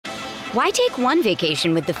Why take one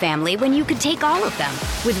vacation with the family when you could take all of them?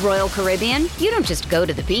 With Royal Caribbean, you don't just go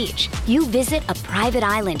to the beach. You visit a private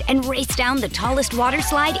island and race down the tallest water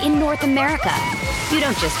slide in North America. You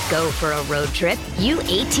don't just go for a road trip. You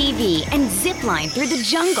ATV and zip line through the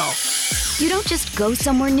jungle. You don't just go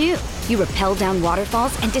somewhere new. You rappel down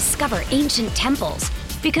waterfalls and discover ancient temples.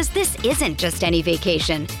 Because this isn't just any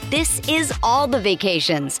vacation. This is all the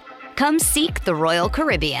vacations. Come seek the Royal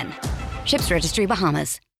Caribbean. Ships Registry,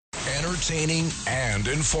 Bahamas. Entertaining and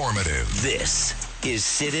informative. This is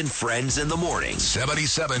Sid and Friends in the Morning.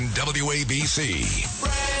 77 WABC.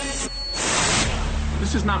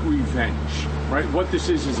 This is not revenge, right? What this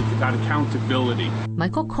is about accountability.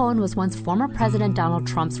 Michael Cohen was once former President Donald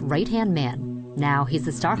Trump's right-hand man. Now he's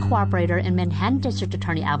the star cooperator in Manhattan District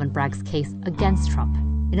Attorney Alvin Bragg's case against Trump.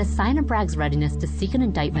 In a sign of Bragg's readiness to seek an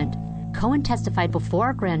indictment, Cohen testified before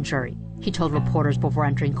a grand jury. He told reporters before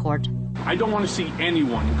entering court, I don't want to see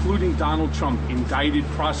anyone, including Donald Trump, indicted,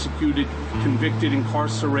 prosecuted, convicted,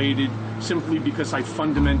 incarcerated, simply because I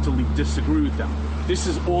fundamentally disagree with them. This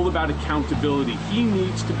is all about accountability. He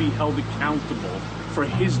needs to be held accountable for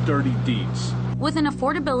his dirty deeds. With an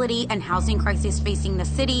affordability and housing crisis facing the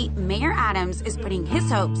city, Mayor Adams is putting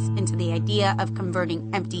his hopes into the idea of converting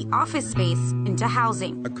empty office space into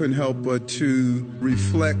housing. I couldn't help but to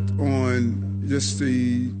reflect on just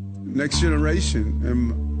the next generation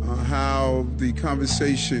and how the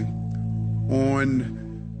conversation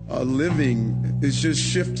on living is just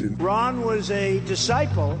shifting. Ron was a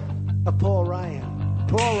disciple of Paul Ryan.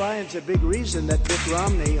 Paul Ryan's a big reason that Mitt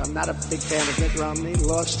Romney, I'm not a big fan of Mitt Romney,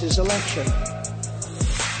 lost his election.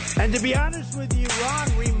 And to be honest with you,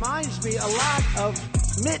 Ron reminds me a lot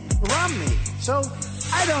of Mitt Romney. So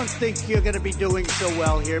I don't think you're going to be doing so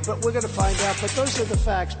well here, but we're going to find out. But those are the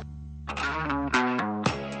facts.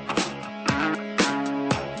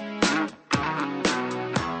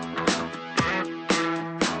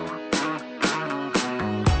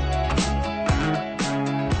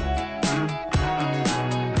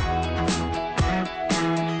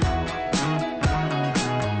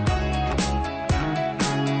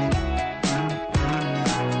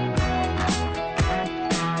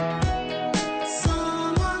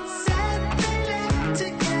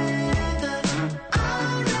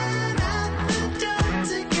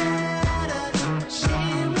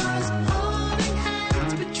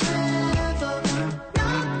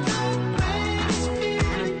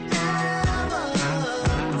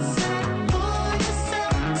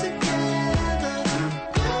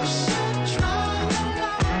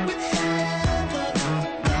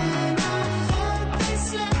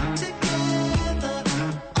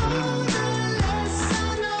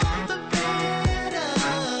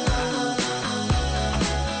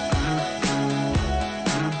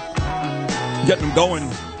 Getting going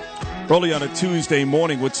early on a Tuesday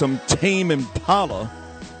morning with some Tame Impala.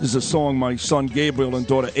 This is a song my son Gabriel and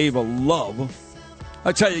daughter Ava love.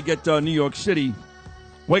 That's how you get New York City.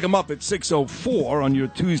 Wake them up at 6:04 on your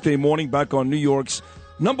Tuesday morning back on New York's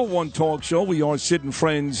number one talk show. We are Sid and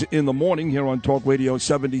Friends in the Morning here on Talk Radio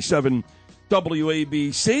 77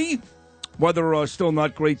 WABC. Weather still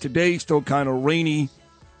not great today, still kind of rainy.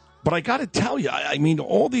 But I got to tell you, I mean,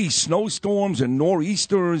 all these snowstorms and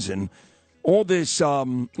nor'easters and all this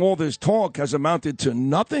talk has amounted to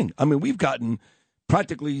nothing. I mean, we've gotten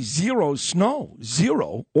practically zero snow,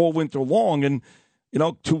 zero, all winter long. And, you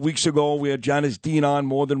know, 2 weeks ago, we had Janice Dean on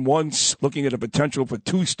more than once looking at the potential for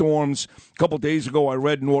two storms. A couple days ago, I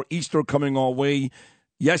read nor'easter coming our way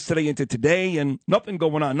yesterday into today, and nothing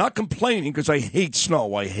going on. Not complaining because I hate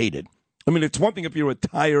snow. I hate it. I mean, it's one thing if you're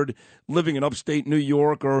retired living in upstate New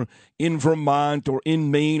York or in Vermont or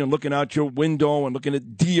in Maine and looking out your window and looking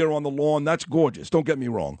at deer on the lawn. That's gorgeous. Don't get me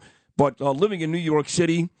wrong. But living in New York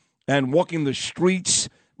City and walking the streets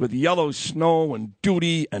with yellow snow and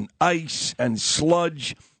duty and ice and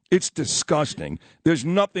sludge, it's disgusting. There's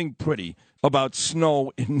nothing pretty about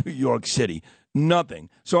snow in New York City.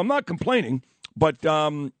 Nothing. So I'm not complaining, but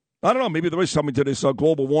I don't know. Maybe there is something to this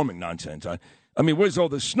global warming nonsense. I mean, where's all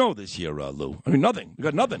the snow this year, Lou? I mean, nothing. We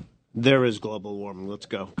got nothing. There is global warming. Let's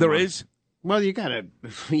go. There is? Well, you got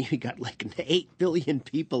like 8 billion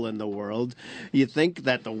people in the world. You think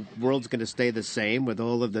that the world's going to stay the same with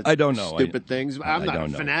all of the stupid things? I'm not a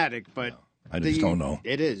fanatic, but I just don't know.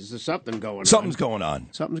 It is. There's something going on. Something's going on.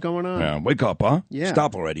 Something's going on. Yeah, wake up, huh? Yeah.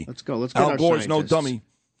 Stop already. Let's go. Let's get Al Gore's no dummy.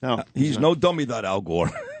 No, he's no dummy, that Al Gore.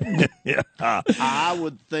 Yeah. I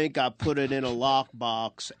would think I put it in a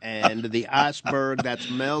lockbox, and the iceberg that's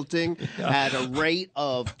melting at a rate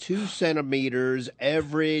of 2 centimeters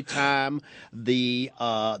every time the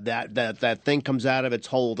that thing comes out of its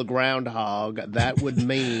hole, the groundhog. That would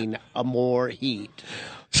mean more heat.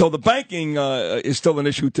 So the banking is still an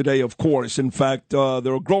issue today, of course. In fact,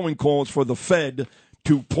 there are growing calls for the Fed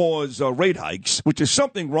to pause rate hikes, which is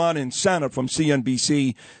something Ron Insana from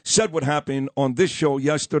CNBC said would happen on this show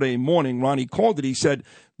yesterday morning. Ronnie called it. He said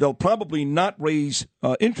they'll probably not raise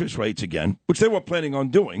interest rates again, which they were planning on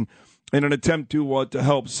doing in an attempt to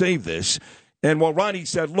help save this. And while Ronnie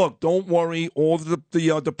said, look, don't worry, all the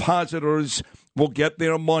depositors will get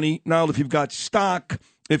their money. Now, if you've got stock,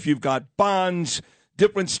 if you've got bonds,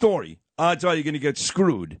 different story. Odds are you're going to get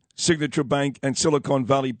screwed, Signature Bank and Silicon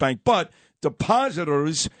Valley Bank. But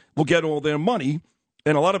depositors will get all their money.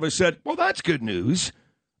 And a lot of us said, well, that's good news.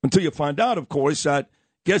 Until you find out, of course, that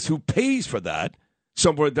guess who pays for that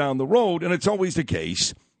somewhere down the road? And it's always the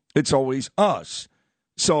case. It's always us.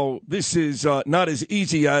 So this is not as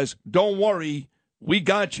easy as, don't worry, we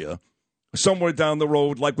got you. Somewhere down the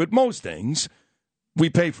road, like with most things, we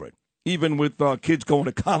pay for it. Even with kids going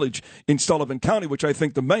to college in Sullivan County, which I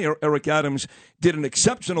think the mayor, Eric Adams, did an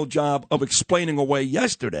exceptional job of explaining away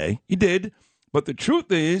yesterday. He did. But the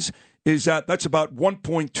truth is that that's about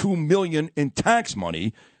 $1.2 million in tax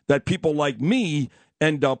money that people like me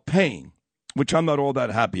end up paying, which I'm not all that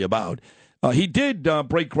happy about. He did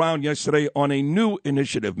break ground yesterday on a new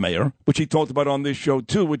initiative, Mayor, which he talked about on this show,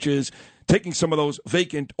 too, which is taking some of those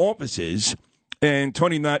vacant offices and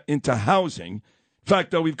turning that into housing. In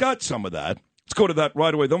fact, we've got some of that. Let's go to that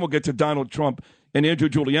right away. Then we'll get to Donald Trump and Andrew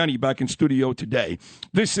Giuliani back in studio today.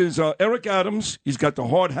 This is Eric Adams. He's got the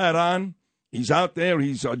hard hat on. He's out there.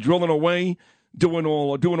 He's drilling away, doing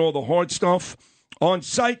all the hard stuff. On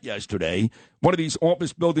site yesterday, one of these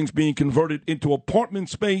office buildings being converted into apartment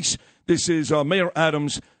space. This is Mayor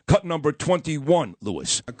Adams, cut number 21,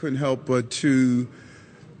 Lewis. I couldn't help but to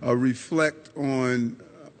reflect on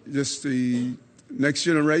just the next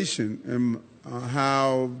generation and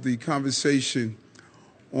how the conversation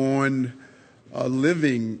on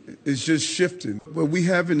living is just shifting. What we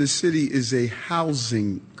have in the city is a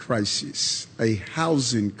housing crisis,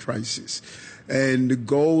 And the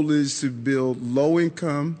goal is to build low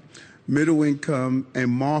income, middle income,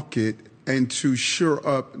 and market, and to shore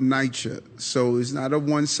up NYCHA. So it's not a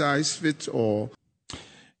one size fits all.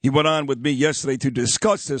 He went on with me yesterday to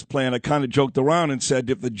discuss this plan. I kind of joked around and said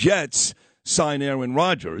if the Jets sign Aaron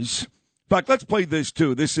Rodgers. In fact, let's play this,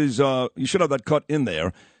 too. This is, you should have that cut in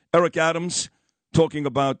there. Eric Adams talking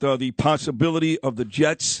about the possibility of the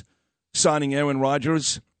Jets signing Aaron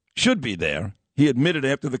Rodgers. Should be there. He admitted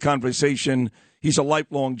after the conversation he's a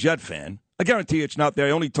lifelong Jet fan. I guarantee it's not there.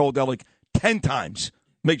 I only told Alec 10 times.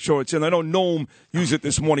 Make sure it's in. I know Noam used it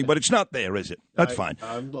this morning, but it's not there, is it? That's fine.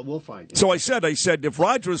 We'll find it. So I said, if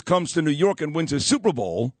Rodgers comes to New York and wins a Super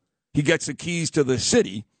Bowl, he gets the keys to the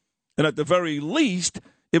city. And at the very least,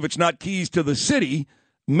 if it's not keys to the city,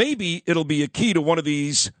 maybe it'll be a key to one of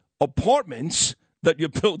these apartments that you're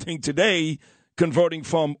building today, converting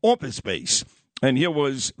from office space. And here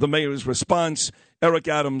was the mayor's response, Eric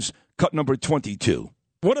Adams, cut number 22.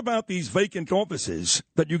 What about these vacant offices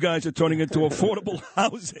that you guys are turning into affordable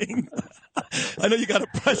housing? I know you got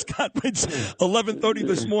a press conference 11:30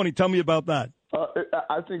 this morning. Tell me about that.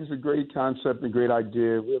 I think it's a great concept and a great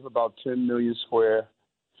idea. We have about 10 million square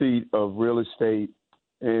feet of real estate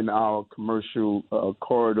in our commercial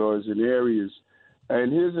corridors and areas.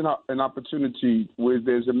 And here's an opportunity where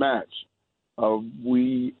there's a match.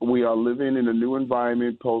 We are living in a new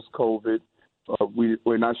environment post-COVID.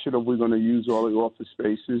 We're not sure if we're going to use all the office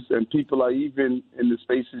spaces. And people are even in the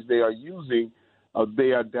spaces they are using,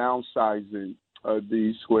 they are downsizing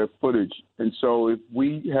the square footage. And so if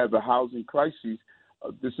we have a housing crisis,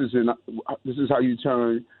 this is how you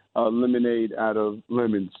turn lemonade out of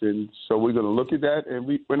lemons. And so we're going to look at that, and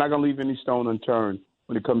we're not going to leave any stone unturned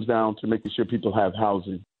when it comes down to making sure people have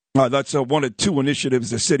housing. That's one of two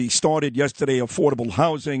initiatives the city started yesterday, affordable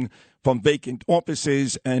housing from vacant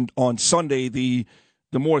offices, and on Sunday, the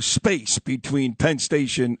more space between Penn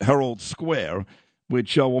Station, Herald Square,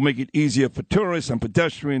 which will make it easier for tourists and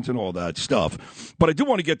pedestrians and all that stuff. But I do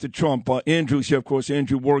want to get to Trump. Andrew's here, of course.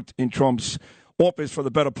 Andrew worked in Trump's office for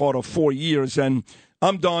the better part of 4 years, and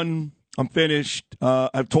I'm done. I'm finished.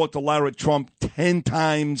 I've talked to Lara Trump 10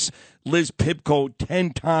 times, Liz Pipko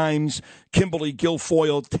 10 times, Kimberly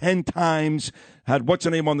Guilfoyle 10 times, had what's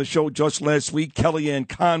her name on the show just last week, Kellyanne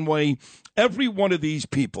Conway. Every one of these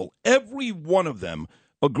people, every one of them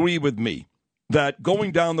agree with me that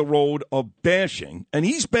going down the road of bashing, and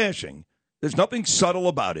he's bashing, there's nothing subtle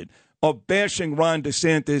about it, of bashing Ron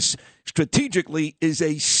DeSantis strategically is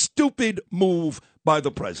a stupid move by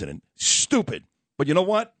the president. Stupid. But you know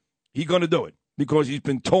what? He's going to do it because he's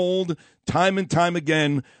been told time and time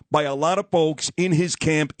again by a lot of folks in his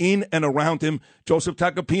camp, in and around him, Joseph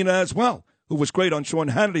Tacopina as well, who was great on Sean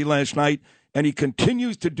Hannity last night, and he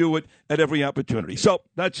continues to do it at every opportunity. So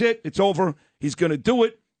that's it. It's over. He's going to do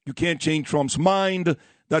it. You can't change Trump's mind.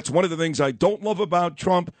 That's one of the things I don't love about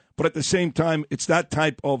Trump, but at the same time, it's that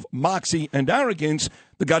type of moxie and arrogance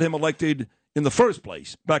that got him elected in the first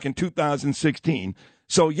place back in 2016.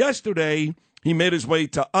 So yesterday, he made his way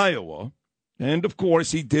to Iowa, and of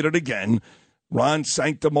course, he did it again. Ron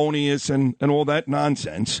sanctimonious and all that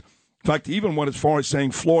nonsense. In fact, he even went as far as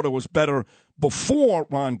saying Florida was better before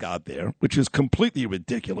Ron got there, which is completely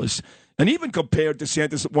ridiculous. And even compared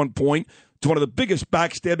DeSantis at one point to one of the biggest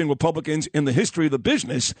backstabbing Republicans in the history of the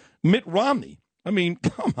business, Mitt Romney. I mean,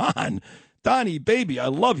 come on. Donnie, baby, I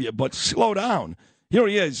love you, but slow down. Here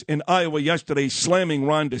he is in Iowa yesterday slamming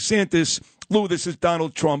Ron DeSantis. Lou, this is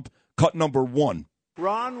Donald Trump, cut number 1.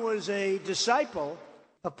 Ron was a disciple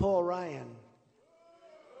of Paul Ryan,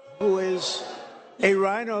 who is a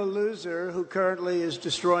rhino loser who currently is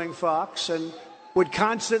destroying Fox and would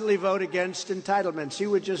constantly vote against entitlements. He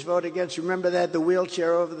would just vote against, remember that, the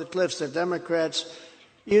wheelchair over the cliffs, the Democrats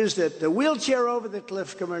used it. The wheelchair over the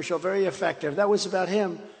cliff commercial, very effective. That was about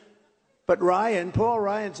him. But Paul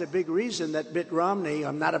Ryan's a big reason that Mitt Romney,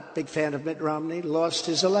 I'm not a big fan of Mitt Romney, lost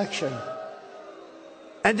his election.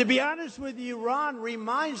 And to be honest with you, Ron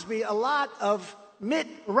reminds me a lot of Mitt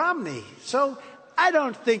Romney. So I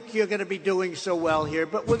don't think you're going to be doing so well here,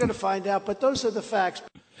 but we're going to find out. But those are the facts.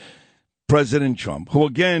 President Trump, who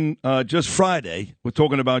again, just Friday, we're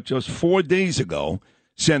talking about just 4 days ago,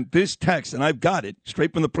 sent this text, and I've got it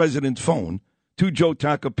straight from the president's phone, to Joe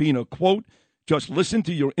Tacopina, quote, "Just listen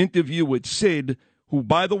to your interview with Sid, who,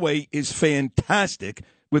 by the way, is fantastic,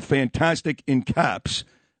 with fantastic in caps.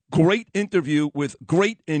 Great interview with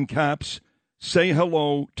great in caps. Say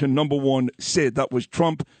hello to number 1 Sid." That was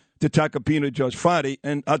Trump to Tacopina just Friday.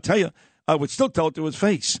 And I'll tell you, I would still tell it to his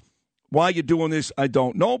face. Why you're doing this, I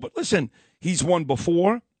don't know. But listen, he's won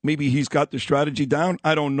before. Maybe he's got the strategy down.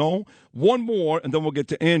 I don't know. One more, and then we'll get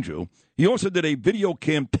to Andrew. He also did a video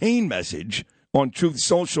campaign message on Truth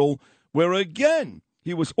Social where, again,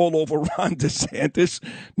 he was all over Ron DeSantis,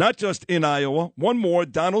 not just in Iowa. One more,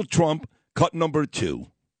 Donald Trump, cut number 2.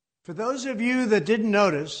 For those of you that didn't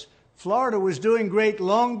notice, Florida was doing great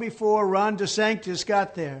long before Ron DeSantis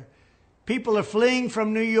got there. People are fleeing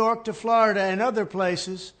from New York to Florida and other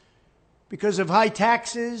places because of high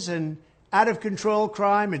taxes and out-of-control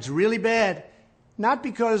crime. It's really bad. Not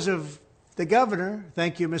because of the governor.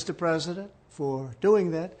 Thank you, Mr. President, for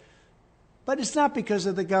doing that. But it's not because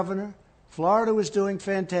of the governor. Florida was doing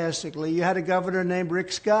fantastically. You had a governor named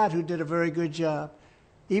Rick Scott who did a very good job.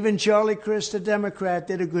 Even Charlie Crist, a Democrat,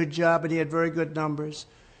 did a good job, and he had very good numbers.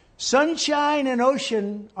 Sunshine and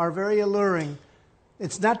ocean are very alluring.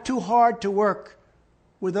 It's not too hard to work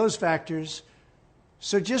with those factors.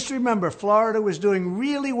 So just remember, Florida was doing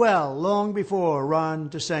really well long before Ron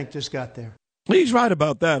DeSantis got there. He's right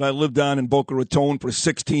about that. I lived down in Boca Raton for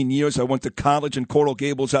 16 years. I went to college in Coral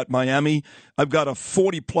Gables at Miami. I've got a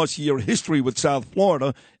 40-plus year history with South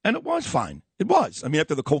Florida, and it was fine. It was. I mean,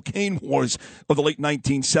 after the cocaine wars of the late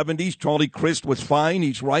 1970s, Charlie Crist was fine.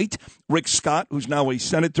 He's right. Rick Scott, who's now a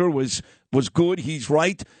senator, was good. He's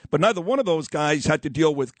right. But neither one of those guys had to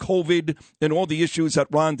deal with COVID and all the issues that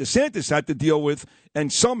Ron DeSantis had to deal with.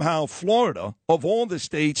 And somehow Florida, of all the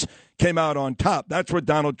states, came out on top. That's where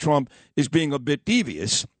Donald Trump is being a bit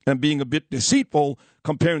devious and being a bit deceitful,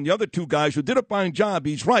 comparing the other two guys who did a fine job,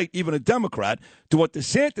 he's right, even a Democrat, to what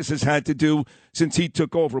DeSantis has had to do since he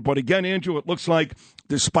took over. But again, Andrew, it looks like,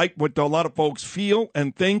 despite what a lot of folks feel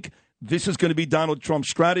and think, this is going to be Donald Trump's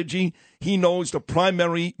strategy. He knows the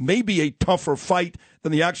primary may be a tougher fight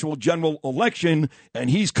than the actual general election, and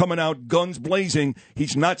he's coming out guns blazing.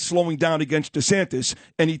 He's not slowing down against DeSantis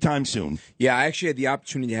anytime soon. Yeah, I actually had the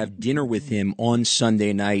opportunity to have dinner with him on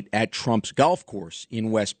Sunday night at Trump's golf course in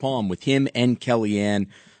West Palm with him and Kellyanne.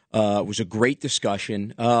 It was a great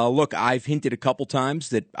discussion. Look, I've hinted a couple times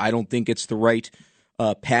that I don't think it's the right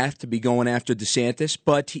path to be going after DeSantis,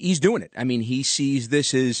 but he's doing it. I mean, he sees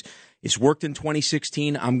this as it's worked in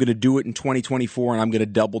 2016. I'm going to do it in 2024, and I'm going to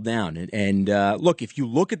double down. And look, if you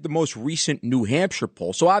look at the most recent New Hampshire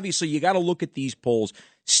poll, so obviously you got to look at these polls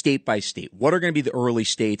state by state. What are going to be the early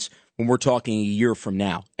states when we're talking a year from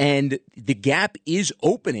now? And the gap is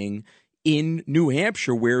opening in New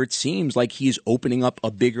Hampshire, where it seems like he's opening up a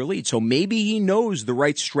bigger lead. So maybe he knows the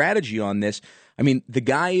right strategy on this. I mean, the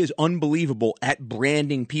guy is unbelievable at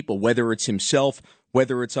branding people, whether it's himself,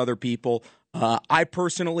 whether it's other people. I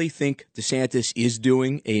personally think DeSantis is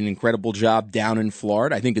doing an incredible job down in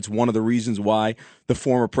Florida. I think it's one of the reasons why the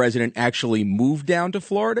former president actually moved down to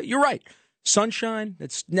Florida. You're right. Sunshine,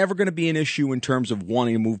 it's never going to be an issue in terms of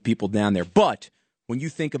wanting to move people down there. But when you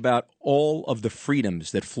think about all of the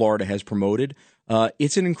freedoms that Florida has promoted,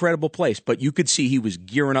 it's an incredible place. But you could see he was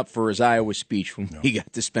gearing up for his Iowa speech when he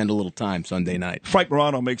got to spend a little time Sunday night. Frank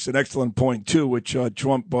Morano makes an excellent point, too, which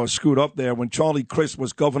Trump screwed up there. When Charlie Crist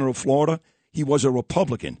was governor of Florida, he was a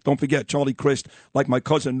Republican. Don't forget, Charlie Crist, like my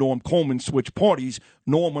cousin Norm Coleman, switched parties.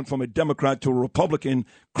 Norm went from a Democrat to a Republican.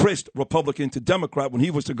 Crist, Republican to Democrat. When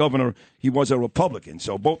he was the governor, he was a Republican.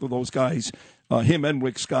 So both of those guys, him and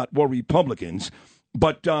Rick Scott, were Republicans.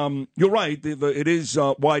 But you're right. It is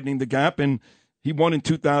widening the gap. And he won in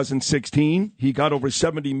 2016. He got over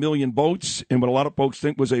 70 million votes in what a lot of folks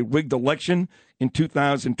think was a rigged election in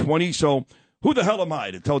 2020. So who the hell am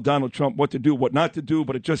I to tell Donald Trump what to do, what not to do?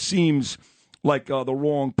 But it just seems like the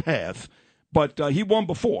wrong path. But he won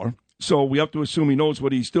before, so we have to assume he knows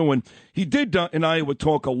what he's doing. He did in Iowa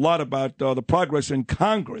talk a lot about the progress in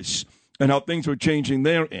Congress and how things are changing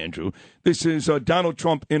there, Andrew. This is Donald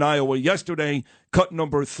Trump in Iowa yesterday, cut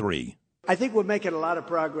number 3. I think we're making a lot of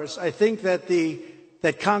progress. I think that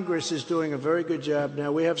that Congress is doing a very good job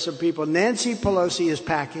now. We have some people. Nancy Pelosi is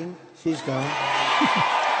packing. She's gone.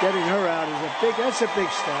 Getting her out that's a big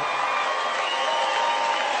step.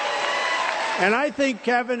 And I think,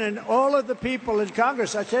 Kevin, and all of the people in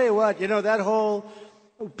Congress, I tell you what, that whole,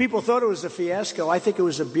 people thought it was a fiasco. I think it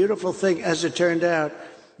was a beautiful thing, as it turned out.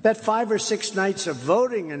 That 5 or 6 nights of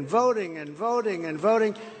voting and voting and voting and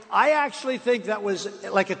voting, I actually think that was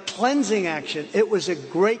like a cleansing action. It was a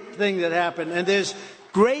great thing that happened, and there's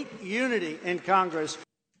great unity in Congress.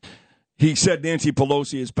 He said Nancy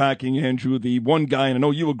Pelosi is packing, Andrew. The one guy, and I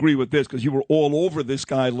know you agree with this because you were all over this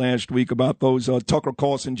guy last week about those Tucker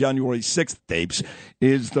Carlson January 6th tapes,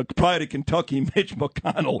 is the pride of Kentucky, Mitch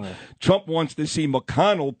McConnell. Oh. Trump wants to see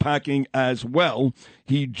McConnell packing as well.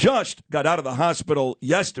 He just got out of the hospital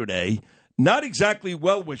yesterday. Not exactly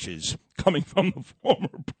well wishes coming from the former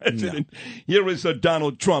president. No. Here is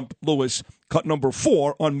Donald Trump, Lewis, cut number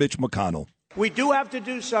 4 on Mitch McConnell. We do have to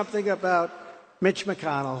do something about Mitch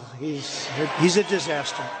McConnell. He's a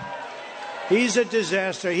disaster. He's a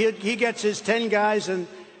disaster. He gets his 10 guys and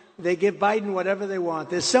they give Biden whatever they want.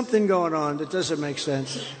 There's something going on that doesn't make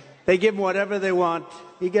sense. They give him whatever they want.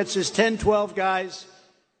 He gets his 10, 12 guys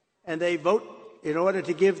and they vote in order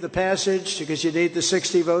to give the passage because you need the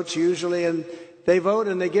 60 votes usually, and they vote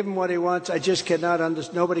and they give him what he wants. I just cannot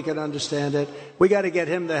understand. Nobody can understand it. We got to get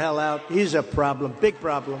him the hell out. He's a problem, big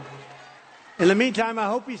problem. In the meantime, I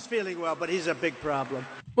hope he's feeling well, but he's a big problem.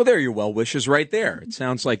 Well, there are your well wishes right there. It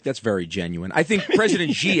sounds like that's very genuine. I think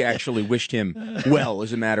President Xi actually wished him well,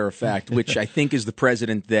 as a matter of fact, which I think is the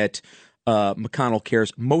president that McConnell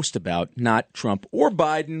cares most about, not Trump or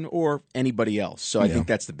Biden or anybody else. So I think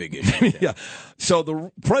that's the big issue. Yeah. So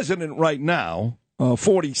the president right now,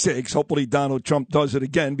 46, hopefully Donald Trump does it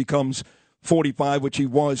again, becomes 45, which he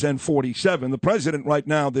was, and 47. The president right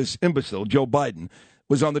now, this imbecile, Joe Biden,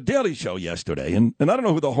 was on The Daily Show yesterday. And I don't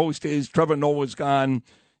know who the host is. Trevor Noah's gone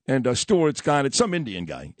and Stewart's gone. It's some Indian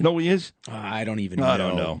guy. You know who he is? I don't even know. I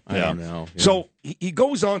don't know. I don't know. Yeah. So he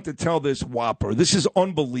goes on to tell this whopper. This is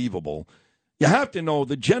unbelievable. You have to know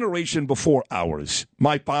the generation before ours,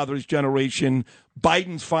 my father's generation,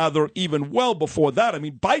 Biden's father, even well before that. I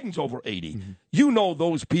mean, Biden's over 80. Mm-hmm. You know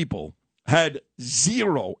those people had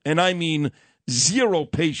zero, and I mean zero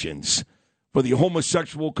patience for the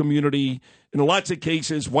homosexual community. In lots of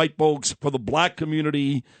cases, white folks, for the black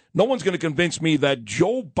community. No one's going to convince me that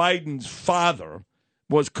Joe Biden's father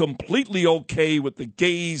was completely okay with the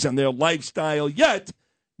gays and their lifestyle. Yet,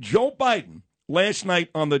 Joe Biden, last night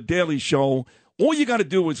on The Daily Show, all you got to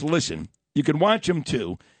do is listen. You can watch him,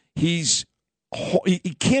 too. He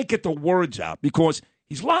can't get the words out because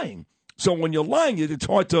he's lying. So when you're lying, it's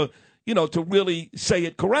hard to really say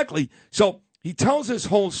it correctly. So he tells his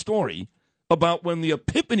whole story about when the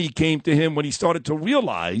epiphany came to him when he started to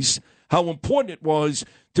realize how important it was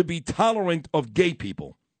to be tolerant of gay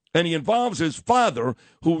people. And he involves his father,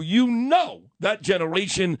 who that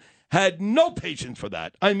generation had no patience for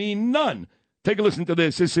that. I mean, none. Take a listen to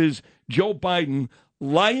this. This is Joe Biden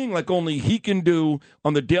lying like only he can do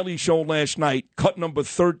on The Daily Show last night, cut number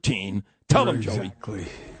 13. Tell him, Joey. Exactly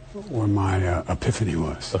where my epiphany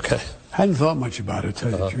was. Okay. Hadn't thought much about it, to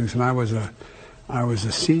tell you the truth. And I was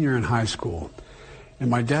a senior in high school, and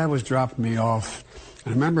my dad was dropping me off.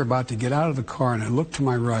 And I remember about to get out of the car, and I looked to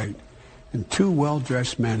my right, and 2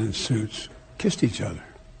 well-dressed men in suits kissed each other.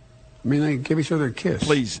 I mean, they gave each other a kiss.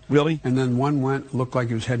 Please, really? And then one looked like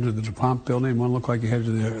he was heading to the DuPont building, and one looked like he headed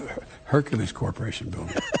to the Hercules Corporation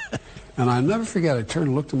building. And I'll never forget, I turned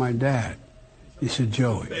and looked at my dad. He said,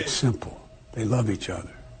 Joey, it's simple. They love each other.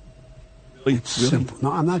 It's simple.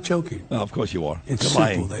 No, I'm not joking. Oh, of course you are. It's simple.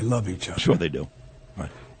 Lying. They love each other. Sure they do. Right.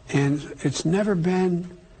 And it's never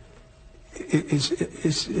been.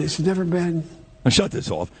 It's never been. Now shut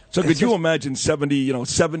this off. So could you imagine 70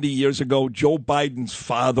 years ago, Joe Biden's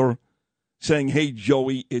father saying, "Hey,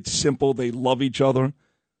 Joey, it's simple. They love each other."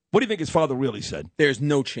 What do you think his father really said? There's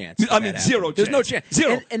no chance. I mean, zero chance. There's no chance.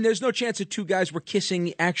 Zero. And there's no chance that two guys were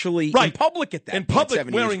kissing actually in public at that in point, public,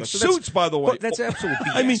 7 years wearing ago. So suits, by the way. That's absolute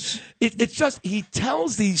BS. I mean, it's just he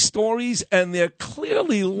tells these stories, and they're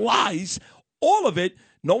clearly lies. All of it.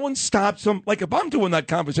 No one stops him. Like, if I'm doing that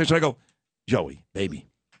conversation, I go, Joey, baby,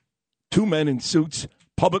 two men in suits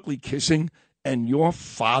publicly kissing, and your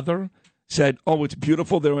father said, "Oh, it's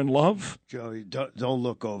beautiful. They're in love." Joey, don't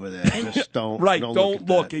look over there. Just don't. Right, Don't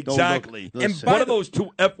look. at Exactly. Don't look. And what are those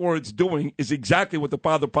two F words doing is exactly what the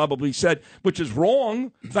father probably said, which is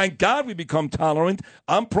wrong. Thank God we become tolerant.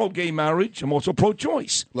 I'm pro-gay marriage. I'm also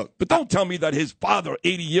pro-choice. Look, but don't tell me that his father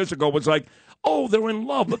 80 years ago was like, "Oh, they're in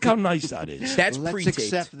love. Look how nice that is." That's Let's pre-taped.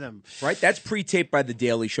 accept them. Right? That's pre-taped by The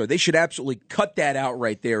Daily Show. They should absolutely cut that out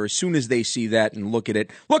right there as soon as they see that and look at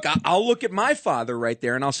it. Look, I'll look at my father right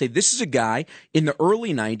there and I'll say, this is a guy in the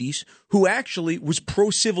early 90s who actually was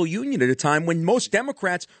pro-civil union at a time when most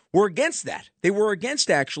Democrats were against that. They were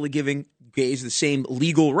against actually giving gays the same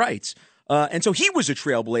legal rights. And so he was a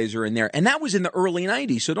trailblazer in there, and that was in the early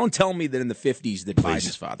 90s. So don't tell me that in the 50s that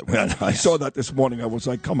Biden's father was. Yeah, I saw that this morning. I was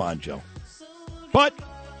like, come on, Joe. But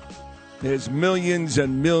there's millions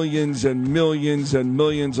and millions and millions and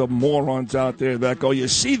millions of morons out there that go, "You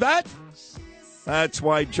see that? That's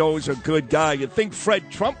why Joe's a good guy." You think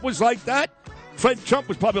Fred Trump was like that? Fred Trump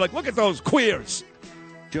was probably like, "Look at those queers."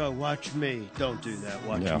 Joe, watch me. Don't do that.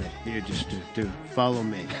 Watch Yeah. me. Here, just do. Follow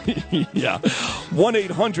me. Yeah.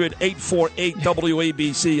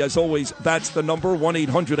 1-800-848-WABC. As always, that's the number,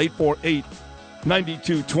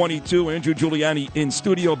 1-800-848-9222. Andrew Giuliani in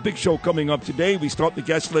studio. Big show coming up today. We start the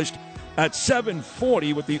guest list at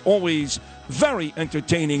 7:40 with the always very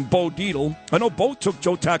entertaining Bo Dietl. I know Bo took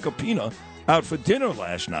Joe Tacopina out for dinner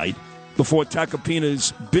last night before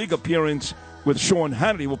Tacopina's big appearance with Sean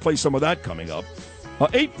Hannity. We'll play some of that coming up.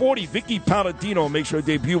 8:40, Vicky Palladino makes her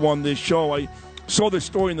debut on this show. I saw this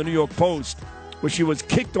story in the New York Post where she was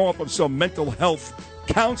kicked off of some mental health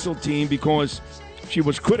council team because she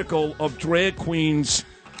was critical of drag queens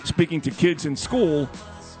speaking to kids in school.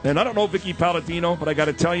 And I don't know Vicky Palladino, but I got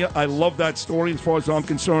to tell you, I love that story as far as I'm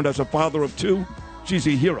concerned. As a father of two, she's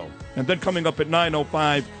a hero. And then coming up at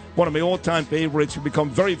 9:05, one of my all-time favorites who become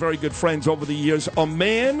very, very good friends over the years, a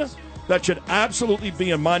man that should absolutely be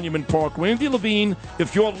in Monument Park. Randy Levine,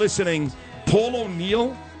 if you're listening, Paul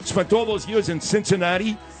O'Neill spent all those years in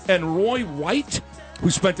Cincinnati, and Roy White, who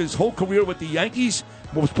spent his whole career with the Yankees,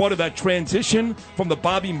 was part of that transition from the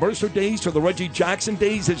Bobby Mercer days to the Reggie Jackson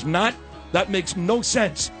days, is not. That makes no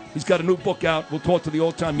sense. He's got a new book out. We'll talk to the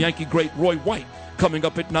all-time Yankee great Roy White coming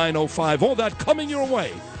up at 9:05. All that coming your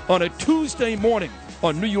way on a Tuesday morning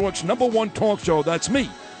on New York's #1 talk show. That's me,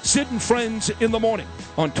 Sid and Friends in the Morning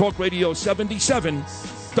on Talk Radio 77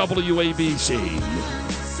 WABC.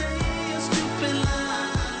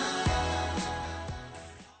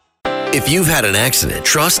 If you've had an accident,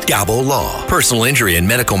 trust Gabo Law, personal injury and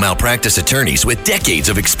medical malpractice attorneys with decades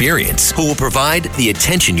of experience who will provide the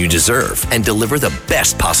attention you deserve and deliver the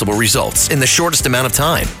best possible results in the shortest amount of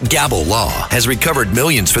time. Gabo Law has recovered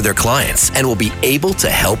millions for their clients and will be able to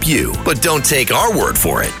help you. But don't take our word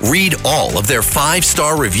for it. Read all of their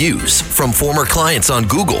 5-star reviews from former clients on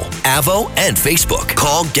Google, Avo, and Facebook.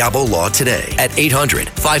 Call Gabo Law today at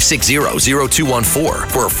 800-560-0214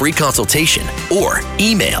 for a free consultation or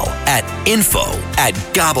email at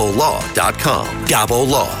info@gabolaw.com. Gabo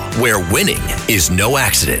Law, where winning is no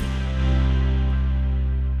accident.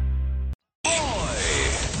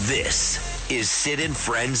 This is Sid and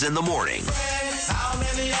Friends in the Morning.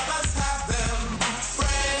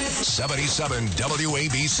 77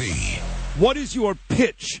 WABC. What is your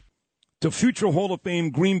pitch to future Hall of Fame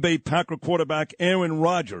Green Bay Packer quarterback Aaron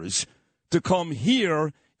Rodgers to come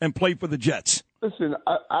here and play for the Jets? Listen,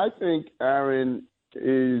 I think Aaron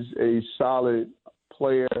is a solid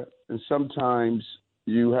player, and sometimes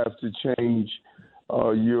you have to change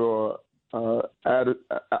your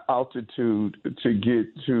altitude to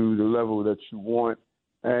get to the level that you want.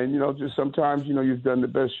 And, just sometimes, you've done the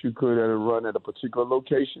best you could at a run at a particular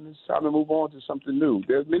location. It's time to move on to something new.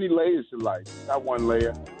 There's many layers to life, not one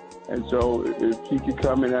layer. And so if he could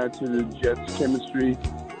come and add to the Jets' chemistry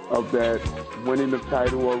of that winning the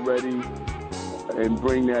title already and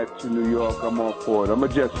bring that to New York, I'm all for it. I'm a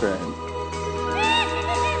Jets fan.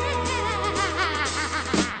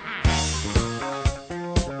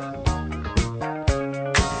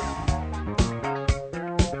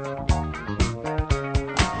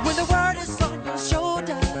 When the world is on your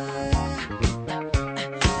shoulders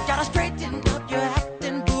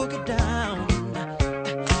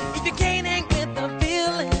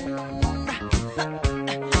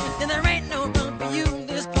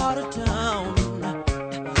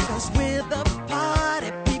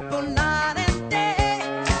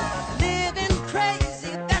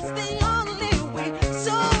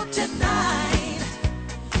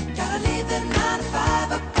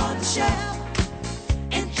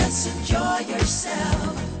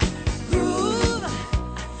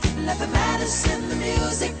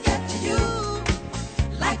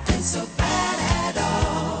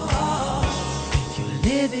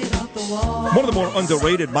One of the more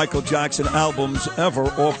underrated Michael Jackson albums ever,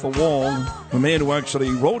 Off the Wall. The man who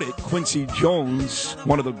actually wrote it, Quincy Jones,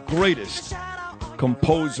 one of the greatest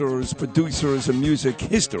composers, producers in music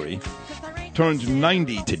history, turns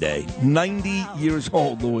 90 today. 90 years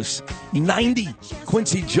old, Louis. 90.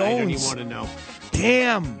 Quincy Jones. I don't even want to know.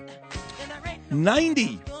 Damn.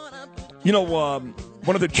 90. You know,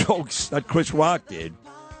 one of the jokes that Chris Rock did,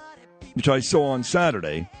 which I saw on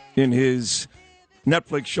Saturday in his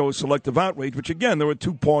Netflix show Selective Outrage, which, again, there are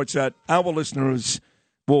two parts that our listeners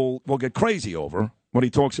will get crazy over when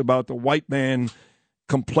he talks about the white man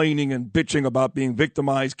complaining and bitching about being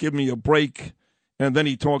victimized, give me a break. And then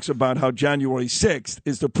he talks about how January 6th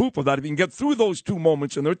is the proof of that. If you can get through those two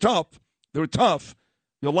moments, and they're tough,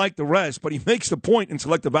 you'll like the rest. But he makes the point in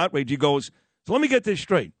Selective Outrage. He goes, so let me get this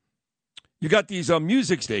straight. You got these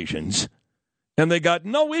music stations, and they got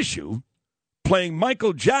no issue playing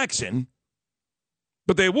Michael Jackson,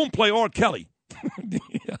 but they won't play R. Kelly.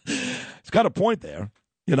 It's got a point there.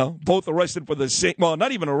 You know, both arrested for the same. Well,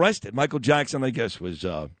 not even arrested. Michael Jackson, I guess, was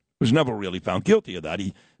never really found guilty of that.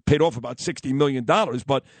 He paid off about $60 million,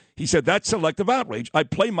 but he said that's selective outrage. I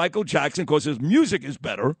play Michael Jackson because his music is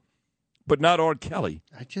better, but not R. Kelly.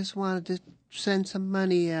 I just wanted to send some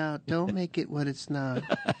money out. Don't make it what it's not.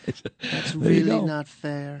 That's really not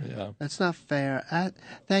fair. Yeah. That's not fair.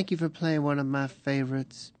 Thank you for playing one of my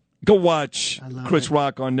favorites. Go watch Chris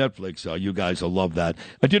Rock on Netflix. You guys will love that.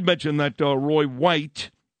 I did mention that Roy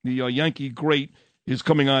White, the Yankee great, is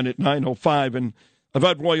coming on at 9:05, and I've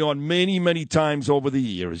had Roy on many, many times over the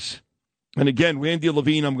years. And again, Randy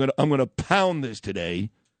Levine, I'm gonna pound this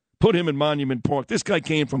today. Put him in Monument Park. This guy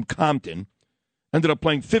came from Compton, ended up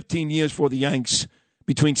playing 15 years for the Yanks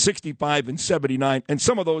between 65 and 79, and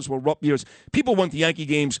some of those were rough years. People went to Yankee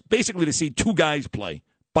games basically to see two guys play,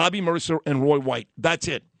 Bobby Mercer and Roy White. That's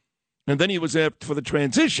it. And then he was there for the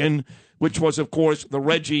transition, which was, of course, the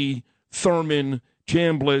Reggie, Thurman,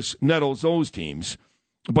 Chambliss, Nettles, those teams.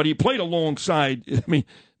 But he played alongside,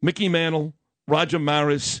 Mickey Mantle, Roger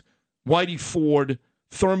Maris, Whitey Ford,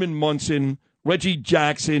 Thurman Munson, Reggie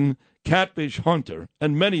Jackson, Catfish Hunter,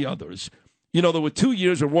 and many others. You know, there were 2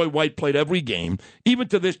 years where Roy White played every game. Even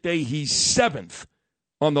to this day, he's 7th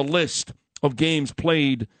on the list of games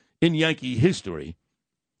played in Yankee history.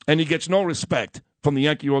 And he gets no respect from the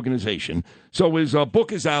Yankee organization. So his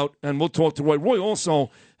book is out, and we'll talk to Roy. Roy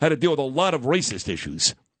also had to deal with a lot of racist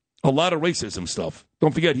issues, a lot of racism stuff.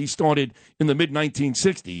 Don't forget, he started in the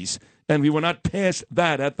mid-1960s, and we were not past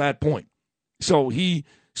that at that point. So he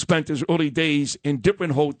spent his early days in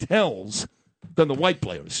different hotels than the white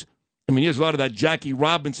players. I mean, there's a lot of that Jackie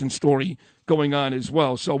Robinson story going on as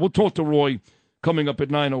well. So we'll talk to Roy coming up at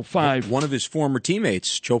 9:05. One of his former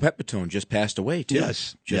teammates, Joe Pepitone, just passed away, too.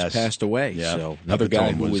 Yes. Passed away. Yeah. So another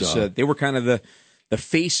guy who was they were kind of the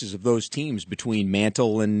faces of those teams between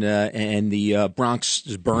Mantle and the Bronx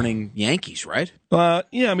burning Yankees, right?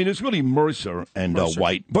 Yeah, I mean, it's really Mercer and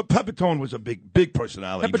White. But Pepitone was a big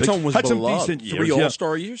personality. Pepitone was had some beloved. decent years. 3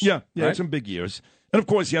 All-Star years? Yeah, right? had some big years. And, of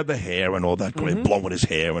course, he had the hair and all that, blowing his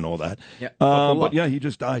hair and all that. Yeah. But, yeah, he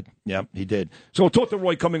just died. Yeah, he did. So we'll talk to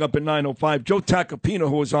Roy coming up at 9:05. Joe Tacopina,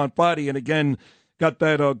 who was on Friday, and, again, got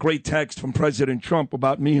that great text from President Trump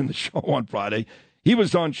about me and the show on Friday. He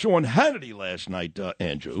was on Sean Hannity last night,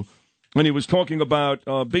 Andrew, and he was talking about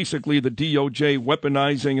basically the DOJ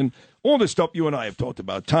weaponizing and all the stuff you and I have talked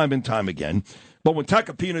about time and time again. But when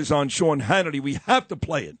Tacopina's on Sean Hannity, we have to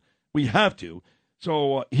play it. We have to.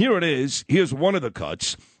 So here it is. Here's one of the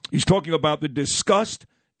cuts. He's talking about the disgust,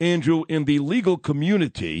 Andrew, in the legal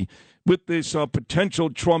community with this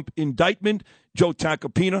potential Trump indictment. Joe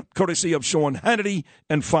Tacopina, courtesy of Sean Hannity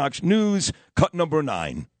and Fox News, cut number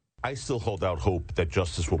 9. I still hold out hope that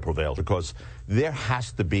justice will prevail because there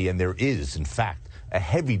has to be, and there is, in fact, a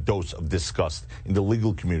heavy dose of disgust in the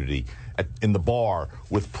legal community, in the bar,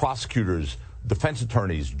 with prosecutors, defense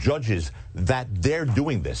attorneys, judges, that they're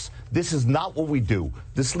doing this. This is not what we do.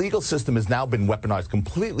 This legal system has now been weaponized,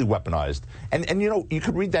 completely weaponized. And you know, you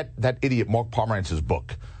could read that idiot Mark Pomerantz's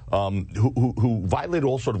book, who violated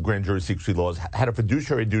all sort of grand jury secrecy laws, had a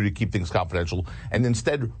fiduciary duty to keep things confidential, and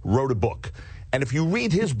instead wrote a book. And if you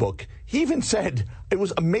read his book, he even said, it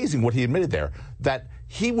was amazing what he admitted there, that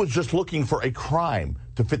he was just looking for a crime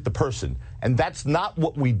to fit the person. And that's not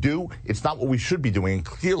what we do. It's not what we should be doing. And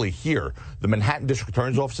clearly here, the Manhattan District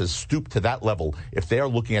Attorney's Office has stooped to that level if they are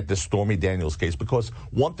looking at this Stormy Daniels case. Because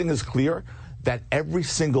one thing is clear, that every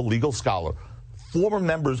single legal scholar, former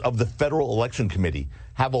members of the Federal Election Committee,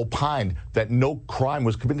 have opined that no crime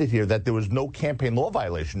was committed here, that there was no campaign law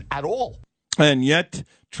violation at all. And yet,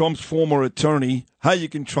 Trump's former attorney, how you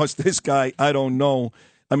can trust this guy, I don't know.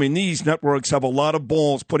 I mean, these networks have a lot of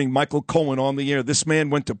balls putting Michael Cohen on the air. This man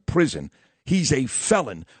went to prison. He's a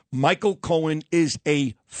felon. Michael Cohen is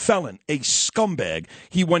a felon, a scumbag.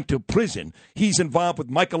 He went to prison. He's involved with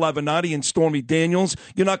Michael Avenatti and Stormy Daniels.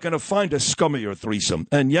 You're not going to find a scummier threesome.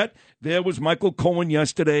 And yet, there was Michael Cohen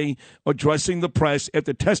yesterday addressing the press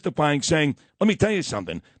after testifying, saying, let me tell you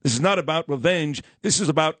something. This is not about revenge. This is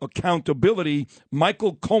about accountability.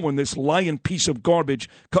 Michael Cohen, this lying piece of garbage,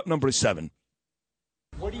 cut number 7.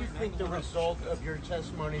 What do you think the result of your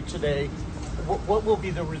testimony today, what will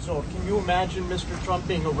be the result? Can you imagine Mr. Trump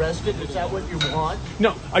being arrested? Is that what you want?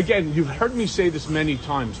 No, again, you've heard me say this many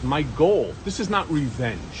times. My goal, this is not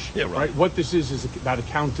revenge. Yeah, right. What this is about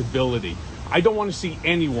accountability. I don't want to see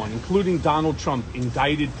anyone, including Donald Trump,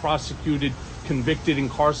 indicted, prosecuted, convicted,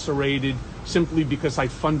 incarcerated, simply because I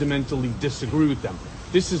fundamentally disagree with them.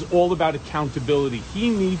 This is all about accountability.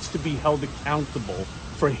 He needs to be held accountable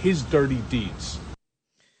for his dirty deeds.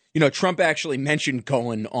 You know, Trump actually mentioned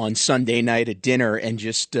Cohen on Sunday night at dinner, and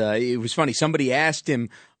just it was funny. Somebody asked him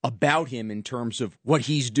about him in terms of what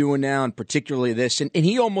he's doing now, and particularly this, and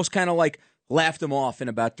he almost kind of like laughed him off in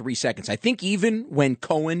about 3 seconds. I think even when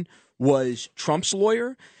Cohen was Trump's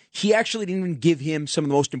lawyer, he actually didn't even give him some of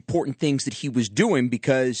the most important things that he was doing,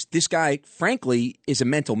 because this guy, frankly, is a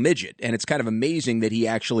mental midget. And it's kind of amazing that he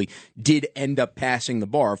actually did end up passing the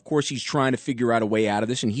bar. Of course, he's trying to figure out a way out of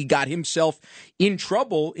this, and he got himself in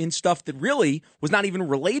trouble in stuff that really was not even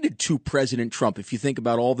related to President Trump. If you think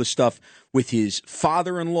about all the stuff with his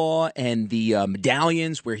father-in-law and the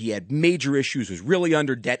medallions, where he had major issues, was really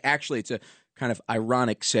under debt. Actually, it's a kind of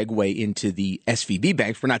ironic segue into the SVB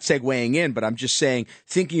banks. We're not segueing in, but I'm just saying,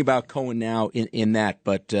 thinking about Cohen now in that.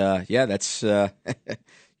 But yeah, that's,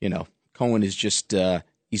 you know, Cohen is just,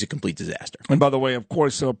 he's a complete disaster. And by the way, of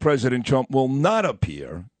course, President Trump will not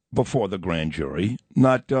appear before the grand jury.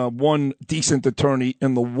 Not one decent attorney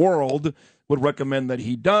in the world would recommend that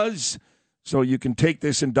he does. So you can take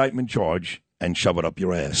this indictment charge and shove it up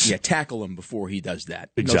your ass. Yeah, tackle him before he does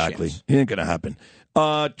that. Exactly. No chance. It ain't going to happen.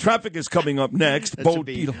 Traffic is coming up next. That should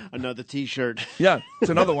be another T-shirt. Yeah,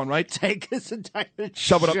 it's another one, right? Take this indictment.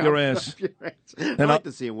 Shove it up your ass. I'd like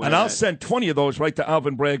to see him wear and I'll that. send 20 of those right to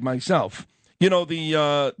Alvin Bragg myself. You know,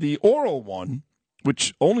 the oral one,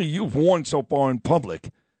 which only you've worn so far in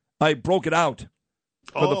public, I broke it out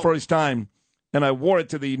for the first time, and I wore it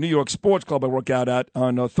to the New York Sports Club I work out at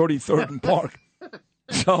on 33rd and Park.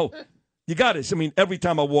 So you got this. I mean, every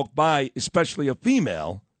time I walk by, especially a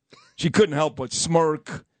female, she couldn't help but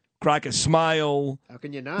smirk, crack a smile. How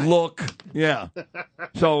can you not? Look. Yeah.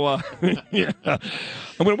 So yeah. I'm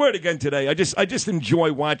going to wear it again today. I just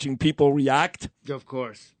enjoy watching people react. Of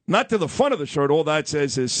course. Not to the front of the shirt. All that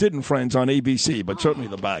says is Sid and Friends on ABC, but certainly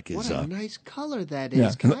the back is. What a nice color that is.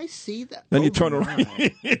 Yeah. Can I see that? Then you turn around.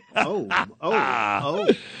 Well,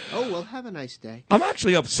 have a nice day. I'm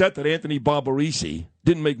actually upset that Anthony Barbarisi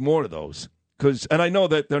didn't make more of those. And I know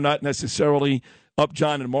that they're not necessarily up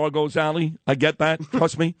John and Margot's alley. I get that.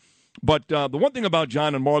 Trust me. But the one thing about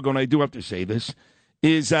John and Margot, and I do have to say this,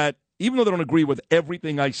 is that even though they don't agree with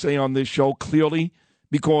everything I say on this show, clearly,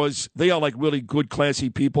 because they are like really good, classy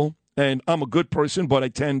people, and I'm a good person, but I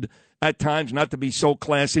tend at times not to be so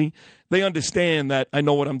classy. They understand that I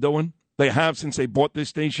know what I'm doing. They have since they bought this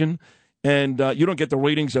station. And you don't get the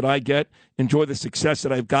ratings that I get, enjoy the success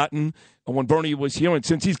that I've gotten when Bernie was here, and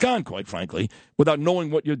since he's gone, quite frankly, without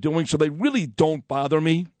knowing what you're doing. So they really don't bother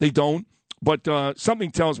me. They don't. But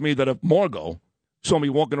something tells me that if Margot saw me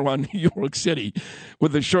walking around New York City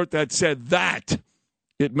with a shirt that said that,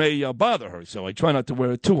 it may bother her. So I try not to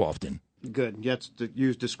wear it too often. Good. You have to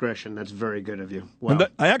use discretion. That's very good of you. Wow. And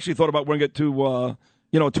I actually thought about wearing it to,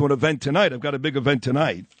 to an event tonight. I've got a big event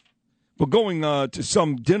tonight. We're going to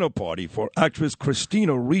some dinner party for actress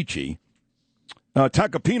Christina Ricci.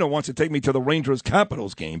 Tacopina wants to take me to the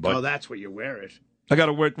Rangers-Capitals game. But that's where you wear it. I got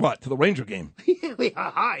to wear it, what, to the Ranger game?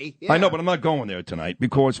 Hi. Yeah. I know, but I'm not going there tonight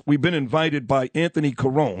because we've been invited by Anthony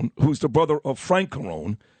Carone, who's the brother of Frank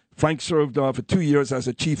Carone. Frank served for 2 years as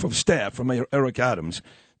a chief of staff for Mayor Eric Adams,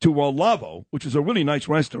 to Lavo, which is a really nice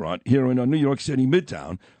restaurant here in New York City,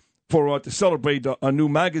 Midtown, to celebrate a new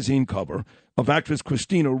magazine cover of actress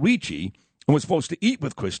Christina Ricci, and was supposed to eat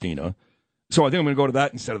with Christina. So I think I'm going to go to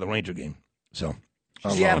that instead of the Ranger game. So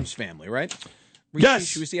she's the Addams family, right? Ricci, yes.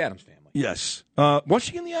 She was the Addams family. Yes. Was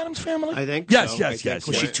she in the Addams family? I think yes, so. Yes.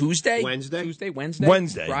 Was she Tuesday? Wednesday?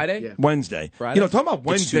 Wednesday? Friday? Yeah. Wednesday. Friday? You know, talking about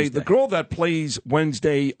Wednesday, the girl that plays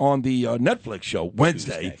Wednesday on the Netflix show,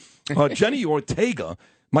 Wednesday, Jenny Ortega,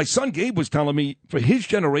 my son Gabe was telling me, for his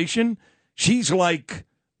generation, she's like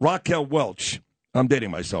Raquel Welch. I'm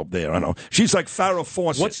dating myself there, I know. She's like Farrah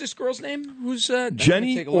Fawcett. What's this girl's name? Who's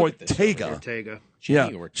Jenny Ortega.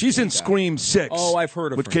 She's in Scream 6. Oh, I've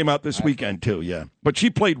heard of which her. came out this weekend, too, yeah. But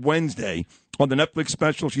she played Wednesday on the Netflix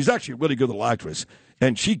special. She's actually a really good little actress,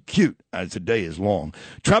 and she's cute as the day is long.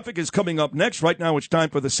 Traffic is coming up next. Right now it's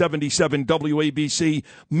time for the 77 WABC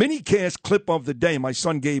minicast clip of the day. My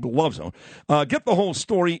son Gabe loves them. Get the whole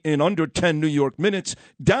story in under 10 New York minutes.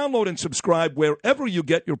 Download and subscribe wherever you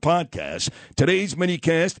get your podcasts. Today's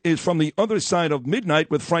minicast is from the other side of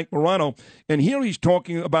midnight with Frank Morano, and here he's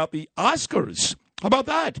talking about the Oscars. How about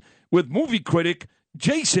that? With movie critic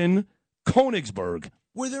Jason Koenigsberg.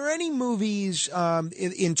 Were there any movies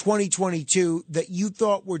in 2022 that you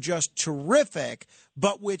thought were just terrific,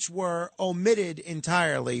 but which were omitted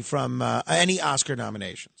entirely from any Oscar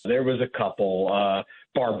nominations? There was a couple.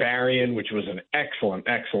 Barbarian, which was an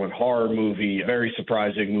excellent horror movie, very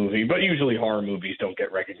surprising movie, but usually horror movies don't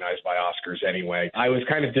get recognized by Oscars anyway. I was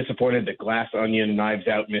kind of disappointed that Glass Onion, Knives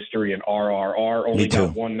Out Mystery, and RRR only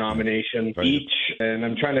got one nomination each. And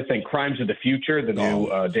I'm trying to think, Crimes of the Future, the new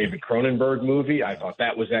David Cronenberg movie, I thought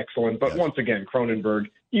that was excellent. But once again, Cronenberg,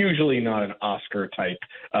 usually not an Oscar-type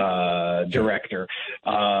director.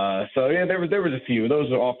 So, yeah, there was a few.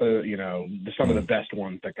 Those are off some of the best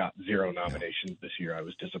ones that got zero nominations this year. I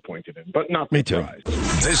was disappointed in, but not surprised.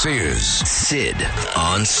 This is Sid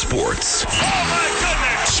on Sports. Oh, my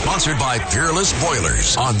goodness! Sponsored by Peerless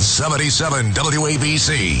Boilers on 77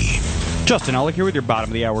 WABC. Justin Ellick here with your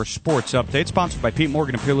bottom of the hour sports update, sponsored by Pete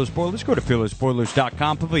Morgan and Peerless Boilers. Go to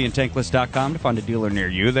peerlessboilers.com, paviliontankless.com to find a dealer near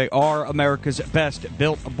you. They are America's best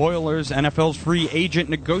built boilers. NFL's free agent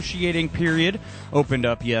negotiating period opened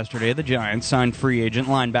up yesterday. The Giants signed free agent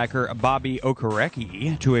linebacker Bobby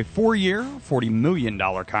Okereke to a 4-year, $40 million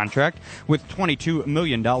contract with $22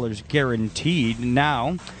 million guaranteed.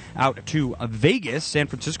 Now, out to Vegas, San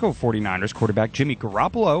Francisco 49ers quarterback Jimmy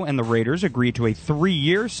Garoppolo and the Raiders agreed to a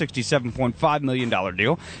 3-year, $67.5 million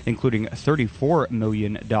deal, including $34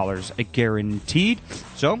 million guaranteed.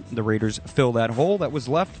 So the Raiders fill that hole that was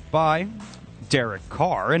left by Derek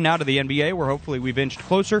Carr. And now to the NBA, where hopefully we've inched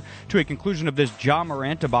closer to a conclusion of this Ja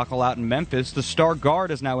Morant debacle out in Memphis. The star guard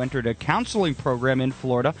has now entered a counseling program in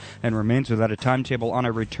Florida and remains without a timetable on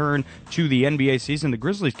a return to the NBA season. The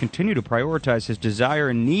Grizzlies continue to prioritize his desire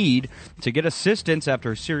and need to get assistance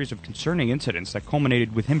after a series of concerning incidents that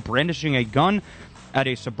culminated with him brandishing a gun at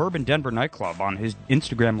a suburban Denver nightclub on his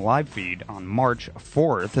Instagram live feed on March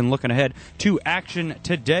 4th. And looking ahead to action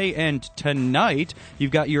today and tonight,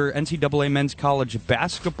 you've got your NCAA men's college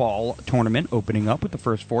basketball tournament opening up with the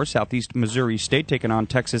first four. Southeast Missouri State taking on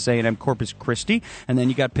Texas A&M Corpus Christi. And then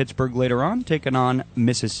you got Pittsburgh later on taking on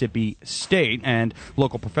Mississippi State. And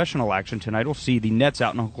local professional action tonight will see the Nets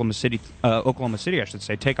out in Oklahoma City,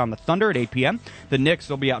 take on the Thunder at 8 p.m. The Knicks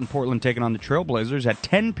will be out in Portland taking on the Trailblazers at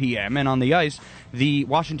 10 p.m. And on the ice, the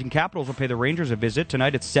Washington Capitals will pay the Rangers a visit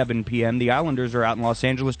tonight at 7 p.m. The Islanders are out in Los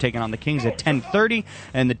Angeles taking on the Kings at 10:30.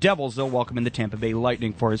 And the Devils, they'll welcome in the Tampa Bay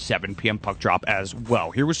Lightning for a 7 p.m. puck drop as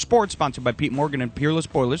well. Here was sports, sponsored by Pete Morgan and Peerless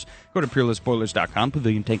Boilers. Go to peerlessboilers.com,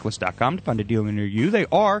 paviliontankless.com to find a dealer near you. They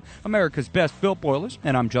are America's best built boilers.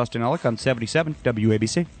 And I'm Justin Ellick on 77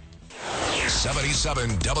 WABC. 77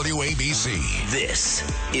 WABC. This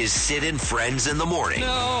is Sid and Friends in the Morning. No,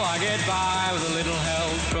 I get by with a little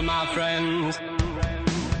help from my friends.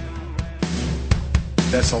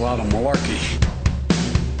 That's a lot of malarkey.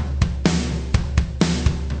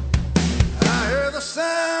 I hear the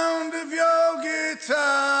sound of your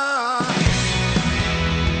guitar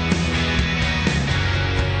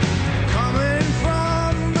coming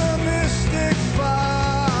from the mystic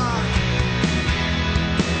far.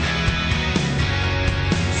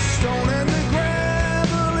 Stone and the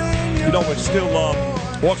gravel in your We're still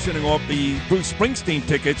auctioning off the Bruce Springsteen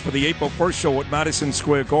tickets for the April 1st show at Madison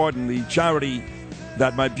Square Garden, the charity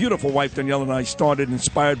that my beautiful wife Danielle and I started,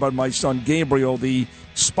 inspired by my son Gabriel, the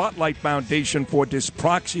Spotlight Foundation for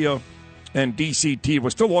Dyspraxia and DCT. We're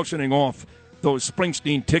still auctioning off those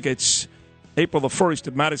Springsteen tickets April the 1st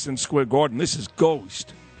at Madison Square Garden. This is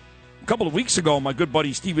Ghost. A couple of weeks ago, my good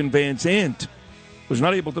buddy Steven Van Zandt was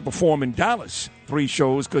not able to perform in Dallas 3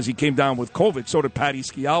 shows because he came down with COVID. So did Patty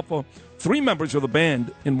Scialfa. 3 members of the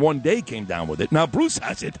band in one day came down with it. Now, Bruce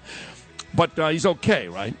has it, but he's okay,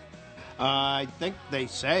 right? I think they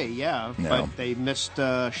say, yeah. But they missed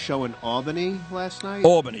a show in Albany last night.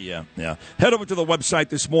 Albany, yeah. Head over to the website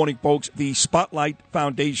this morning, folks, the Spotlight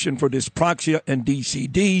Foundation for Dyspraxia and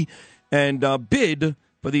DCD, and bid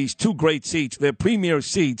for these 2 great seats. They're premier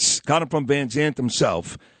seats. Got them from Van Zandt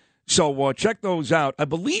himself. So check those out. I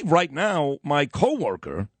believe right now my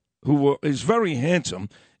coworker, who is very handsome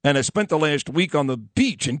and has spent the last week on the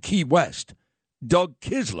beach in Key West, Doug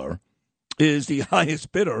Kisler, is the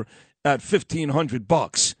highest bidder at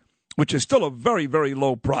 $1,500, which is still a very, very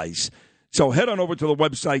low price. So head on over to the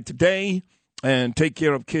website today and take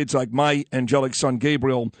care of kids like my angelic son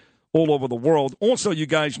Gabriel all over the world. Also, you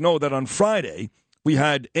guys know that on Friday we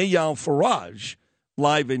had Eyal Faraj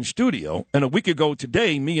live in studio. And a week ago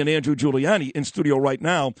today, me and Andrew Giuliani in studio right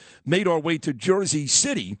now made our way to Jersey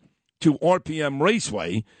City to RPM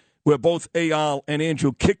Raceway, where both Eyal and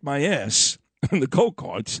Andrew kicked my ass in the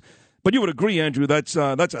go-karts. But you would agree, Andrew, that's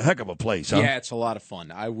a heck of a place, huh? Yeah, it's a lot of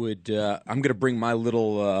fun. I'm going to bring my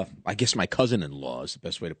little, I guess my cousin-in-law is the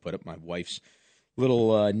best way to put it, my wife's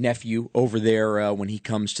little nephew over there when he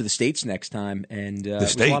comes to the States next time. And the it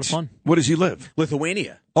was States? a lot of fun. Where does he live?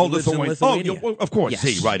 Lithuania. Oh, He lives in Lithuania. Lithuania. Oh, of course.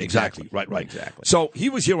 Yes, Right, exactly. Right. Exactly. So he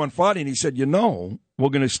was here on Friday, and he said, we're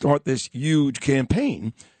going to start this huge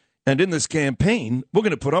campaign. And in this campaign, we're going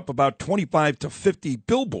to put up about 25 to 50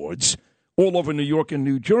 billboards all over New York and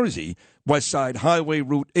New Jersey, West Side Highway,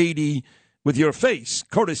 Route 80, with your face.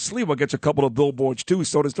 Curtis Sliwa gets a couple of billboards, too.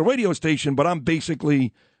 So does the radio station, but I'm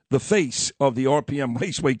basically the face of the RPM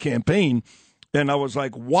Raceway campaign. And I was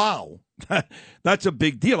like, wow, that's a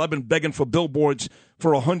big deal. I've been begging for billboards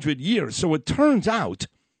for 100 years. So it turns out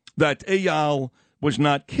that Eyal was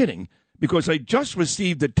not kidding, because I just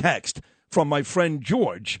received a text from my friend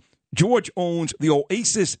George. George owns the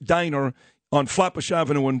Oasis Diner on Flatbush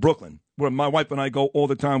Avenue in Brooklyn, where my wife and I go all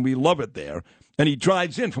the time. We love it there. And he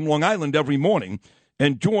drives in from Long Island every morning.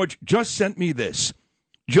 And George just sent me this.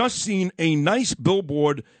 Just seen a nice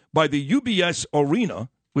billboard by the UBS Arena,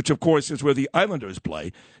 which, of course, is where the Islanders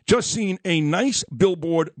play. Just seen a nice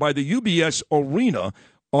billboard by the UBS Arena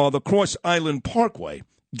on the Cross Island Parkway.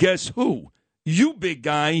 Guess who? You, big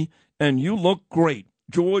guy, and you look great.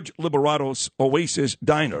 George Liberatos Oasis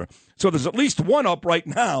Diner. So there's at least one up right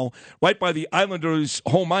now, right by the Islanders'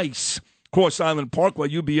 home ice, Cross Island Parkway,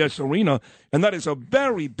 UBS Arena, and that is a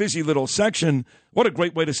very busy little section. What a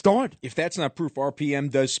great way to start. If that's not proof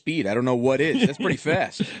RPM does speed, I don't know what is. That's pretty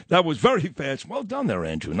fast. That was very fast. Well done there,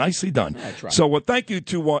 Andrew. Nicely done. I tried. So thank you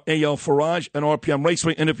to Eyal Faraj and RPM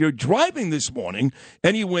Raceway. And if you're driving this morning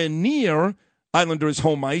anywhere near Islanders'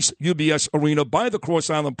 home ice, UBS Arena, by the Cross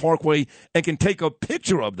Island Parkway, and can take a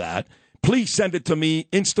picture of that, please send it to me.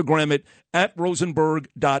 Instagram it at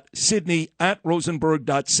rosenberg.sydney, at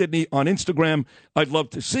rosenberg.sydney on Instagram. I'd love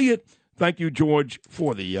to see it. Thank you, George,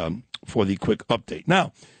 for the quick update.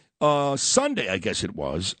 Now, Sunday, I guess it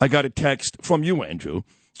was, I got a text from you, Andrew,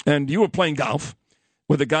 and you were playing golf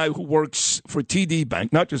with a guy who works for TD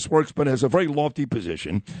Bank, not just works, but has a very lofty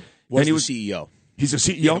position. Was and he the was CEO. He's a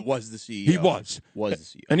CEO? Yeah, was the CEO. He was.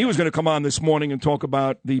 Was the CEO. And he was going to come on this morning and talk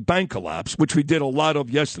about the bank collapse, which we did a lot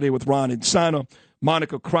of yesterday with Ron Insana.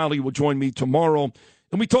 Monica Crowley will join me tomorrow.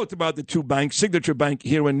 And we talked about the two banks, Signature Bank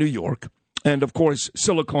here in New York, and, of course,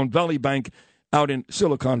 Silicon Valley Bank out in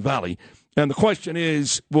Silicon Valley. And the question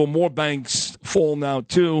is, will more banks fall now,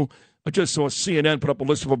 too? I just saw CNN put up a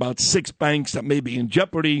list of about 6 banks that may be in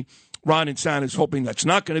jeopardy. Ron Insana is hoping that's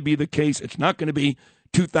not going to be the case. It's not going to be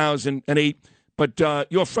 2008. But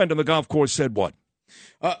your friend on the golf course said what?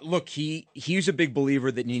 Look, he's a big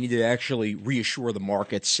believer that you need to actually reassure the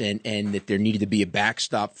markets and that there needed to be a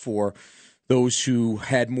backstop for those who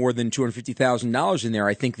had more than $250,000 in there.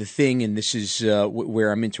 I think the thing, and this is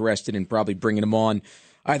where I'm interested in probably bringing him on,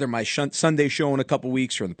 either my Sunday show in a couple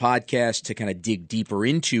weeks or in the podcast to kind of dig deeper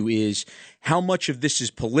into, is how much of this is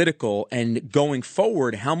political, and going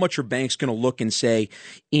forward, how much are banks going to look and say,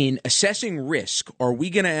 in assessing risk, are we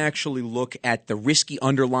going to actually look at the risky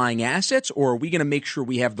underlying assets, or are we going to make sure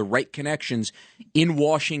we have the right connections in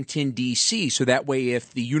Washington, D.C., so that way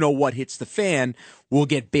if the you-know-what hits the fan, we'll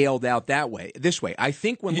get bailed out this way. I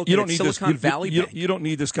think when looking at Silicon Valley Bank, you don't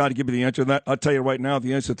need this guy to give you the answer to that. I'll tell you right now,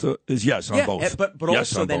 the answer is yes on both. But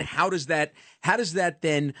yes, also then both. how does that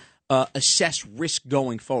then assess risk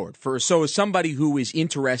going forward? So as somebody who is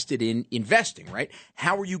interested in investing, right,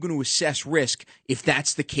 how are you going to assess risk if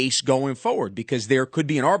that's the case going forward? Because there could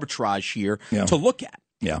be an arbitrage here to look at.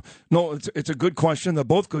 Yeah. No, it's a good question. They're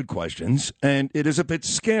both good questions, and it is a bit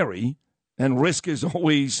scary. And risk is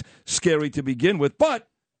always scary to begin with. But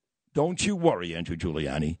don't you worry, Andrew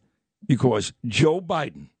Giuliani, because Joe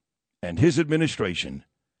Biden and his administration,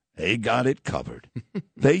 they got it covered.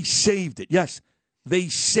 They saved it. Yes, they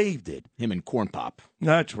saved it. Him and Corn Pop.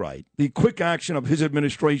 That's right. The quick action of his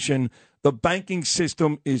administration, the banking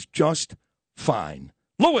system is just fine.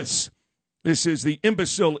 Lewis, this is the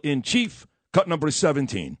imbecile in chief, cut number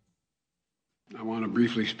 17. I want to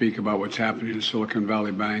briefly speak about what's happening in Silicon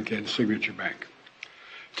Valley Bank and Signature Bank.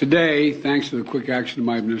 Today, thanks to the quick action of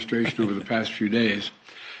my administration over the past few days,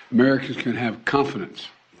 Americans can have confidence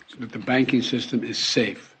that the banking system is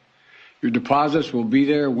safe. Your deposits will be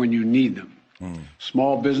there when you need them.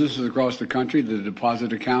 Small businesses across the country, the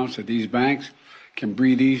deposit accounts at these banks can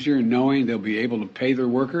breathe easier knowing they'll be able to pay their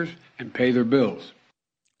workers and pay their bills.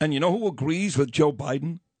 And you know who agrees with Joe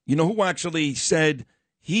Biden? You know who actually said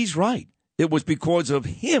he's right? It was because of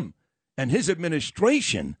him and his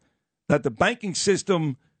administration that the banking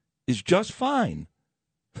system is just fine.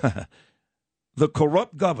 The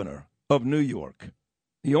corrupt governor of New York,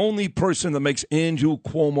 the only person that makes Andrew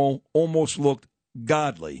Cuomo almost look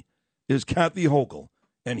godly, is Kathy Hochul.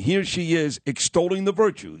 And here she is extolling the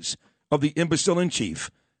virtues of the imbecile-in-chief,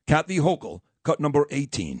 Kathy Hochul, cut number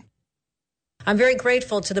 18. I'm very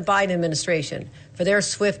grateful to the Biden administration for their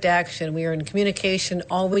swift action. We were in communication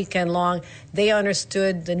all weekend long. They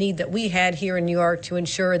understood the need that we had here in New York to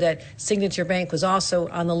ensure that Signature Bank was also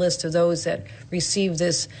on the list of those that received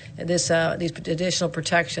these additional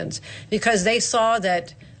protections, because they saw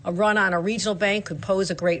that a run on a regional bank could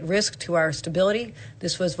pose a great risk to our stability.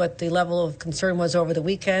 This was what the level of concern was over the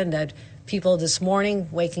weekend, that people this morning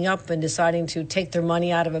waking up and deciding to take their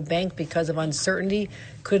money out of a bank because of uncertainty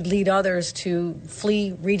could lead others to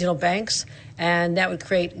flee regional banks, and that would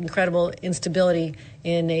create incredible instability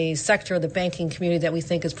in a sector of the banking community that we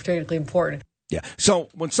think is particularly important. Yeah. So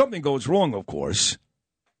when something goes wrong, of course,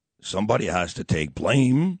 somebody has to take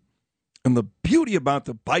blame. And the beauty about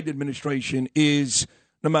the Biden administration is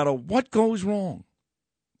no matter what goes wrong,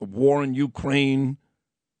 the war in Ukraine,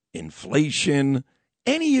 inflation,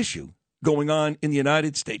 any issue going on in the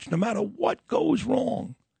United States, no matter what goes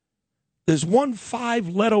wrong, there's one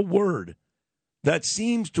 5-letter word that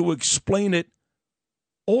seems to explain it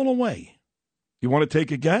all away. You want to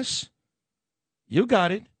take a guess? You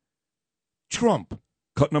got it. Trump,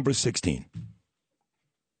 cut number 16.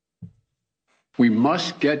 We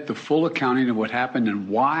must get the full accounting of what happened and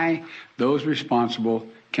why those responsible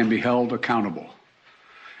can be held accountable.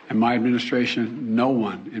 In my administration, no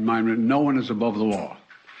one is above the law.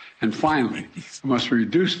 And finally, we must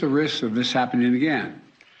reduce the risk of this happening again.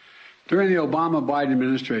 During the Obama-Biden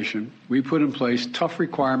administration, we put in place tough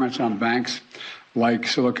requirements on banks like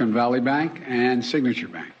Silicon Valley Bank and Signature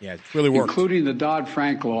Bank. Yeah, it's really worked. Including the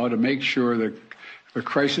Dodd-Frank law to make sure that the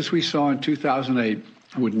crisis we saw in 2008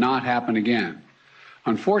 would not happen again.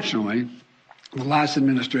 Unfortunately, the last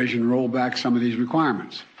administration rolled back some of these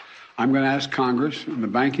requirements. I'm going to ask Congress and the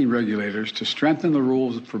banking regulators to strengthen the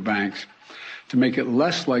rules for banks to make it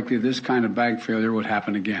less likely this kind of bank failure would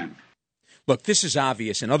happen again. Look, this is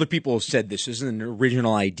obvious, and other people have said this isn't an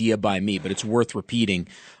original idea by me, but it's worth repeating.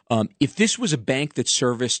 If this was a bank that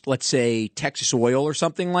serviced, let's say, Texas Oil or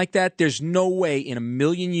something like that, there's no way in a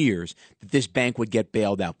million years that this bank would get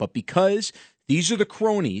bailed out. But because these are the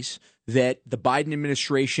cronies that the Biden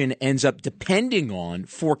administration ends up depending on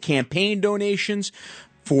for campaign donations,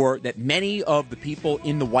 for that many of the people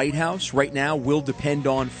in the White House right now will depend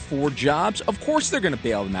on for jobs, of course they're going to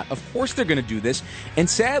bail them out. Of course they're going to do this. And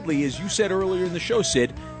sadly, as you said earlier in the show,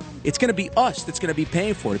 Sid, it's going to be us that's going to be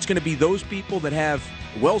paying for it. It's going to be those people that have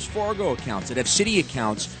Wells Fargo accounts, that have Citi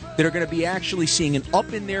accounts, that are going to be actually seeing an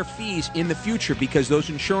up in their fees in the future because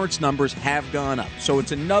those insurance numbers have gone up. So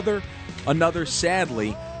it's another sadly,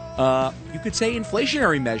 you could say,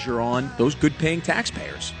 inflationary measure on those good-paying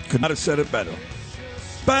taxpayers. Could not have said it better.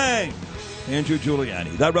 Bang! Andrew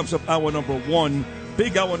Giuliani. That wraps up hour number 1.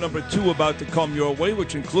 Big hour number 2 about to come your way,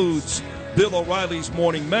 which includes Bill O'Reilly's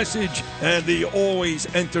morning message and the always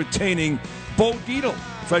entertaining Bo Dietl,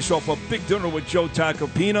 fresh off a big dinner with Joe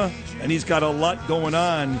Tacopina, and he's got a lot going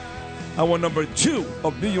on. Hour number 2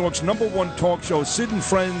 of New York's number 1 talk show, Sid and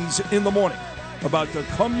Friends in the Morning, about to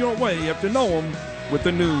come your way. You have to know him with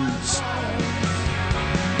the news.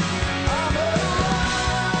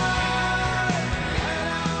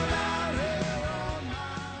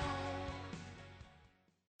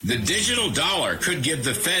 The digital dollar could give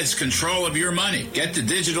the feds control of your money. Get the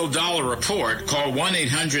digital dollar report. Call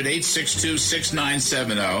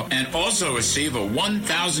 1-800-862-6970 and also receive a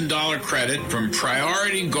 $1,000 credit from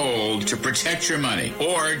Priority Gold to protect your money.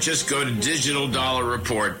 Or just go to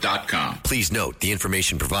digitaldollarreport.com. Please note, the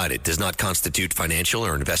information provided does not constitute financial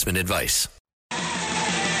or investment advice.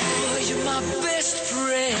 You're my best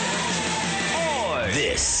friend.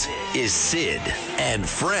 This is Sid and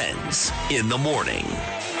Friends in the Morning.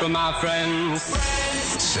 From my friends.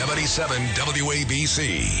 77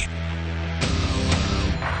 WABC.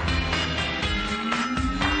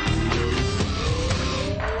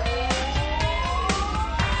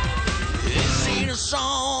 This ain't a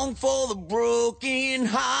song for the broken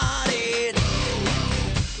hearted.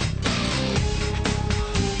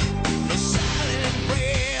 A silent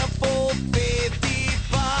prayer for faith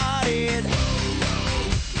departed.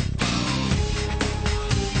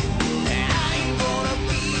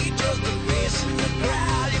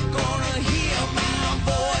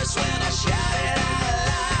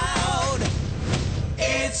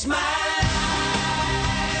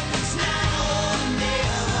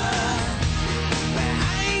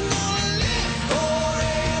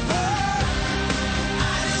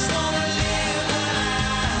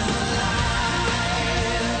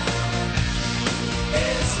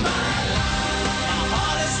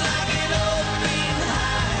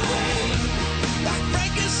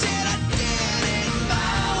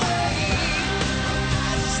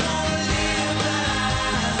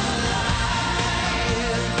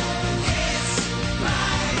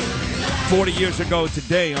 40 years ago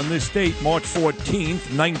today, on this date, March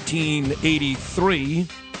 14th, 1983,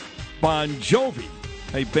 Bon Jovi,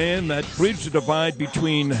 a band that bridged the divide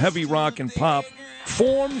between heavy rock and pop,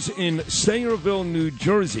 forms in Sayreville, New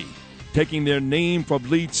Jersey. Taking their name from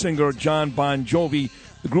lead singer John Bon Jovi,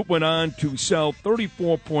 the group went on to sell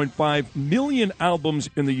 34.5 million albums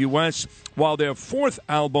in the U.S., while their fourth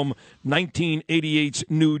album, 1988's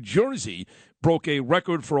New Jersey, broke a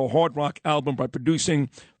record for a hard rock album by producing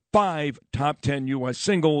 5 top 10 U.S.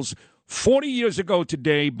 singles. 40 years ago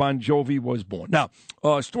today, Bon Jovi was born. Now,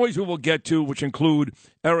 stories we will get to, which include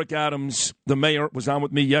Eric Adams, the mayor, was on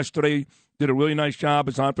with me yesterday, did a really nice job,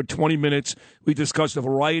 is on for 20 minutes. We discussed a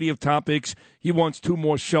variety of topics. He wants 2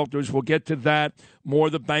 more shelters. We'll get to that. More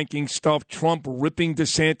of the banking stuff. Trump ripping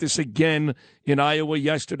DeSantis again in Iowa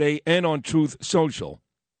yesterday and on Truth Social.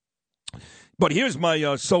 But here's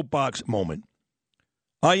my soapbox moment.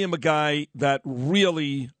 I am a guy that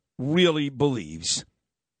really believes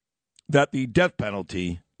that the death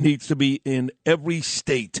penalty needs to be in every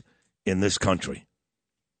state in this country.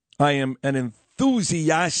 I am an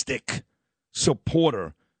enthusiastic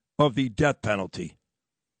supporter of the death penalty.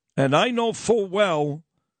 And I know full well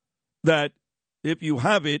that if you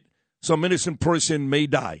have it, some innocent person may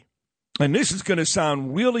die. And this is going to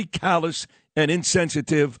sound really callous and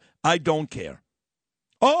insensitive. I don't care.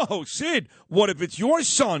 Oh, Sid, what if it's your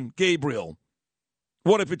son, Gabriel?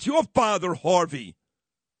 What if it's your father, Harvey?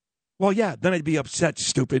 Well, yeah, then I'd be upset,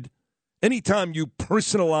 stupid. Anytime you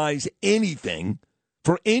personalize anything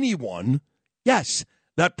for anyone, yes,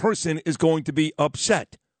 that person is going to be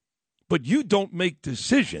upset. But you don't make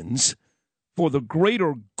decisions for the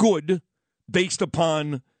greater good based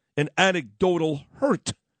upon an anecdotal hurt.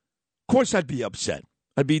 Of course I'd be upset.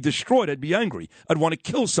 I'd be destroyed. I'd be angry. I'd want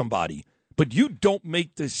to kill somebody. But you don't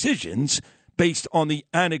make decisions based on the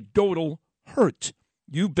anecdotal hurt.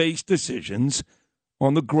 You base decisions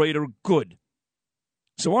on the greater good.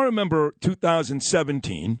 So I remember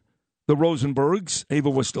 2017, the Rosenbergs, Ava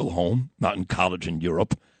was still home, not in college in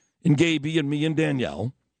Europe, and Gaby and me and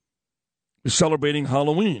Danielle were celebrating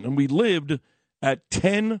Halloween. And we lived at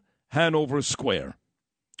 10 Hanover Square,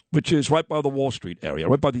 which is right by the Wall Street area,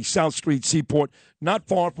 right by the South Street Seaport, not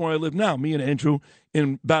far from where I live now, me and Andrew,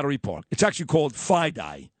 in Battery Park. It's actually called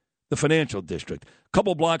FIDI, the financial district. A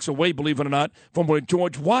couple blocks away, believe it or not, from where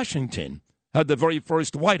George Washington had the very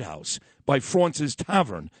first White House, by Fraunces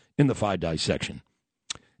Tavern in the FIDI section.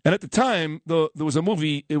 And at the time, there was a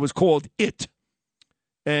movie, it was called It.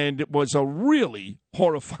 And it was a really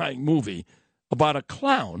horrifying movie about a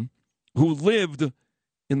clown who lived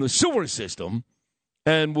in the sewer system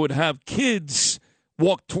and would have kids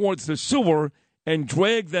walk towards the sewer and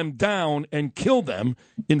drag them down and kill them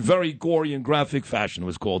in very gory and graphic fashion. It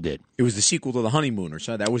was called It. It was the sequel to The Honeymooner,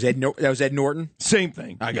 so that was Ed Norton? Same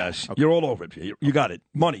thing, I guess. Okay. You're all over it. You got it.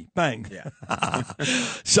 Money. Bang. Yeah.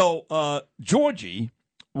 So Georgie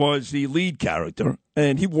was the lead character,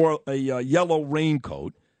 and he wore a yellow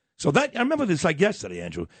raincoat. So that, I remember this like yesterday,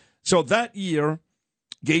 Andrew. So that year,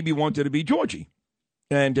 Gaby wanted to be Georgie.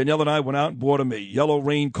 And Danielle and I went out and bought him a yellow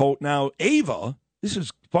raincoat. Now, Ava, this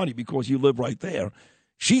is funny because you live right there.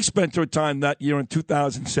 She spent her time that year in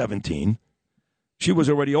 2017. She was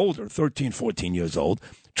already older, 13, 14 years old,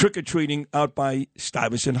 trick-or-treating out by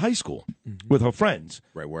Stuyvesant High School with her friends.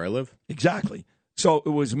 Right where I live? Exactly. So it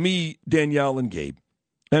was me, Danielle, and Gabe.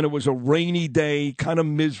 And it was a rainy day, kind of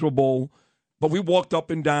miserable. But we walked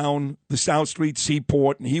up and down the South Street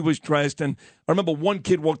Seaport, and he was dressed. And I remember one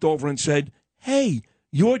kid walked over and said, "Hey,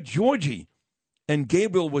 you're Georgie." And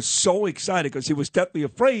Gabriel was so excited because he was deathly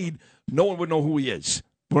afraid no one would know who he is,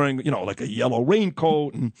 wearing, like a yellow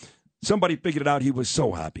raincoat. And somebody figured it out. He was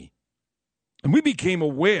so happy. And we became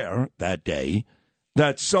aware that day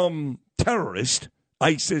that some terrorist,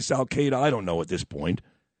 ISIS, Al-Qaeda, I don't know at this point,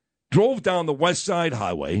 drove down the West Side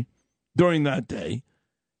Highway during that day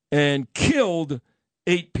and killed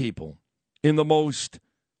 8 people in the most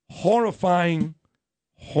horrifying,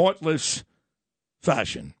 heartless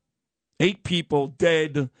fashion. 8 people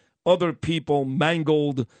dead, other people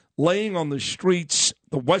mangled, laying on the streets,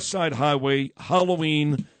 the West Side Highway,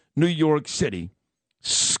 Halloween, New York City,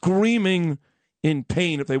 screaming in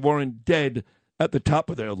pain if they weren't dead at the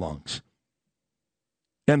top of their lungs.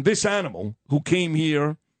 And this animal who came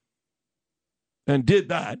here and did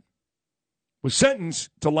that was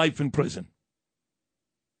sentenced to life in prison.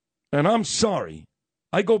 And I'm sorry.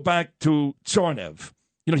 I go back to Tsarnaev.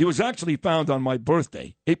 He was actually found on my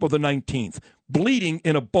birthday, April the 19th, bleeding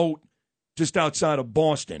in a boat just outside of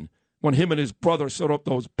Boston when him and his brother set up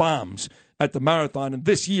those bombs at the marathon. And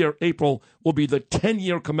this year, April, will be the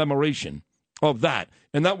 10-year commemoration of that.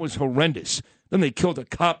 And that was horrendous. Then they killed a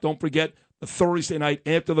cop, don't forget, the Thursday night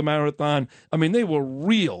after the marathon. I mean, they were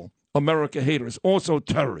real America haters, also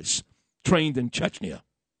terrorists trained in Chechnya.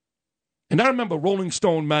 And I remember Rolling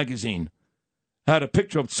Stone magazine had a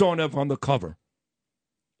picture of Tsarnaev on the cover.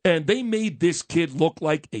 And they made this kid look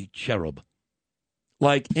like a cherub,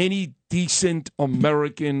 like any decent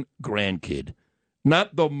American grandkid,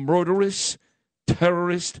 not the murderous,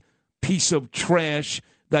 terrorist piece of trash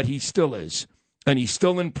that he still is. And he's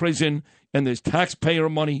still in prison, and there's taxpayer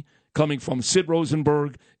money coming from Sid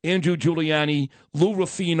Rosenberg, Andrew Giuliani, Lou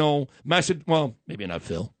Ruffino, well, maybe not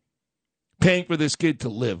Phil, paying for this kid to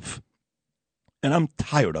live. And I'm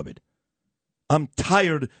tired of it. I'm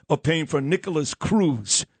tired of paying for Nicholas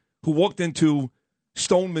Cruz, who walked into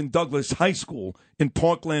Stoneman Douglas High School in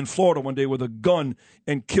Parkland, Florida one day with a gun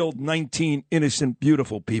and killed 19 innocent,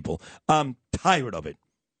 beautiful people. I'm tired of it.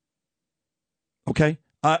 Okay?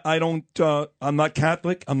 I'm not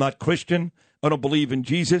Catholic. I'm not Christian. I don't believe in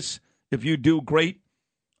Jesus. If you do, great.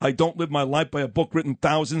 I don't live my life by a book written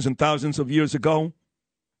thousands and thousands of years ago.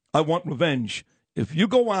 I want revenge. If you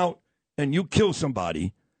go out and you kill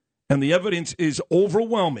somebody and the evidence is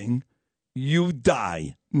overwhelming, you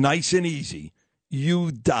die. Nice and easy.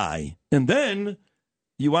 You die. And then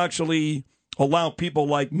you actually allow people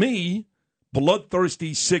like me,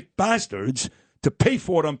 bloodthirsty, sick bastards, to pay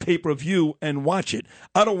for it on pay-per-view and watch it.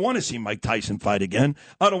 I don't want to see Mike Tyson fight again.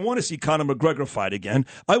 I don't want to see Conor McGregor fight again.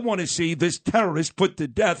 I want to see this terrorist put to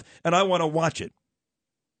death, and I want to watch it.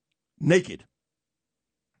 Naked.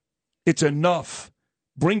 It's enough.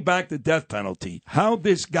 Bring back the death penalty. How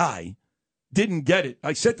this guy didn't get it.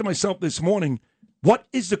 I said to myself this morning, what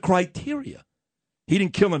is the criteria? He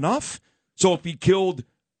didn't kill enough? So if he killed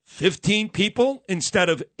 15 people instead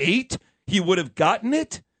of 8, he would have gotten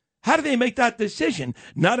it? How do they make that decision?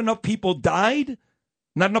 Not enough people died?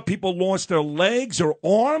 Not enough people lost their legs or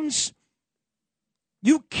arms?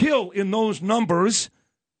 You kill in those numbers,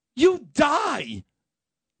 you die.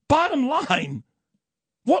 Bottom line.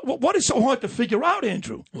 What is so hard to figure out,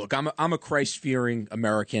 Andrew? Look, I'm a Christ-fearing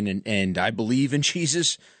American, and I believe in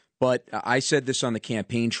Jesus, but I said this on the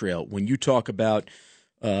campaign trail. When you talk about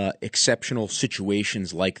exceptional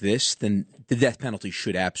situations like this, then the death penalty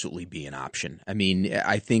should absolutely be an option. I mean,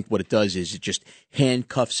 I think what it does is it just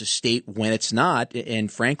handcuffs a state when it's not,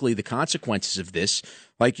 and frankly, the consequences of this,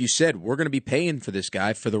 like you said, we're going to be paying for this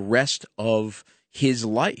guy for the rest of his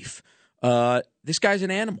life. This guy's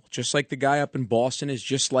an animal, just like the guy up in Boston is,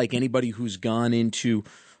 just like anybody who's gone into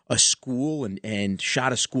a school and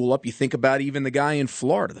shot a school up. You think about even the guy in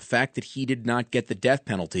Florida, the fact that he did not get the death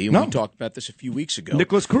penalty, and we talked about this a few weeks ago.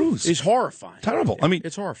 Nicholas Cruz. Is horrifying. Terrible. I mean,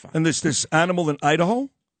 it's horrifying. And this animal in Idaho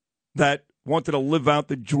that wanted to live out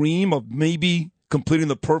the dream of maybe completing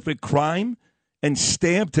the perfect crime and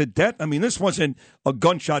stabbed to death. I mean, this wasn't a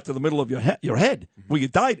gunshot to the middle of your head where you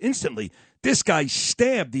died instantly. This guy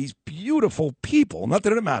stabbed these beautiful people. Not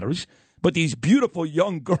that it matters, but these beautiful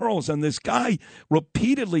young girls, and this guy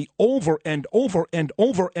repeatedly over and over and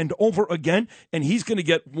over and over again, and he's going to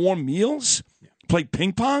get warm meals, play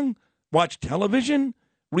ping pong, watch television,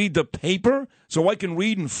 read the paper, so I can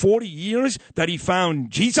read in 40 years that he found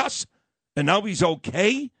Jesus, and now he's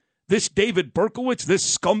okay? This David Berkowitz,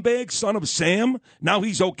 this scumbag son of Sam, now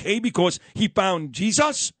he's okay because he found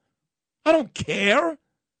Jesus? I don't care.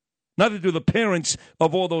 Neither do the parents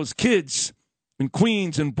of all those kids in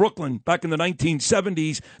Queens and Brooklyn back in the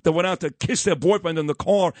 1970s that went out to kiss their boyfriend in the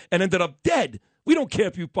car and ended up dead. We don't care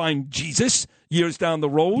if you find Jesus years down the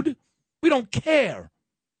road. We don't care.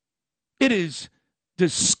 It is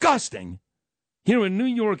disgusting. Here in New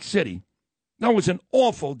York City, that was an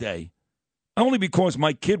awful day. Only because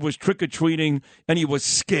my kid was trick-or-treating and he was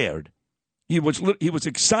scared. He was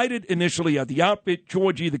excited initially at the outfit,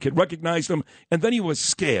 Georgie, the kid recognized him, and then he was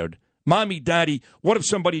scared. Mommy, Daddy, what if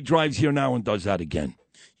somebody drives here now and does that again?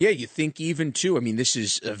 Yeah, you think even, too, I mean, this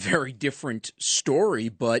is a very different story,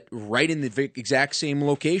 but right in the exact same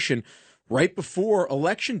location, right before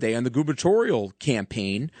Election Day on the gubernatorial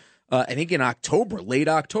campaign, I think in October, late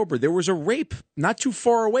October, there was a rape not too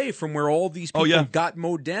far away from where all these people got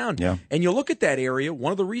mowed down. Yeah. And you look at that area,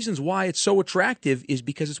 one of the reasons why it's so attractive is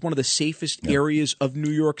because it's one of the safest areas of New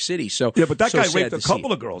York City. So yeah, but that guy raped a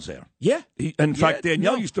couple of girls there. Yeah. In fact,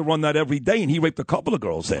 Danielle used to run that every day, and he raped a couple of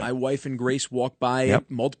girls there. My wife and Grace walk by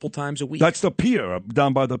multiple times a week. That's the pier,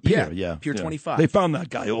 down by the pier. Yeah, Pier 25. They found that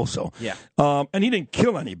guy also. Yeah. And he didn't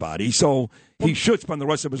kill anybody, so he should spend the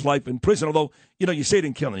rest of his life in prison, although, you say he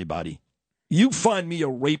didn't kill anybody. You find me a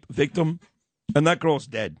rape victim, and that girl's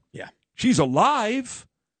dead. Yeah. She's alive.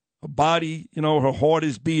 Her body, her heart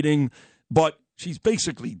is beating, but she's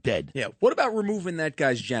basically dead. Yeah. What about removing that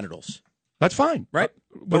guy's genitals? That's fine. Right?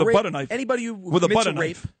 With a butter knife. Anybody who with a commits butter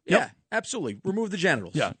rape. knife. Yeah, Yep. absolutely. Remove the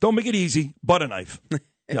genitals. Yeah, don't make it easy. Butter knife.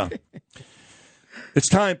 Yeah. It's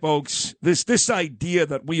time, folks. This idea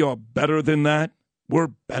that we are better than that, we're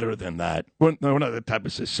better than that. We're not that type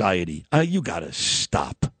of society. You got to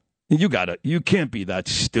stop. You can't be that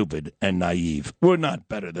stupid and naive. We're not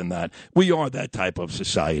better than that. We are that type of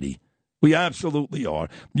society. We absolutely are.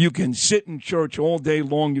 You can sit in church all day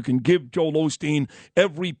long. You can give Joel Osteen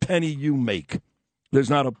every penny you make. There's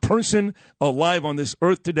not a person alive on this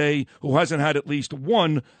earth today who hasn't had at least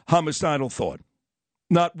one homicidal thought.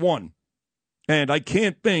 Not one. And I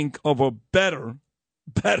can't think of a better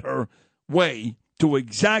way to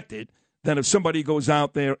exact it than if somebody goes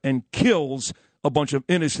out there and kills a bunch of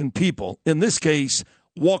innocent people. In this case,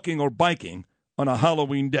 walking or biking on a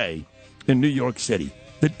Halloween day in New York City.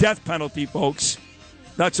 The death penalty, folks,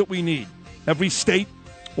 that's what we need. Every state,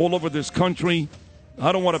 all over this country,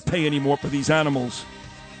 I don't want to pay any more for these animals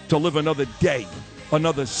to live another day,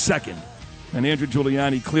 another second. And Andrew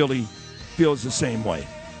Giuliani clearly feels the same way.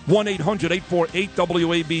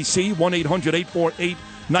 1-800-848-WABC,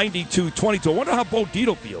 1-800-848-9222. I wonder how Bo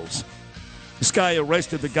Dietl feels. This guy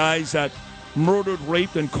arrested the guys that murdered,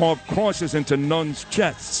 raped, and carved crosses into nuns'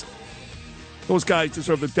 chests. Those guys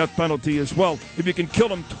deserve the death penalty as well. If you can kill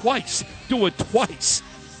them twice, do it twice.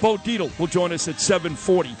 Bo Dietl will join us at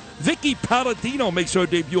 7:40. Vicky Palladino makes her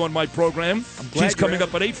debut on my program. She's coming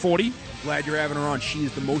up at 8:40. Glad you're having her on. She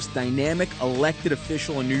is the most dynamic elected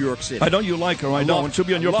official in New York City. I know you like her. I know. And she'll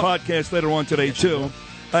be on your podcast later on today, too.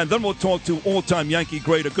 And then we'll talk to all-time Yankee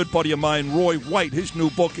great, a good buddy of mine, Roy White. His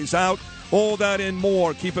new book is out. All that and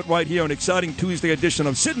more. Keep it right here. An exciting Tuesday edition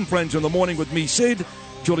of Sid and Friends in the Morning with me, Sid.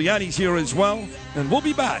 Giuliani's here as well. And we'll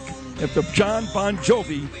be back after John Bon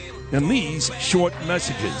Jovi and these short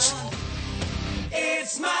messages.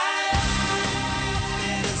 It's my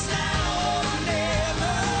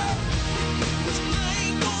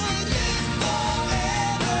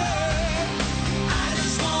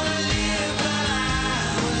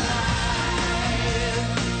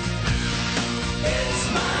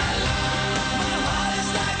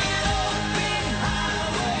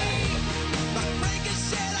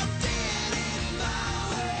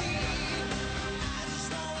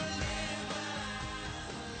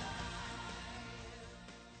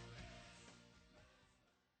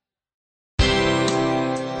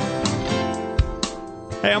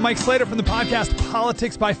Hey, I'm Mike Slater from the podcast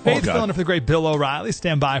Politics by Faith, filling in for the great Bill O'Reilly.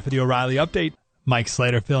 Stand by for the O'Reilly Update. Mike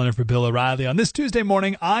Slater filling in for Bill O'Reilly. On this Tuesday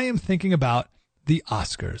morning, I am thinking about the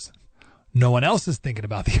Oscars. No one else is thinking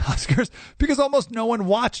about the Oscars because almost no one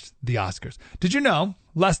watched the Oscars. Did you know,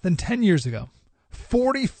 less than 10 years ago,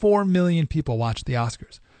 44 million people watched the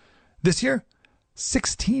Oscars. This year,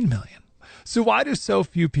 16 million. So why do so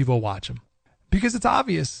few people watch them? Because it's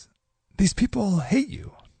obvious these people hate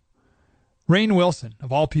you. Rainn Wilson,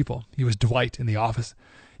 of all people, he was Dwight in The Office.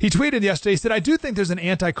 He tweeted yesterday, he said, I do think there's an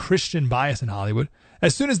anti-Christian bias in Hollywood.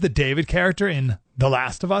 As soon as the David character in The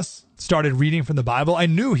Last of Us started reading from the Bible, I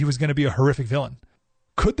knew he was going to be a horrific villain.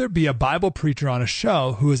 Could there be a Bible preacher on a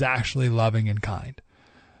show who is actually loving and kind?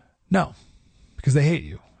 No, because they hate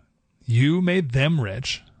you. You made them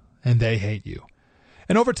rich, and they hate you.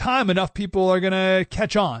 And over time, enough people are going to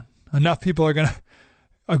catch on. Enough people are going to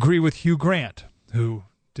agree with Hugh Grant, who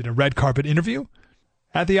did a red carpet interview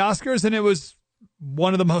at the Oscars, and it was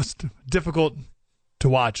one of the most difficult to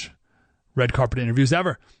watch red carpet interviews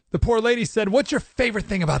ever. The poor lady said, "What's your favorite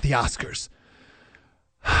thing about the Oscars?"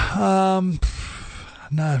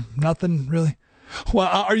 Nothing really. Well,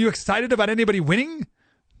 are you excited about anybody winning?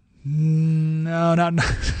 No, not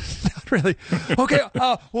really. Okay,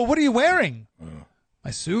 well, what are you wearing?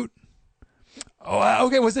 My suit. Oh,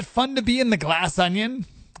 okay, was it fun to be in The Glass Onion?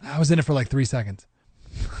 I was in it for like 3 seconds.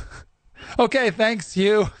 Okay, thanks,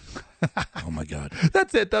 Hugh. Oh, my God.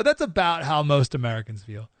 That's it, though. That's about how most Americans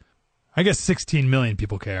feel. I guess 16 million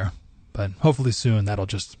people care, but hopefully soon that'll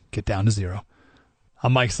just get down to zero.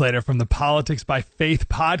 I'm Mike Slater from the Politics by Faith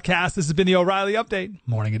podcast. This has been the O'Reilly Update,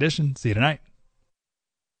 Morning Edition. See you tonight.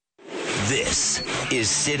 This is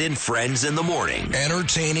Sid and Friends in the Morning.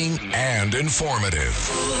 Entertaining and informative.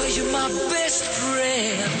 Oh, you're my best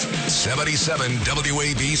friend. 77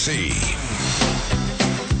 WABC.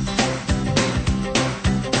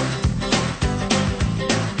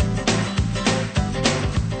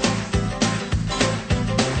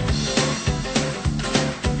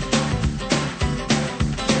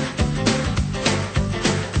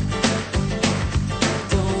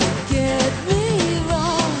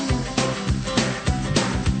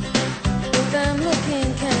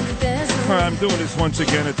 I'm doing this once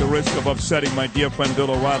again at the risk of upsetting my dear friend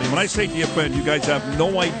Bill O'Reilly. When I say dear friend, you guys have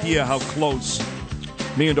no idea how close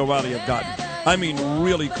me and O'Reilly have gotten. I mean,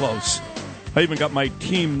 really close. I even got my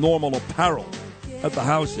Team Normal apparel at the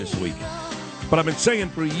house this week. But I've been saying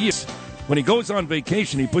for years, when he goes on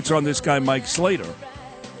vacation, he puts on this guy Mike Slater.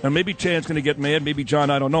 And maybe Chan's going to get mad, maybe John,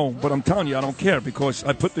 I don't know. But I'm telling you, I don't care because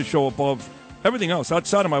I put the show above everything else.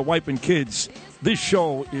 Outside of my wife and kids, this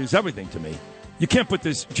show is everything to me. You can't put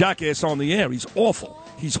this jackass on the air. He's awful.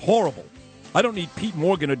 He's horrible. I don't need Pete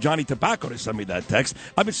Morgan or Johnny Tobacco to send me that text.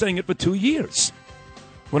 I've been saying it for 2 years.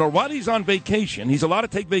 When O'Reilly's on vacation, he's allowed to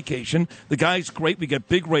take vacation. The guy's great. We get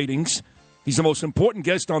big ratings. He's the most important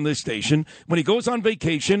guest on this station. When he goes on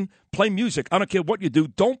vacation, play music. I don't care what you do.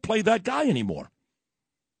 Don't play that guy anymore.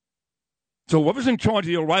 So whoever's in charge of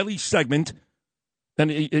the O'Reilly segment, and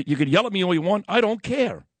you can yell at me all you want, I don't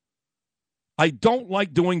care. I don't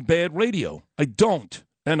like doing bad radio. I don't.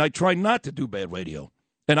 And I try not to do bad radio.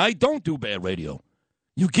 And I don't do bad radio.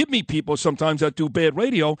 You give me people sometimes that do bad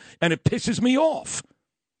radio, and it pisses me off.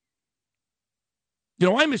 You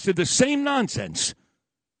know, I must do the same nonsense.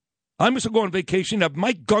 I must go on vacation, have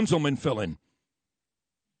Mike Gunzelman fill in.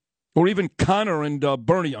 Or even Connor and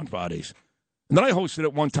Bernie on Fridays. And then I hosted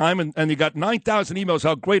it one time, and you got 9,000 emails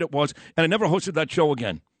how great it was, and I never hosted that show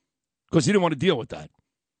again because he didn't want to deal with that.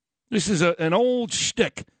 This is an old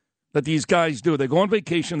shtick that these guys do. They go on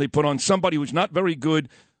vacation, they put on somebody who's not very good,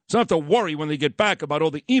 so I don't have to worry when they get back about all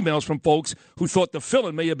the emails from folks who thought the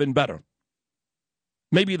fill-in may have been better.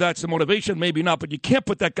 Maybe that's the motivation, maybe not, but you can't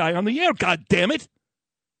put that guy on the air, God damn it.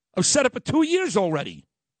 I've said it for 2 years already.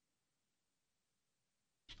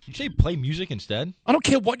 You say play music instead? I don't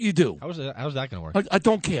care what you do. How's that going to work? I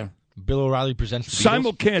don't care. Bill O'Reilly presents the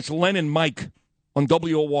Beatles? Simulcast Len and Mike on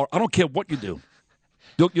WOR. I don't care what you do.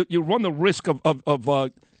 You run the risk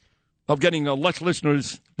of getting less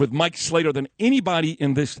listeners with Mike Slater than anybody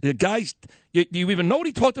in this. The guys, you even know what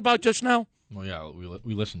he talked about just now? Well, yeah,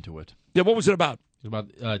 we listened to it. Yeah, what was it about? It was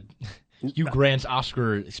about Hugh Grant's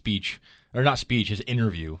Oscar speech. Or not speech, his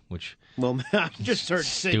interview, which... Well, I just heard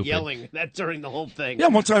Stupid. Sid yelling that during the whole thing. Yeah,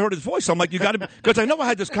 once I heard his voice, I'm like, you got to... Because I know I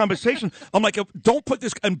had this conversation. I'm like, don't put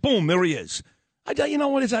this... And boom, there he is. You know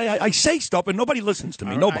what it is? I say stuff, and nobody listens to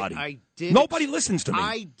me. Nobody. Nobody listens to me.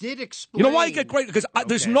 I did explain. You know why I get great? Because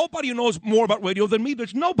there's nobody who knows more about radio than me.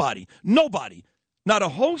 There's nobody. Nobody. Not a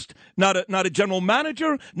host, not a general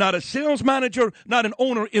manager, not a sales manager, not an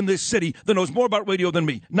owner in this city that knows more about radio than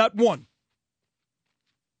me. Not one.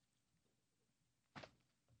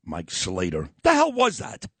 Mike Slater. The hell was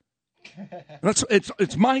that?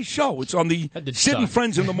 It's my show. It's on the Sid and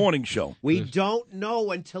Friends in the Morning show. We don't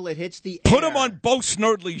know until it hits the air. Put him on Bo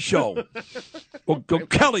Snerdley's show. or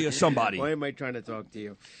Kelly or somebody. Why am I trying to talk to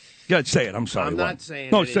you? Yeah, say it. I'm sorry. I'm not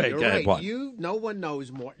saying no, it. say it. You're Yeah, right. what? No one knows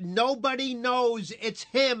more. Nobody knows it's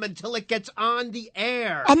him until it gets on the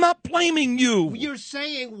air. I'm not blaming you. You're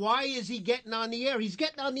saying, why is he getting on the air? He's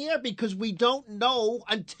getting on the air because we don't know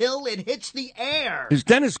until it hits the air. Is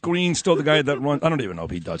Dennis Green still the guy that runs? I don't even know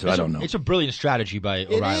if he does it. I don't know. It's a brilliant strategy by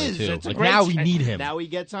O'Reilly, it is. too. It's like, a great now we need him. Now he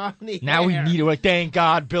gets on the air. Now we need him. Like, thank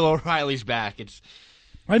God Bill O'Reilly's back.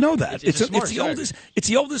 I know that. It's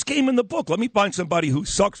the oldest game in the book. Let me find somebody who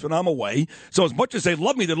sucks when I'm away. So as much as they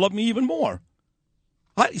love me even more.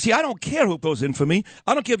 I don't care who goes in for me.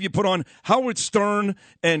 I don't care if you put on Howard Stern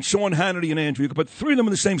and Sean Hannity and Andrew. You can put three of them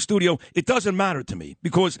in the same studio. It doesn't matter to me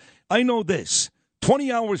because I know this.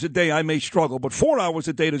 20 hours a day I may struggle, but 4 hours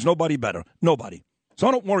a day there's nobody better. Nobody. So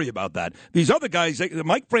I don't worry about that. These other guys,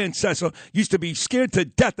 Mike Francesa, used to be scared to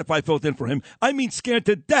death if I filled in for him. I mean scared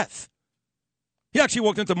to death. He actually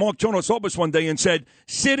walked into Mark Jonas' office one day and said,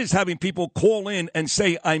 Sid is having people call in and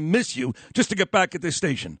say, I miss you, just to get back at this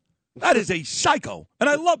station. That is a psycho. And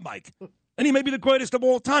I love Mike. And he may be the greatest of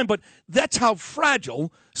all time, but that's how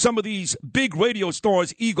fragile some of these big radio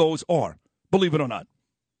stars' egos are, believe it or not.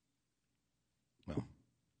 Well,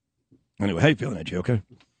 anyway, how you feeling, Edgy? Okay?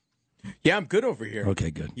 Yeah, I'm good over here.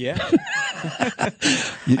 Okay, good. Yeah. I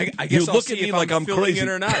guess you I'll look see at me if like I'm filling crazy in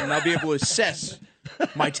or not, and I'll be able to assess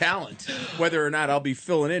my talent, whether or not I'll be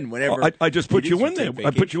filling in whenever. I just put you in there. I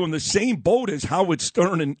put you in the same boat as Howard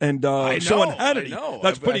Stern and Sean Hannity. I know.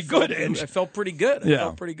 That's pretty good, Edge. I felt pretty good. Yeah. I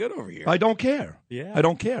felt pretty good over here. I don't care. Yeah. I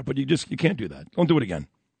don't care, but you can't do that. Don't do it again.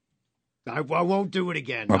 I won't do it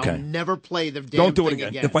again. Okay. I'll never play the damn Don't do it thing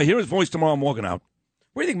again. If I hear his voice tomorrow, I'm walking out.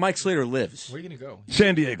 Where do you think Mike Slater lives? Where are you going to go?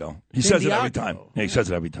 San Diego. He says it every time. Yeah, he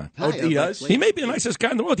says it every time. Oh, he does? He may be the nicest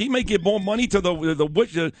guy in the world. He may give more money to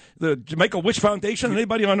the Jamaica Wish Foundation than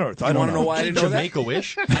anybody on earth. I don't know why I didn't know that. Jamaica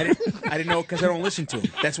Wish? I didn't know because I don't listen to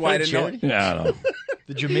him. That's why I didn't know it. Yeah, I know.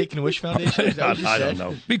 The Jamaican Wish Foundation? Is that what you I said?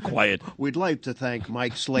 don't know. Be quiet. We'd like to thank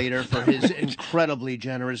Mike Slater for his incredibly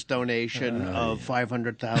generous donation of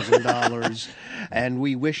 $500,000, and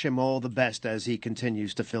we wish him all the best as he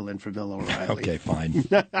continues to fill in for Bill O'Reilly. Okay, fine.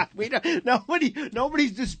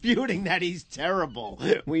 Nobody's disputing that he's terrible.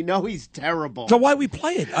 We know he's terrible. So why we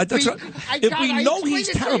play it? I know he's explained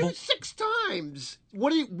it to terrible. you 6 times.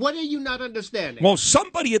 What are you not understanding? Well,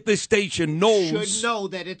 somebody at this station knows. Should know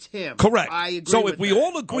that it's him. Correct. I agree so with if we that.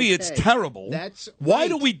 all agree it's Okay. terrible, That's why right.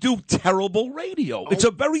 do we do terrible radio? It's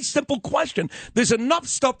a very simple question. There's enough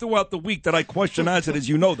stuff throughout the week that I question as it is,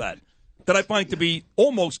 you know that I find to be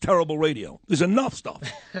almost terrible radio. There's enough stuff.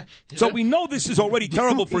 So we know this is already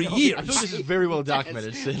terrible for years. I feel this is very well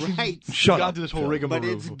documented. Right. Shut Gone up. through this whole rigmarole. But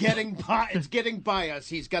it's getting by us.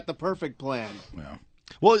 He's got the perfect plan. Yeah.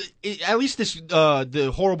 Well, at least this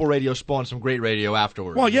the horrible radio spawned some great radio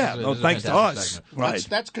afterwards. Well, yeah, This is a thanks to fantastic us. segment. Right.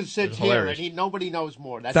 That's because Sid's It's here, hilarious. and nobody knows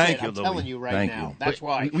more. That's Thank it. you, I'm Louis. telling you right Thank now. you. That's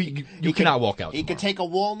why. You cannot walk out. He could take a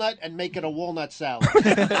walnut and make it a walnut salad.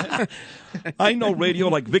 I know radio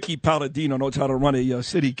like Vicky Palladino knows how to run a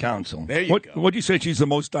city council. There you go. What'd you say? She's the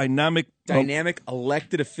most dynamic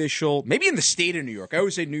Elected official, maybe in the state of New York. I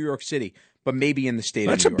always say New York City, but maybe in the state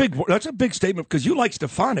That's of a New York. big. That's a big statement because you like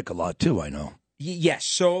Stefanik a lot too. I know. Yes,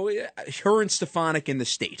 so her and Stefanik in the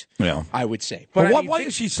state, Yeah. I would say. But I why, mean, why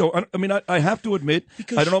is she so? I mean, I have to admit,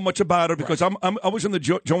 I don't know much about her because I was in the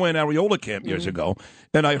Joanne Areola camp years ago,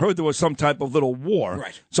 and I heard there was some type of little war.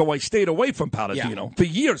 Right. So I stayed away from Palladino for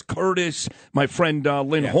years. Curtis, my friend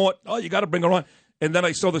Lynn Hort. Oh, you got to bring her on. And then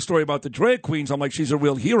I saw the story about the drag queens. I'm like, she's a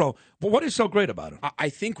real hero. But what is so great about her? I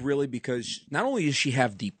think really because not only does she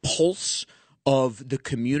have the pulse of the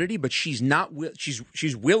community, but she's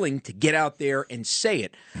willing to get out there and say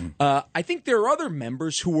it. I think there are other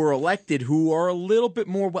members who were elected who are a little bit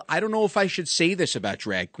more. Well, I don't know if I should say this about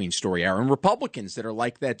drag queen story hour, and Republicans that are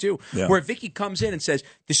like that too, where Vicky comes in and says,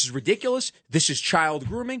 "This is ridiculous. This is child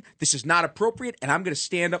grooming. This is not appropriate, and I'm going to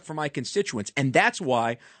stand up for my constituents." And that's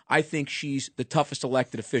why I think she's the toughest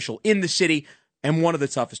elected official in the city. And one of the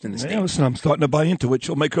toughest in the state. Yeah, listen, I'm starting to buy into it.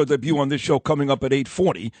 She'll make her debut on this show coming up at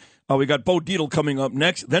 8:40. We got Bo Dietl coming up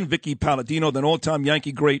next, then Vicky Palladino, then all-time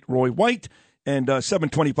Yankee great Roy White, and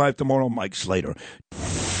 7:25 tomorrow, Mike Slater.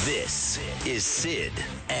 This is Sid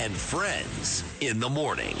and Friends in the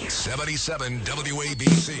morning. 77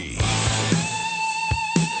 WABC.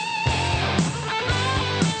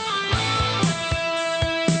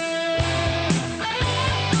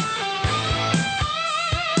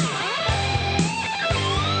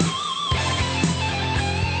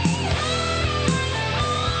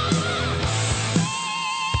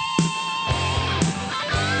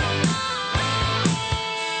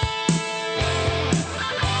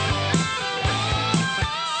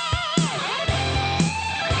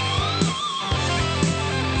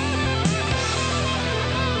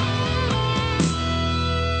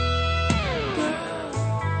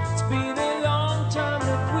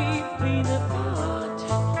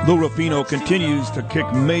 Lou Rufino continues to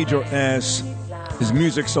kick major ass. His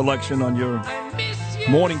music selection on your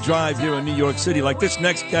morning drive here in New York City, like this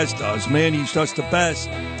next guest does. Man, he's just the best.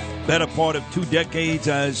 Better part of 2 decades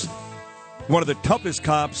as one of the toughest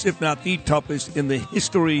cops, if not the toughest, in the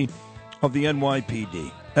history of the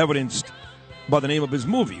NYPD. Evidenced by the name of his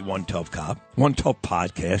movie, One Tough Cop, One Tough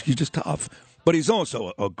Podcast. He's just tough. But he's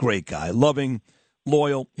also a great guy, loving,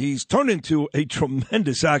 loyal. He's turned into a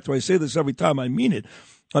tremendous actor. I say this every time, I mean it.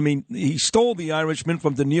 I mean, he stole The Irishman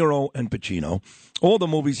from De Niro and Pacino. All the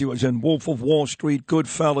movies he was in, Wolf of Wall Street,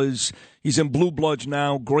 Goodfellas. He's in Blue Bloods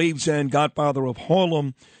now, Gravesend, Godfather of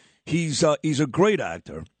Harlem. He's a great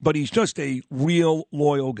actor, but he's just a real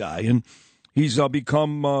loyal guy. And he's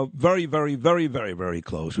become very, very, very, very, very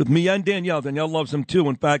close with me and Danielle. Danielle loves him, too.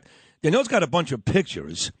 In fact, Danielle's got a bunch of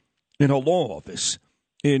pictures in her law office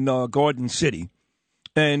in Garden City.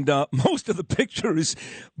 And most of the pictures,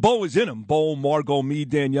 Bo is in them. Bo, Margot, me,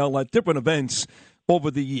 Danielle, at different events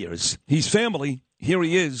over the years. He's family. Here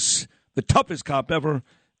he is, the toughest cop ever,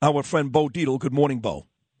 our friend Bo Dietl. Good morning, Bo.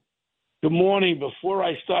 Good morning. Before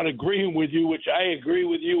I start agreeing with you, which I agree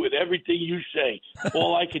with you with everything you say,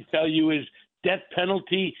 all I can tell you is death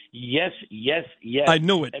penalty, yes, yes, yes. I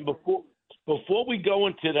knew it. And before we go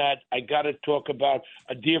into that, I got to talk about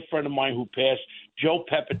a dear friend of mine who passed, Joe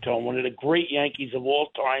Pepitone, one of the great Yankees of all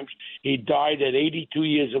times. He died at 82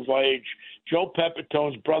 years of age. Joe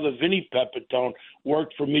Pepitone's brother, Vinny Pepitone,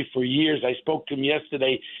 worked for me for years. I spoke to him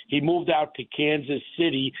yesterday. He moved out to Kansas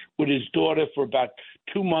City with his daughter for about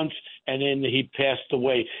 2 months, and then he passed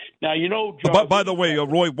away. Now, you know, Joe, by the way,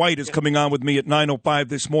 Roy White is coming on with me at 9:05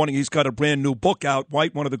 this morning. He's got a brand new book out.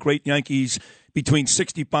 White, one of the great Yankees, between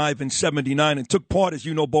 65 and 79 and took part, as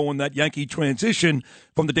you know, Bo, in that Yankee transition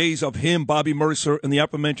from the days of him, Bobby Mercer, and the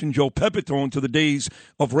aforementioned Joe Pepitone to the days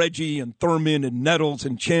of Reggie and Thurman and Nettles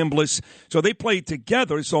and Chambliss. So they played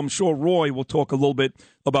together, so I'm sure Roy will talk a little bit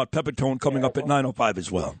about Pepitone coming up at 9:05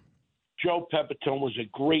 as well. Joe Pepitone was a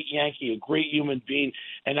great Yankee, a great human being.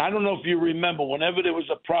 And I don't know if you remember, whenever there was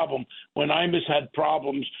a problem, when Imus had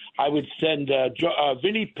problems, I would send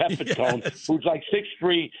Vinny Pepitone, who's like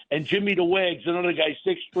 6'3", and Jimmy the Wags, another guy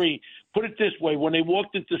 6'3". Put it this way, when they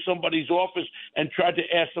walked into somebody's office and tried to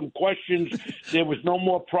ask them questions, there was no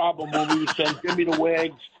more problem when we would send Jimmy the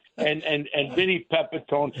Wags and Vinny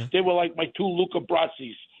Pepitone. They were like my two Luca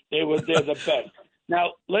Brasi's. They're the best.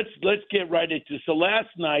 Now, let's get right into it. So last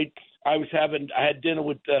night, I had dinner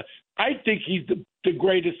with I think he's the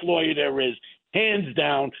greatest lawyer there is, hands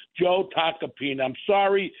down, Joe Tacopina. I'm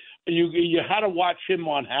sorry you had to watch him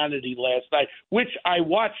on Hannity last night, which I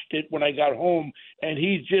watched it when I got home, and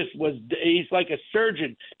he's like a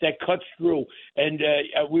surgeon that cuts through. And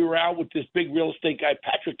we were out with this big real estate guy,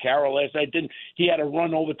 Patrick Carroll, last night. He had to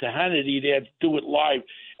run over to Hannity. They had to do it live.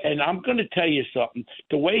 And I'm going to tell you something.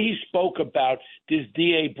 The way he spoke about this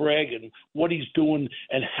D.A. Bragg and what he's doing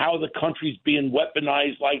and how the country's being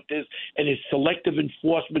weaponized like this and his selective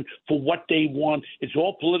enforcement for what they want, it's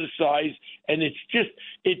all politicized. And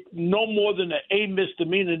it's no more than a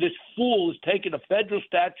misdemeanor. This fool is taking a federal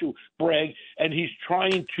statute, Bragg, and he's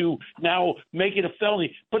trying to now make it a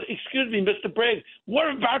felony. But excuse me, Mr. Bragg, what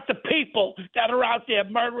about the people that are out there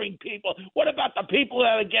murdering people? What about the people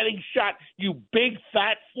that are getting shot? You big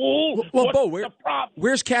fat fool. Well, Bo,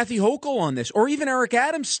 where's Kathy Hochul on this? Or even Eric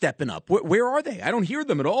Adams stepping up? Where are they? I don't hear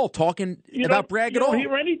them at all talking about Bragg at all. You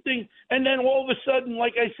don't hear anything. And then all of a sudden,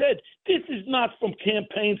 like I said, this is not from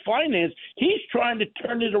campaign finance. He's trying to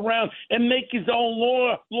turn it around and make his own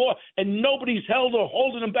law, and nobody's held or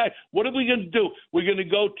holding him back. What are we going to do? We're going to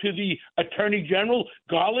go to the Attorney General,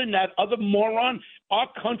 Garland, that other moron? Our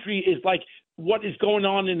country is like what is going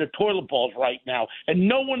on in the toilet bowls right now, and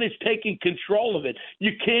no one is taking control of it.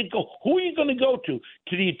 You can't go. Who are you going to go to?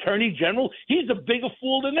 To the Attorney General? He's a bigger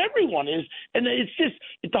fool than everyone is, and it's just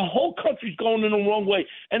the whole country's going in the wrong way,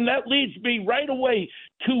 and that leads me right away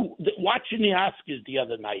to watching the Oscars the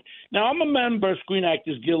other night. Now, I'm a member of Screen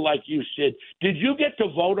Actors Guild like you, Sid. Did you get to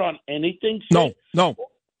vote on anything, Sid? No.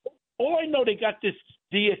 All I know, they got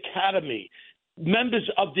the Academy. Members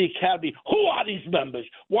of the Academy. Who are these members?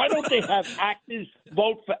 Why don't they have actors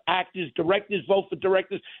vote for actors, directors vote for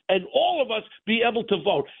directors, and all of us be able to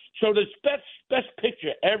vote? So the best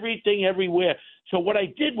picture, everything, everywhere. So what I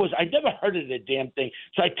did was I never heard of the damn thing.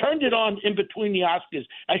 So I turned it on in between the Oscars.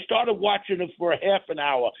 I started watching it for a half an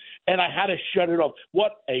hour, and I had to shut it off.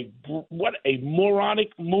 What a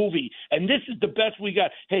moronic movie. And this is the best we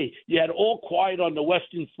got. Hey, you had All Quiet on the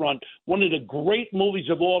Western Front, one of the great movies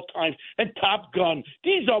of all time, and Top Gun.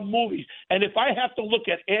 These are movies. And if I have to look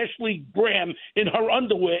at Ashley Graham in her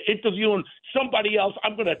underwear interviewing somebody else,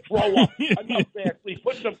 I'm going to throw up. Enough, Ashley.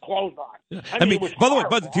 Put some clothes on. I mean, by the way,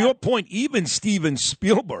 but to your point, even Steven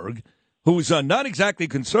Spielberg, who's not exactly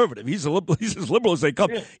conservative, he's as liberal as they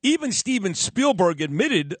come. Yeah. Even Steven Spielberg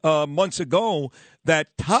admitted months ago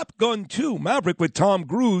that Top Gun 2, Maverick with Tom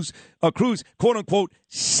Cruise, quote unquote,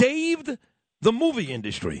 saved the movie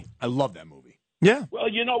industry. I love that movie. Yeah. Well,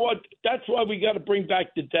 you know what? That's why we got to bring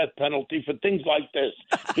back the death penalty for things like this,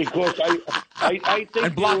 because I think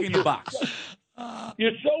and blocking the box.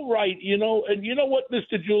 You're so right, and you know what,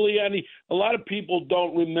 Mr. Giuliani, a lot of people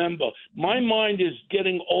don't remember. My mind is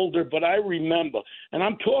getting older, but I remember. And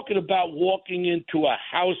I'm talking about walking into a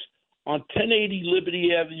house on 1080 Liberty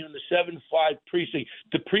Avenue in the 7-5 precinct,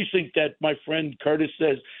 the precinct that my friend Curtis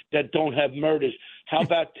says that don't have murders. How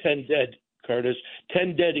about 10 dead, Curtis?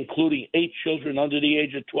 10 dead, including 8 children under the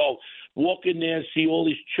age of 12. Walk in there and see all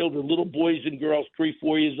these children, little boys and girls, 3,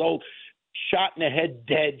 4 years old, shot in the head,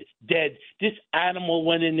 dead. This animal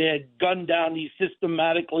went in there, gunned down. He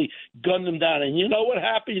systematically gunned them down. And you know what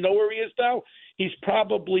happened? You know where he is now? He's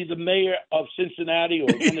probably the mayor of Cincinnati or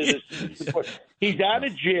one of the He's out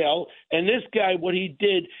of jail, and this guy, what he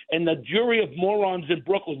did, and the jury of morons in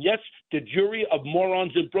Brooklyn, yes, the jury of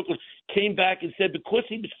morons in Brooklyn came back and said because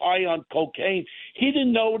he was high on cocaine, he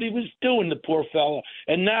didn't know what he was doing, the poor fella.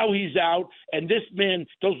 And now he's out, and this man,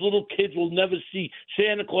 those little kids will never see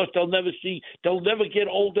Santa Claus. They'll never get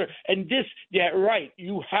older. And this, yeah, right,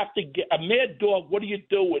 you have to get a mad dog. What do you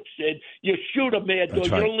do with, Sid? You shoot a mad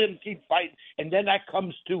dog. Right. You don't let him keep fighting. And And then that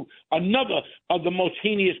comes to another of the most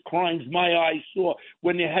heinous crimes my eyes saw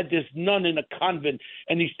when they had this nun in a convent,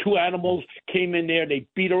 and these two animals came in there. They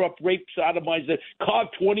beat her up, raped, sodomized her,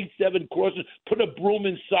 carved 27 crosses, put a broom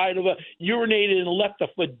inside of her, urinated and left her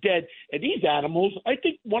for dead. And these animals, I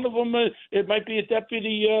think one of them, it might be a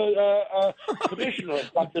deputy commissioner or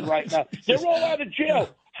something right now. They're all out of jail.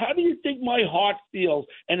 How do you think my heart feels?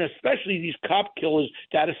 And especially these cop killers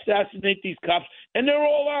that assassinate these cops, and they're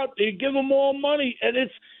all out. They give them all money, and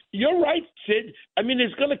you're right, Sid. I mean,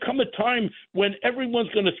 there's going to come a time when everyone's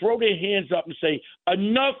going to throw their hands up and say,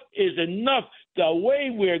 enough is enough. The way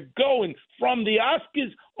we're going from the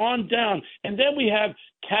Oscars on down. And then we have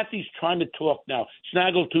Kathy's trying to talk now.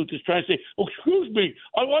 Snaggletooth is trying to say, oh, excuse me,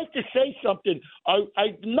 I'd like to say something.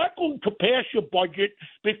 I'm not going to pass your budget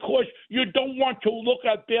because you don't want to look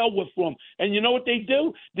at bail reform. And you know what they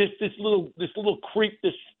do? This little creep,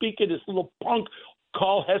 this speaker, this little punk,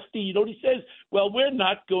 Carl Hesty, you know what he says? Well, we're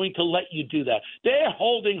not going to let you do that. They're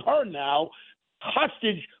holding her now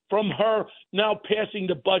hostage from her now passing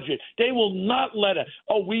the budget. They will not let her.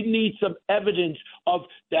 Oh, we need some evidence of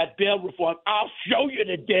that bail reform. I'll show you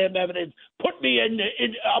the damn evidence. Put me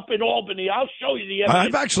up in Albany. I'll show you the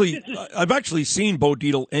evidence. I've actually seen Bo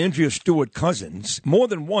Dietl, Andrea Stewart Cousins, more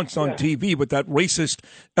than once on TV with that racist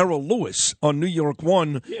Errol Lewis on New York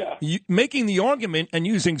One, making the argument and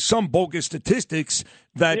using some bogus statistics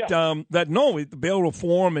that that no, bail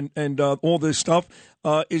reform and all this stuff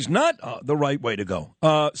is not the right way to go.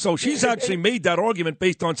 So she's actually made that argument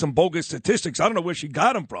based on some bogus statistics. I don't know where she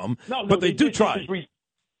got them from, but they do try.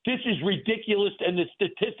 This is ridiculous, and the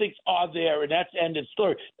statistics are there, and that's the end of the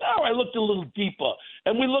story. Now I looked a little deeper,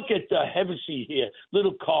 and we look at Hevesy here,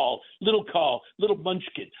 little Carl, little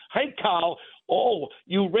Munchkin. Hey, Carl,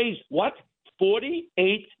 you raised what?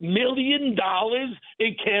 $48 million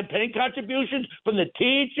in campaign contributions from the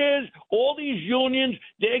teachers, all these unions.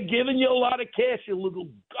 They're giving you a lot of cash. You little,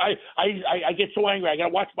 I get so angry. I got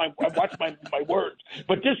to watch my words.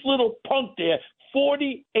 But this little punk there,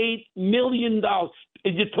 $48 million.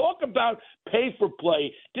 And you talk about pay for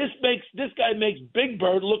play. This guy makes Big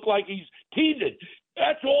Bird look like he's teasing.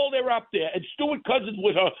 That's all they're up there. And Stewart Cousins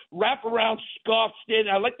with her wraparound scarf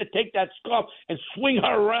standing. I like to take that scarf and swing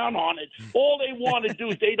her around on it. All they want to do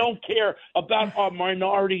is they don't care about our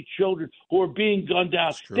minority children who are being gunned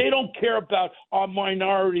down. They don't care about our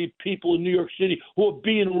minority people in New York City who are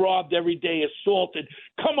being robbed every day, assaulted.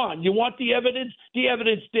 Come on, you want the evidence? The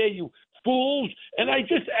evidence there, you fools. And I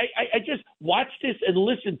just watch this and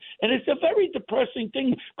listen, and it's a very depressing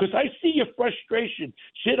thing because I see your frustration.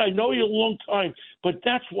 Sid, I know you a long time, but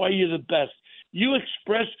that's why you're the best. You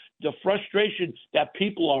express the frustration that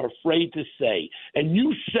people are afraid to say, and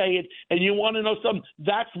you say it, and you want to know something.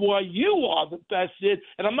 That's why you are the best, Sid,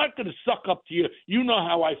 and I'm not going to suck up to you. You know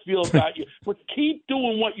how I feel about you, but keep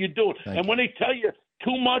doing what you're doing. And when they tell you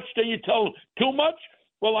too much, then you tell them too much.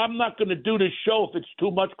 Well, I'm not going to do this show if it's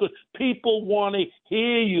too much because people want to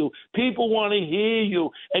hear you. People want to hear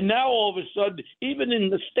you. And now all of a sudden, even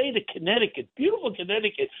in the state of Connecticut, beautiful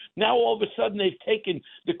Connecticut, now all of a sudden they've taken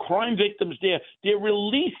the crime victims there. They're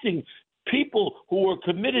releasing people who were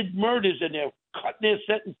committed murders and they're cutting their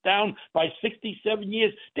sentence down by 67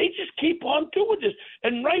 years. They just keep on doing this.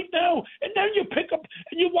 And right now, and then you pick up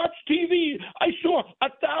and you watch TV. I saw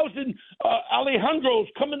 1,000 Alejandros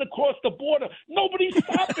coming across the border. Nobody's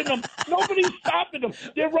stopping them. Nobody's stopping them.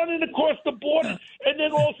 They're running across the border. And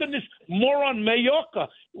then all of a sudden this moron Mayorkas,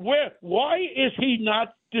 why is he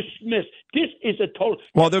not dismissed? This is a total.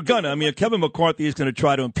 Well, they're gonna. I mean, Kevin McCarthy is going to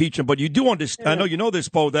try to impeach him, but you do understand. I know you know this,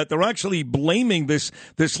 Bo, that they're actually blaming this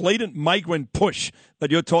latent migrant push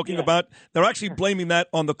that you're talking about. They're actually blaming that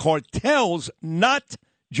on the cartels, not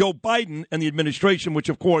Joe Biden and the administration, which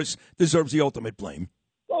of course deserves the ultimate blame.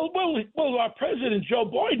 Well, our president Joe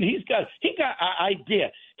Biden, he got an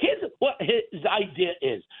idea. Here's what his idea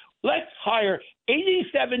is. Let's hire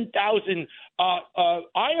 87,000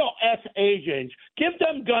 IRS agents, give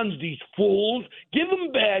them guns, these fools, give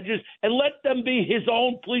them badges, and let them be his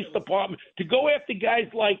own police department to go after guys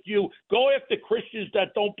like you, go after Christians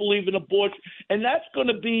that don't believe in abortion, and that's going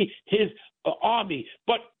to be his army.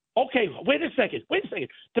 But okay, wait a second.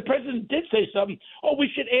 The president did say something. Oh, we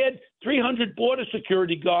should add 300 border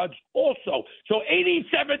security guards also. So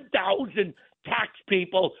 87,000 tax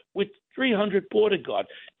people with 300 border guards.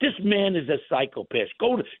 This man is a psychopath.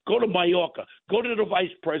 Go to Mayorkas. Go to the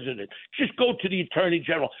vice president. Just go to the attorney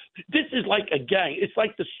general. This is like a gang. It's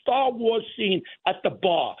like the Star Wars scene at the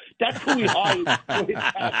bar. That's who he hired for his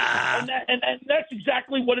tax. And that's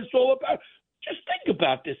exactly what it's all about. Just think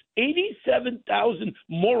about this. 87,000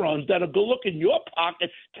 morons that'll go look in your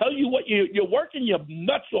pocket, tell you what you're working your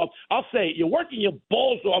nuts off. I'll say it. You're working your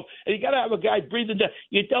balls off, and you got to have a guy breathing down.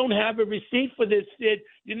 You don't have a receipt for this, Sid.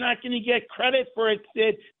 You're not going to get credit for it,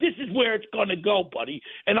 Sid. This is where it's going to go, buddy.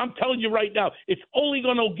 And I'm telling you right now, it's only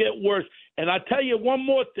going to get worse. And I'll tell you one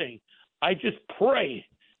more thing. I just pray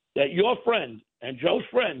that your friend and Joe's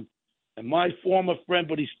friend and my former friend,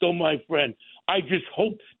 but he's still my friend, I just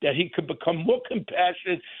hope that he could become more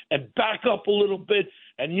compassionate and back up a little bit.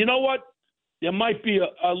 And you know what? There might be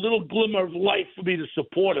a little glimmer of light for me to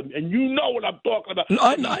support him. And you know what I'm talking about.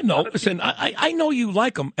 I know. Listen, I know you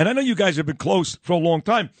like him, and I know you guys have been close for a long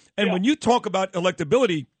time. And when you talk about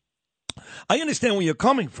electability, I understand where you're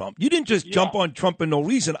coming from. You didn't just jump on Trump for no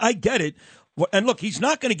reason. I get it. And look, he's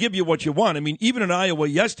not going to give you what you want. I mean, even in Iowa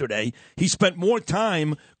yesterday, he spent more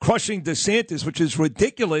time crushing DeSantis, which is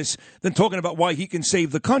ridiculous, than talking about why he can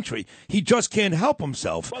save the country. He just can't help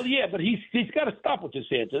himself. Well, yeah, but he's got to stop with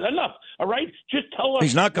DeSantis. Enough, all right? Just tell us.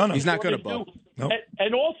 He's not going to. He's not going to, Bo. Nope.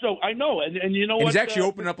 And also, I know, and you know and what? He's actually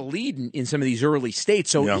opened up a lead in some of these early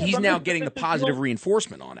states, so he's now getting the positive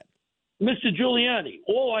reinforcement on it. Mr. Giuliani,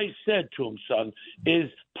 all I said to him, son,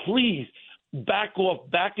 is please back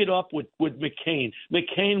off, back it up with McCain.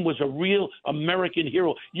 McCain was a real American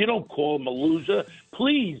hero. You don't call him a loser,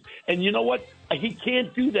 please. And you know what? He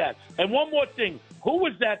can't do that. And one more thing. Who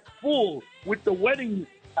was that fool with the wedding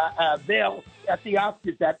veil at the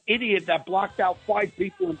Oscars, that idiot that blocked out 5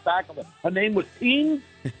 people in back of it? Her name was Teen?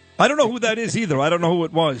 I don't know who that is either. I don't know who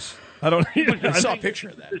it was. I don't. I saw a picture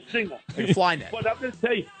of that. The singer. Like a fly net. But I'm going to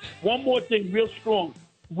tell you one more thing real strong.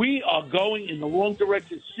 We are going in the wrong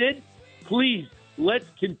direction. Sid, please, let's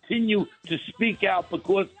continue to speak out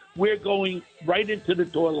because we're going right into the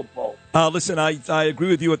toilet bowl. Listen, I agree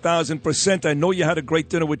with you 1,000%. I know you had a great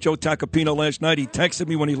dinner with Joe Tacopino last night. He texted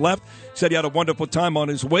me when he left, said he had a wonderful time on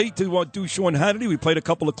his way to do Sean Hannity. We played a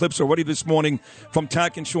couple of clips already this morning from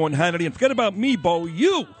Tack and Sean Hannity. And forget about me, Bo.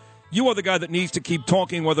 You are the guy that needs to keep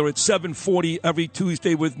talking, whether it's 7:40 every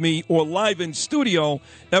Tuesday with me or live in studio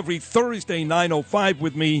every Thursday, 9:05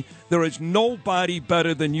 with me. There is nobody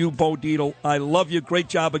better than you, Bo Dietl. I love you. Great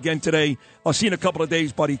job again today. I'll see you in a couple of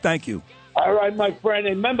days, buddy. Thank you. All right, my friend.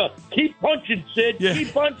 And remember, keep punching, Sid. Yeah.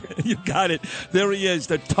 Keep punching. You got it. There he is,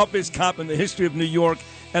 the toughest cop in the history of New York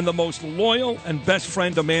and the most loyal and best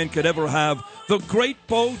friend a man could ever have, the great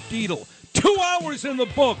Bo Dietl. 2 hours in the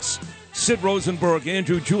books. Sid Rosenberg,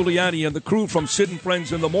 Andrew Giuliani, and the crew from Sid and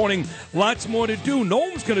Friends in the Morning. Lots more to do.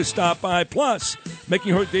 Noam's going to stop by. Plus,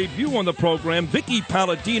 making her debut on the program, Vicky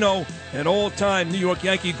Palladino, an all-time New York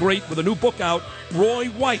Yankee great with a new book out, Roy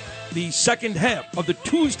White, the second half of the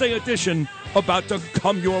Tuesday edition about to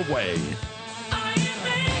come your way.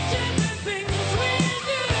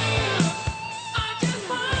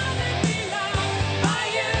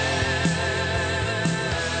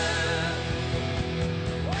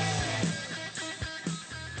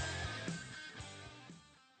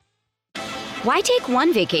 Why take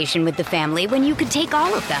one vacation with the family when you could take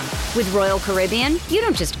all of them? With Royal Caribbean, you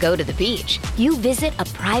don't just go to the beach. You visit a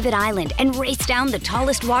private island and race down the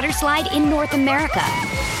tallest water slide in North America.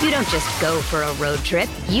 You don't just go for a road trip.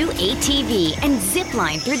 You ATV and zip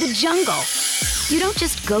line through the jungle. You don't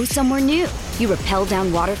just go somewhere new. You rappel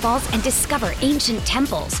down waterfalls and discover ancient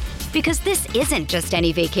temples. Because this isn't just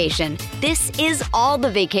any vacation. This is all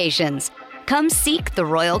the vacations. Come seek the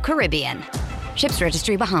Royal Caribbean. Ships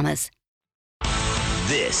Registry, Bahamas.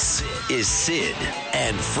 This is Sid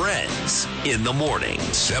and Friends in the Morning.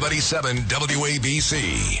 77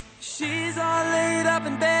 WABC. She's all laid up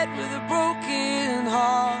in bed with a broken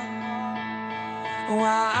heart,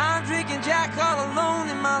 while I'm drinking Jack all alone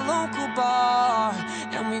in my local bar.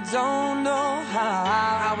 And we don't know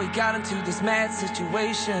how we got into this mad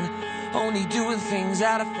situation, only doing things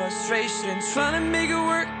out of frustration, trying to make it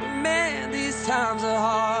work, but man, these times are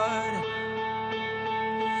hard.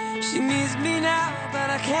 She needs me now,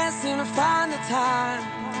 but I can't seem to find the time.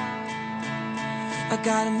 I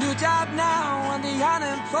got a new job now on the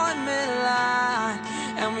unemployment line,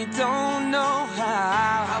 and we don't know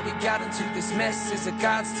how we got into this mess. Is it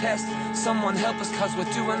God's test? Someone help us, cause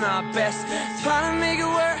we're doing our best, trying to make it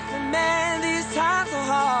work, but man, these times are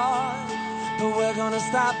hard. But we're gonna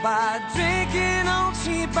stop by drinking on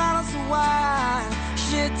cheap bottles of wine,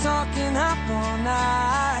 shit talking up all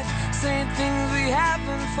night, saying things we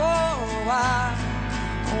haven't for a while,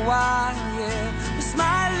 yeah. We're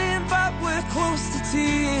smiling but we're close to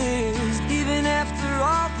tears. Even after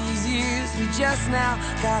all these years, we just now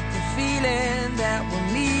got the feeling that we're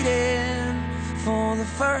meeting for the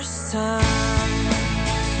first time.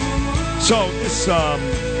 Ooh. So this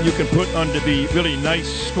you can put under the really nice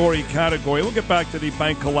story category. We'll get back to the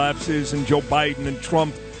bank collapses and Joe Biden and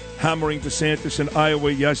Trump hammering DeSantis in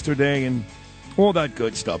Iowa yesterday and all that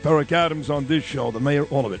good stuff. Eric Adams on this show, the mayor,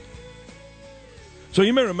 all of it. So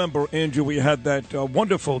you may remember, Andrew, we had that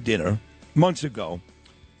wonderful dinner months ago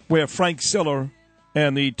where Frank Siller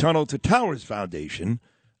and the Tunnel to Towers Foundation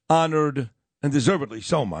honored, and deservedly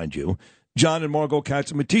so, mind you, John and Margot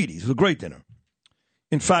Catsimatidis. It was a great dinner.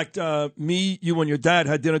 In fact, me, you, and your dad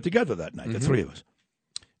had dinner together that night, the three of us.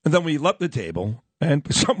 And then we left the table, and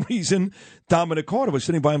for some reason, Dominic Carter was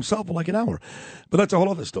sitting by himself for like an hour. But that's a whole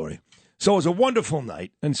other story. So it was a wonderful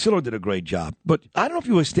night, and Siller did a great job. But I don't know if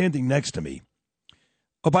you were standing next to me.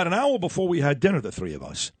 About an hour before we had dinner, the three of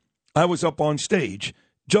us, I was up on stage.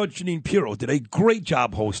 Judge Jeanine Pirro did a great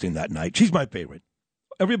job hosting that night. She's my favorite.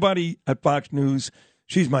 Everybody at Fox News,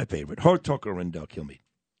 she's my favorite. Her, Tucker, and Kilmeade.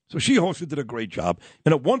 So she hosted, did a great job.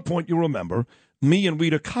 And at one point, you remember, me and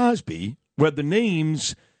Rita Cosby read the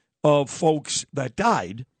names of folks that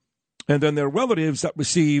died and then their relatives that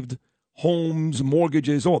received homes,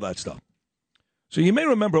 mortgages, all that stuff. So you may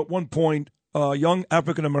remember at one point a young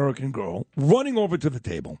African-American girl running over to the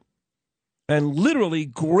table and literally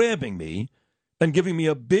grabbing me and giving me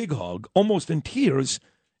a big hug, almost in tears,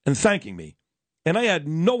 and thanking me. And I had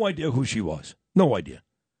no idea who she was. No idea.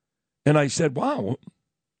 And I said, wow,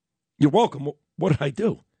 you're welcome. What did I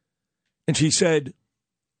do? And she said,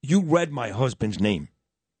 you read my husband's name.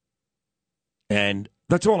 And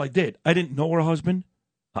that's all I did. I didn't know her husband.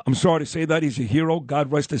 I'm sorry to say that. He's a hero.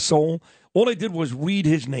 God rest his soul. All I did was read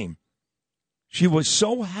his name. She was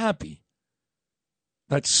so happy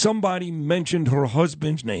that somebody mentioned her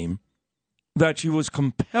husband's name that she was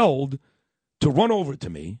compelled to run over to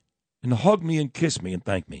me and hug me and kiss me and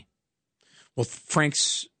thank me. Well,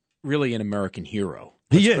 Frank's really an American hero.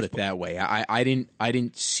 He Let's is. put it that way. I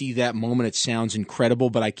didn't see that moment. It sounds incredible,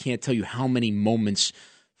 but I can't tell you how many moments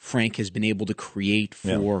Frank has been able to create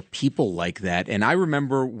for people like that. And I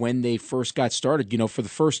remember when they first got started, for the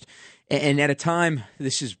first, and at a time,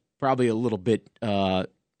 this is probably a little bit, I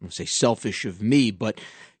won't say selfish of me, but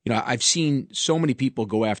I've seen so many people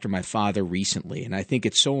go after my father recently, and I think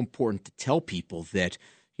it's so important to tell people that,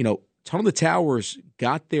 Tunnel to Towers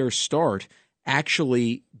got their start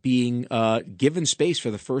actually being given space for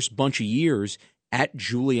the first bunch of years at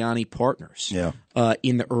Giuliani Partners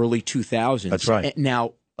in the early 2000s. That's right.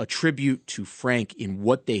 Now, a tribute to Frank in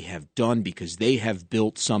what they have done, because they have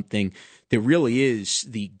built something that really is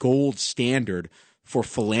the gold standard for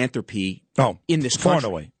philanthropy in this country. Far and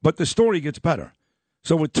away. But the story gets better.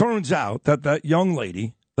 So it turns out that that young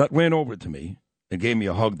lady that ran over to me and gave me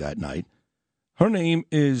a hug that night, her name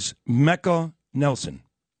is Mecca Nelson.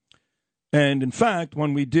 And in fact,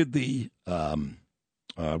 when we did the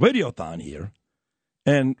radiothon here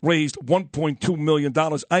and raised $1.2 million,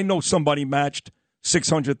 I know somebody matched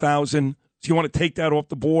 $600,000. So you want to take that off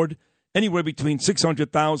the board? Anywhere between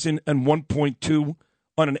 $600,000 and $1.2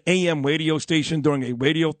 on an AM radio station during a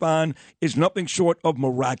radiothon is nothing short of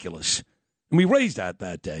miraculous. And we raised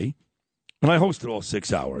that day, and I hosted all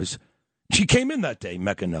 6 hours. She came in that day,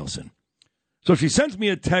 Mecca Nelson. So she sends me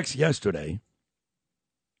a text yesterday,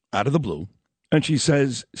 out of the blue, and she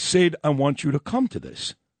says, Sid, I want you to come to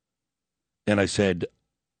this. And I said,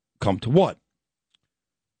 come to what?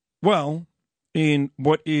 Well, in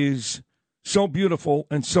what is so beautiful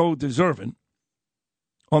and so deserving,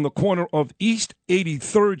 on the corner of East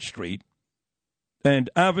 83rd Street and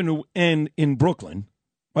Avenue N in Brooklyn,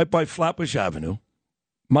 right by Flatbush Avenue,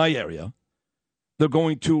 my area, they're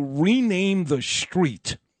going to rename the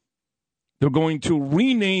street. They're going to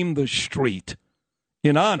rename the street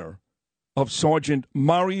in honor of Sergeant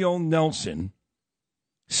Mario Nelson,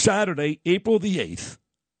 Saturday, April the 8th,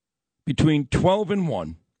 between 12 and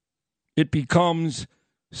 1. It becomes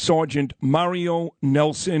Sergeant Mario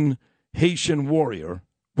Nelson, Haitian Warrior,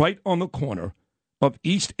 right on the corner of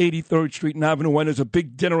East 83rd Street and Avenue N. There's a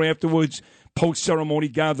big dinner afterwards, post-ceremony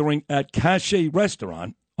gathering at Cache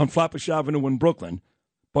Restaurant on Flatbush Avenue in Brooklyn.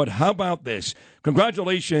 But how about this?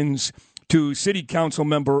 Congratulations to City Council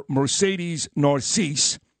member Mercedes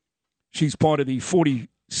Narcisse. She's part of the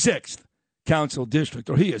 46th Council District,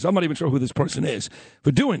 or he is. I'm not even sure who this person is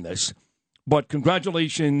for doing this. But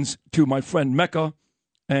congratulations to my friend Mecca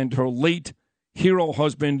and her late hero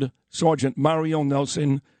husband, Sergeant Mario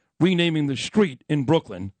Nelson, renaming the street in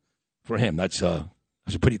Brooklyn for him. That's a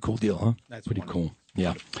pretty cool deal, huh? That's pretty wonderful. cool.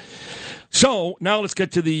 Yeah. So now let's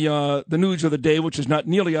get to the news of the day, which is not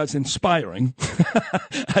nearly as inspiring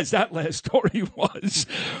as that last story was.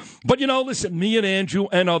 But, listen, me and Andrew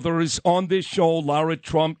and others on this show, Lara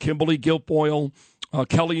Trump, Kimberly Guilfoyle,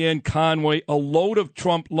 Kellyanne Conway, a load of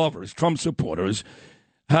Trump lovers, Trump supporters,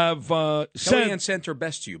 have said... Kellyanne sent her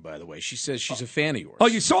best to you, by the way. She says she's a fan of yours. Oh,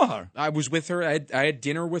 you saw her? I was with her. I had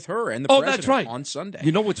dinner with her and the president president that's right. on Sunday.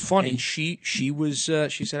 You know what's funny? And she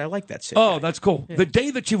said, I like that Sid Oh, guy. that's cool. Yeah. The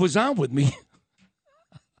day that she was on with me,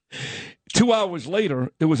 2 hours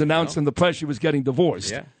later, it was announced in the press she was getting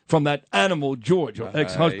divorced from that animal George, her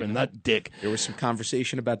ex-husband, that dick. There was some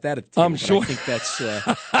conversation about that at the I'm table, sure. but I think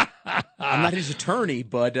that's... I'm not his attorney,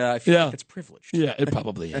 but I feel like it's privileged. Yeah, it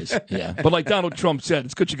probably is. Yeah, but like Donald Trump said,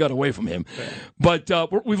 it's good you got away from him. But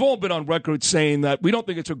we've all been on record saying that we don't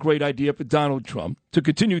think it's a great idea for Donald Trump to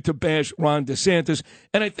continue to bash Ron DeSantis,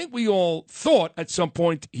 and I think we all thought at some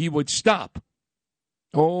point he would stop.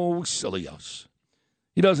 Oh, silly us.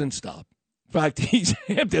 He doesn't stop. In fact, he's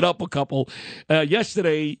amped it up a couple.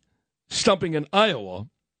 Yesterday, stumping in Iowa,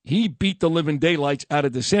 he beat the living daylights out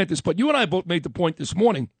of DeSantis. But you and I both made the point this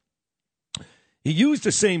morning. He used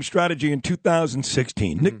the same strategy in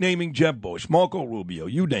 2016, nicknaming Jeb Bush, Marco Rubio,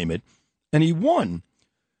 you name it, and he won.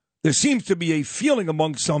 There seems to be a feeling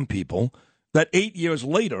among some people that 8 years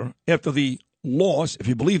later, after the loss, if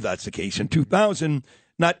you believe that's the case, in 2000,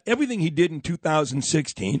 not everything he did in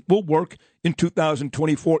 2016 will work in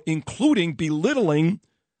 2024, including belittling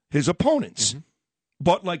his opponents.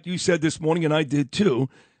 But like you said this morning, and I did too,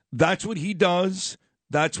 that's what he does.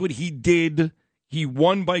 That's what he did. He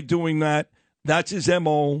won by doing that. That's his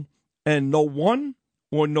MO. And no one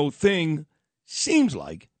or no thing seems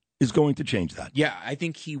like is going to change that. Yeah, I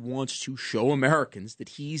think he wants to show Americans that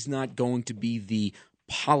he's not going to be the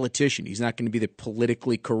politician. He's not going to be the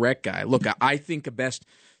politically correct guy. Look, I think the best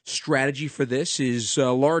strategy for this is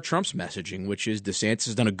Laura Trump's messaging, which is DeSantis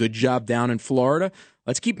has done a good job down in Florida.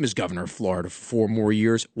 Let's keep him as governor of Florida for 4 more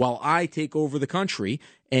years while I take over the country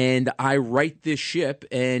and I right this ship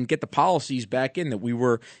and get the policies back in that we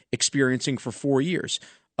were experiencing for 4 years.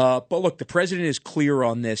 But look, the president is clear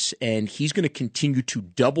on this, and he's going to continue to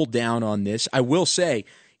double down on this. I will say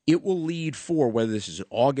it will lead for, whether this is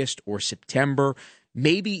August or September,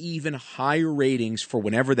 maybe even higher ratings for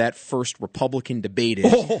whenever that first Republican debate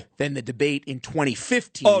is than the debate in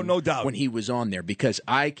 2015 no doubt. when he was on there, because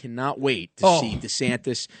I cannot wait to see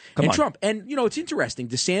DeSantis and Trump. And, you know, it's interesting.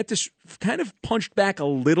 DeSantis kind of punched back a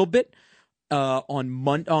little bit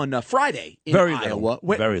on Friday in Iowa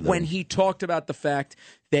when he talked about the fact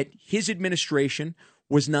that his administration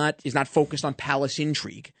is not focused on palace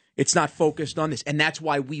intrigue. It's not focused on this. And that's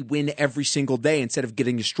why we win every single day instead of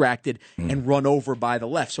getting distracted and run over by the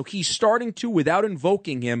left. So he's starting to, without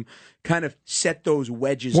invoking him, kind of set those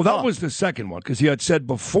wedges up. Well, that was the second one, because he had said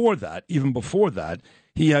before that, even before that,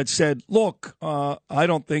 he had said, look, I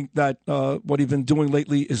don't think that what he's been doing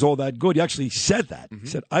lately is all that good. He actually said that. He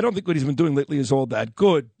said, I don't think what he's been doing lately is all that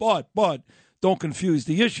good, but don't confuse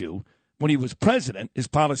the issue. When he was president, his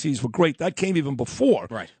policies were great. That came even before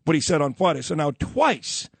what he said on Friday. So now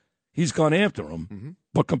twice he's gone after him.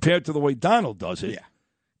 But compared to the way Donald does it,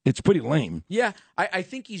 it's pretty lame. Yeah, I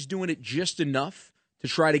think he's doing it just enough to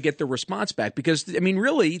try to get the response back. Because, I mean,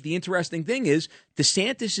 really, the interesting thing is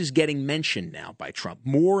DeSantis is getting mentioned now by Trump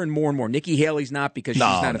more and more and more. Nikki Haley's not, because she's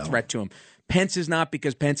not a threat to him. Pence is not,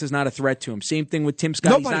 because Pence is not a threat to him. Same thing with Tim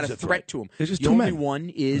Scott. Nobody's he's not a threat to him. The only one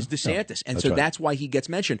is DeSantis. And that's so right. that's why he gets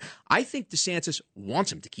mentioned. I think DeSantis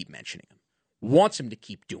wants him to keep mentioning him. Wants him to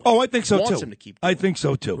keep doing it. Oh, I think so, wants too. him to keep doing I think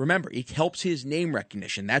so, too. Remember, it helps his name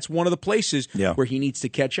recognition. That's one of the places Yeah. where he needs to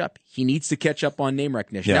catch up. He needs to catch up on name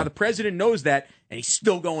recognition. Yeah. Now, the president knows that, and he's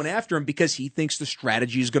still going after him because he thinks the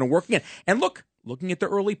strategy is going to work again. And look, looking at the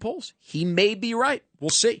early polls, he may be right. We'll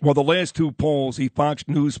see. Well, the last two polls, the Fox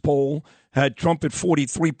News poll had Trump at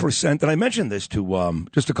 43%. And I mentioned this to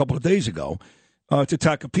just a couple of days ago to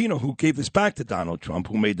Tacopino, who gave this back to Donald Trump,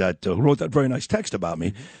 who wrote that very nice text about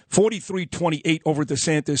me. 43-28 over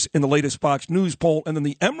DeSantis in the latest Fox News poll. And then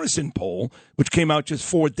the Emerson poll, which came out just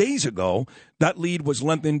 4 days ago, that lead was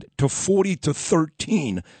lengthened to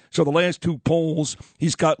 40-13. So the last two polls,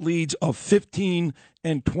 he's got leads of 15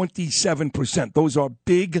 and 27%. Those are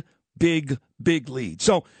big leads.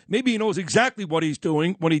 So maybe he knows exactly what he's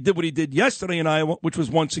doing when he did what he did yesterday in Iowa, which was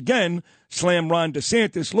once again slam Ron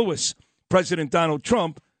DeSantis. Lewis, President Donald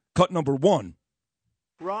Trump, cut number 1.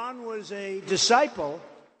 Ron was a disciple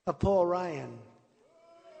of Paul Ryan,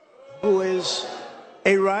 who is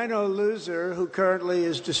a rhino loser who currently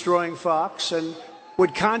is destroying Fox and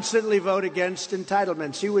would constantly vote against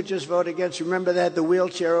entitlements. He would just vote against. Remember that, the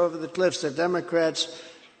wheelchair over the cliffs, the Democrats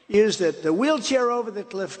used it. The wheelchair over the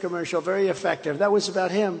cliff commercial, very effective. That was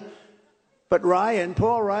about him. But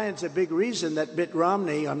Paul Ryan's a big reason that Mitt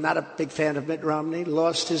Romney, I'm not a big fan of Mitt Romney,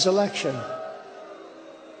 lost his election.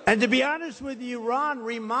 And to be honest with you, Ron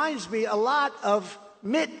reminds me a lot of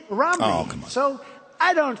Mitt Romney. Oh, come on. So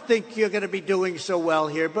I don't think you're going to be doing so well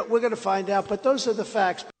here, but we're going to find out. But those are the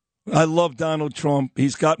facts. I love Donald Trump.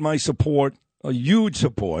 He's got my support, a huge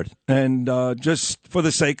support. And just for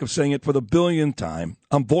the sake of saying it for the billionth time,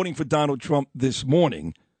 I'm voting for Donald Trump this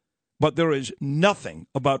morning. But there is nothing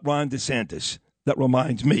about Ron DeSantis that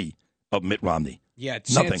reminds me of Mitt Romney. Yeah,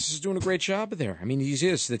 Nothing. DeSantis is doing a great job there. I mean, he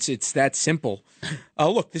is. It's that simple.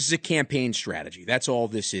 Look, this is a campaign strategy. That's all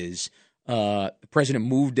this is. The president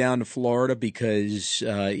moved down to Florida because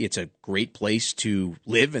it's a great place to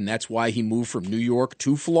live, and that's why he moved from New York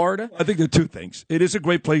to Florida. I think there are two things. It is a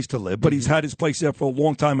great place to live, but he's had his place there for a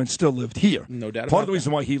long time and still lived here. No doubt about Part of the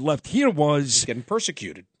reason why he left here was... He's getting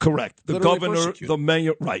persecuted. Correct. The Literally governor, persecuted. the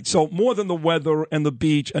mayor, right. So more than the weather and the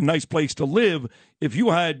beach, a nice place to live, if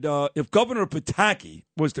you had, if Governor Pataki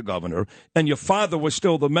was the governor and your father was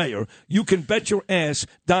still the mayor, you can bet your ass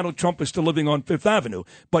Donald Trump is still living on Fifth Avenue.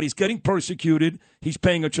 But he's getting persecuted. He's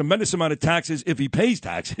paying a tremendous amount of taxes if he pays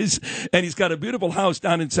taxes. And he's got a beautiful house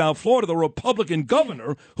down in South Florida. The Republican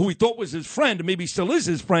governor, who he thought was his friend, maybe still is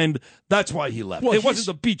his friend, that's why he left. Well, it wasn't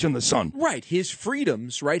the beach and the sun. Right. His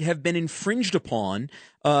freedoms, right, have been infringed upon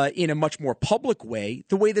in a much more public way,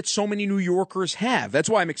 the way that so many New Yorkers have. That's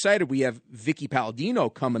why I'm excited. We have Vicky Palladino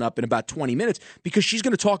coming up in about 20 minutes because she's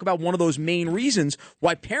going to talk about one of those main reasons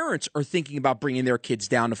why parents are thinking about bringing their kids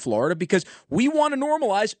down to Florida, because we want to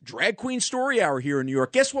normalize Drag Queen Story Hour here in New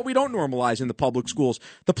York. Guess what we don't normalize in the public schools?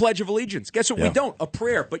 The Pledge of Allegiance. Guess what we don't? A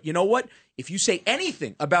prayer. But you know what? If you say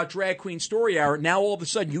anything about Drag Queen Story Hour, now all of a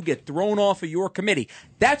sudden you get thrown off of your committee.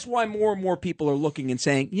 That's why more and more people are looking and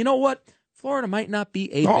saying, you know what? Florida might not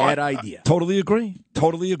be a bad idea. I totally agree.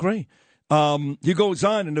 Totally agree. He goes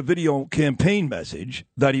on in a video campaign message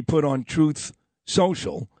that he put on Truth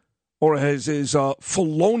Social, or as his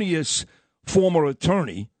felonious former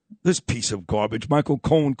attorney, this piece of garbage, Michael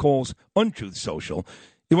Cohen, calls Untruth Social.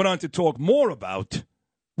 He went on to talk more about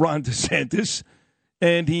Ron DeSantis,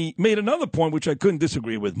 and he made another point which I couldn't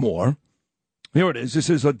disagree with more. Here it is. This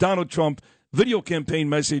is a Donald Trump video campaign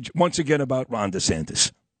message, once again about Ron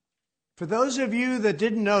DeSantis. For those of you that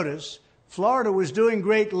didn't notice, Florida was doing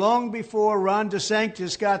great long before Ron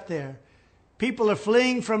DeSantis got there. People are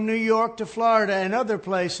fleeing from New York to Florida and other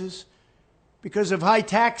places because of high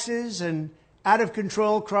taxes and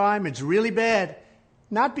out-of-control crime. It's really bad.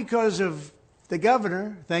 Not because of the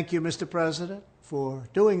governor. Thank you, Mr. President, for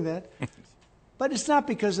doing that. But it's not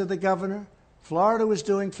because of the governor. Florida was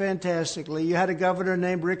doing fantastically. You had a governor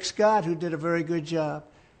named Rick Scott who did a very good job.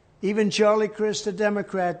 Even Charlie Crist, a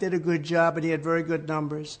Democrat, did a good job, and he had very good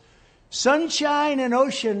numbers. Sunshine and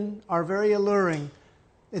ocean are very alluring.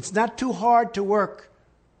 It's not too hard to work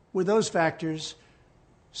with those factors.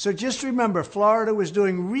 So just remember, Florida was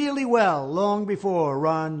doing really well long before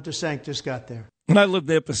Ron DeSantis got there. And I lived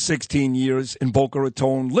there for 16 years in Boca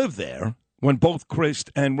Raton, lived there when both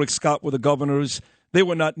Crist and Rick Scott were the governors. They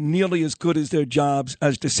were not nearly as good as their jobs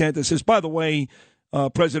as DeSantis is. By the way,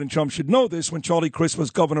 President Trump should know this. When Charlie Crist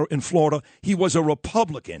was governor in Florida, he was a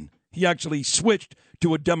Republican. He actually switched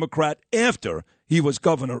to a Democrat after he was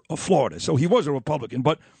governor of Florida. So he was a Republican.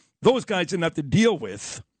 But those guys didn't have to deal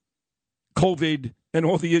with COVID and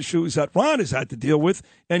all the issues that Ron has had to deal with.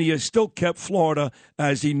 And he has still kept Florida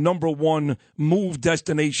as the number one move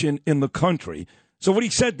destination in the country. So what he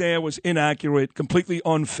said there was inaccurate, completely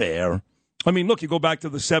unfair. I mean, look, you go back to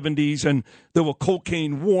the 70s, and there were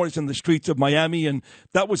cocaine wars in the streets of Miami, and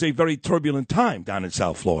that was a very turbulent time down in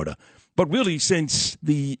South Florida. But really, since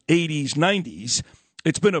the 80s, 90s,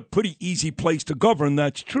 it's been a pretty easy place to govern,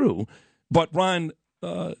 that's true. But Ron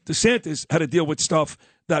DeSantis had to deal with stuff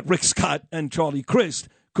that Rick Scott and Charlie Crist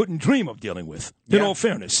couldn't dream of dealing with, in all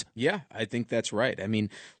fairness. Yeah, I think that's right. I mean,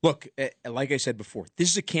 look, like I said before, this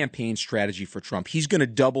is a campaign strategy for Trump. He's going to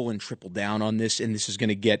double and triple down on this, and this is going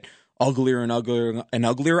to get uglier and uglier and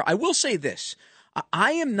uglier. I will say this.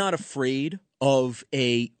 I am not afraid of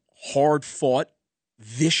a hard-fought,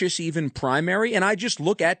 vicious even primary, and I just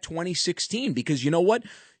look at 2016 because you know what?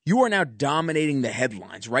 You are now dominating the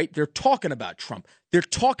headlines, right? They're talking about Trump. They're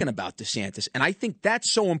talking about DeSantis, and I think that's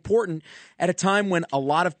so important at a time when a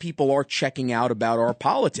lot of people are checking out about our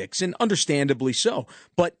politics, and understandably so.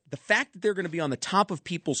 But the fact that they're going to be on the top of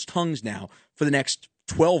people's tongues now for the next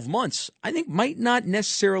 12 months, I think might not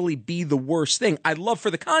necessarily be the worst thing. I'd love for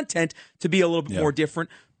the content to be a little bit more different.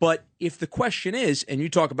 But if the question is, and you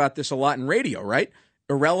talk about this a lot in radio, right?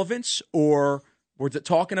 Irrelevance, or we're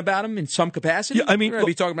talking about them in some capacity? Yeah, I mean, we're going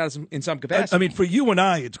to be talking about it in some capacity. I mean, for you and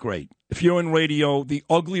I, it's great. If you're in radio, the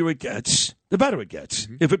uglier it gets, the better it gets.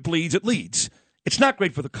 Mm-hmm. If it bleeds, it leads. It's not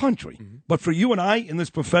great for the country. Mm-hmm. But for you and I in this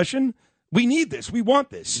profession, We need this. We want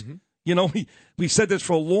this. You know, we said this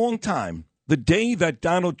for a long time. The day that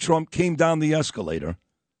Donald Trump came down the escalator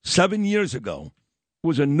 7 years ago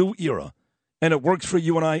was a new era. And it works for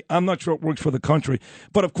you and I. I'm not sure it works for the country.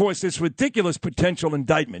 But, of course, this ridiculous potential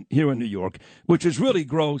indictment here in New York, which is really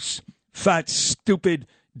gross, fat, stupid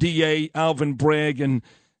DA Alvin Bragg and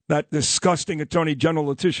that disgusting Attorney General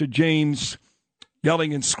Letitia James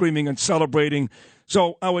yelling and screaming and celebrating.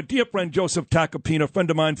 So our dear friend Joseph Tacopina, a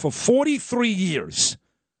friend of mine for 43 years,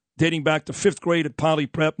 dating back to 5th grade at Poly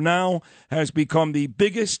Prep, now has become the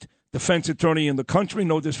biggest defense attorney in the country.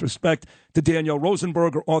 No disrespect to Daniel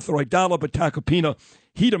Rosenberg or Arthur Aidala, but Tacopina,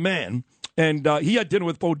 he the man. And he had dinner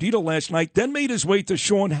with Bodito last night, then made his way to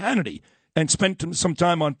Sean Hannity and spent some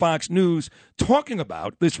time on Fox News talking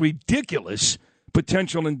about this ridiculous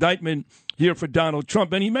potential indictment here for Donald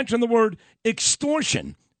Trump. And he mentioned the word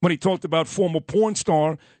extortion when he talked about former porn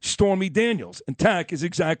star Stormy Daniels. And Tack is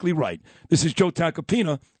exactly right. This is Joe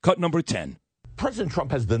Tacopina, cut number 10. President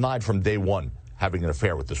Trump has denied from day one having an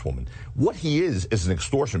affair with this woman. What he is an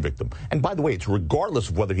extortion victim. And by the way, it's regardless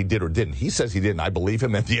of whether he did or didn't. He says he didn't. I believe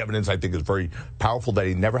him, and the evidence, I think, is very powerful that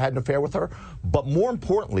he never had an affair with her. But more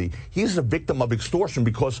importantly, he's a victim of extortion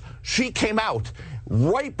because she came out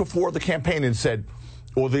right before the campaign and said,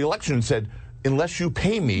 or the election and said, unless you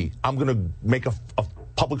pay me, I'm going to make a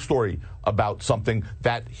public story about something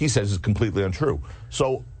that he says is completely untrue.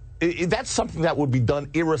 So that's something that would be done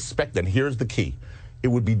irrespective. And here's the key. It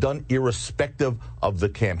would be done irrespective of the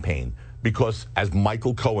campaign. Because as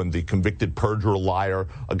Michael Cohen, the convicted perjurer, liar,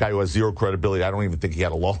 a guy who has zero credibility, I don't even think he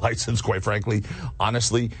had a law license, quite frankly.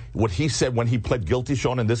 Honestly, what he said when he pled guilty,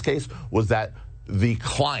 Sean, in this case, was that the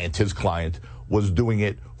client, his client, was doing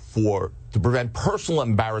it to prevent personal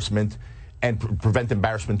embarrassment and prevent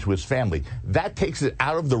embarrassment to his family. That takes it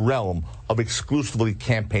out of the realm of exclusively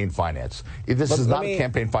campaign finance. This is not a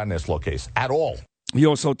campaign finance law case at all. He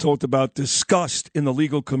also talked about disgust in the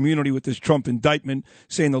legal community with this Trump indictment,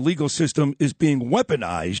 saying the legal system is being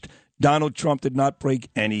weaponized. Donald Trump did not break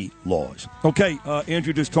any laws. Okay,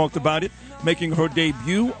 Andrew just talked about it, making her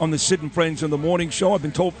debut on the Sid and Friends in the Morning Show. I've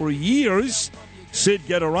been told for years, Sid,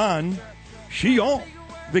 get her on. She on.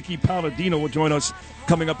 Vicky Palladino will join us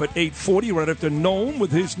coming up at 8:40 right after Noam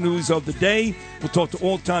with his news of the day. We'll talk to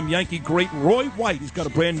all-time Yankee great Roy White. He's got a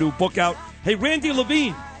brand new book out. Hey, Randy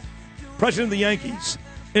Levine, president of the Yankees,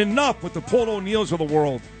 enough with the Paul O'Neills of the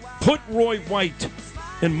world. Put Roy White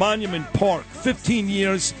in Monument Park, 15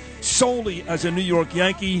 years solely as a New York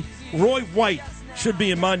Yankee. Roy White should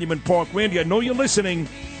be in Monument Park. Randy, I know you're listening.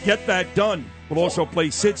 Get that done. We'll also play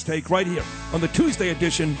Sid's Take right here on the Tuesday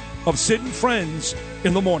edition of Sid and Friends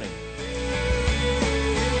in the Morning.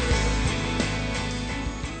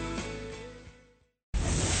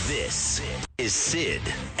 This is Sid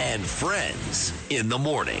and Friends in the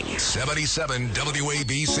Morning. 77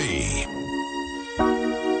 WABC.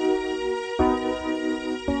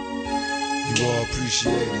 You all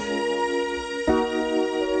appreciate it.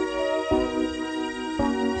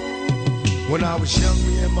 When I was young,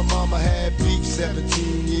 me and my mama had beef,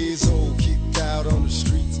 17 years old, kicked out on the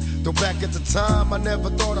streets. Though back at the time, I never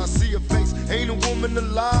thought I'd see her face. Ain't a woman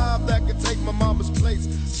alive that could take my mama's place.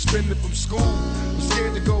 Suspended from school, was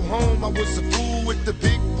scared to go home. I was a fool with the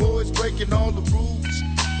big boys, breaking all the rules.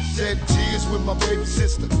 Shed tears with my baby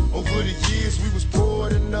sister. Over the years, we was poor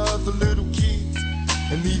than other little kids.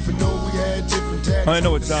 And even though we had different daddies, I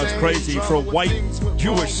know it sounds crazy for a white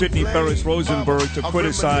Jewish Sidney Ferris Rosenberg to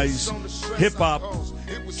criticize hip-hop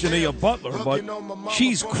Jania Butler, but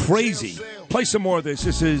she's crazy. Play some more of this.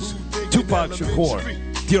 This is Tupac Shakur,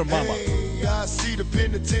 Dear Mama. I see the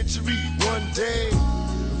penitentiary one day,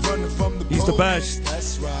 running from the He's the best.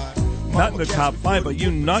 Not in the top 5, but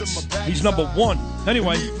you nuts? He's number 1.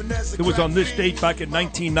 Anyway, it was on this date back in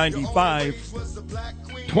 1995,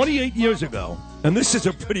 28 years ago. And this is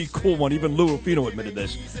a pretty cool one. Even Lou Rufino admitted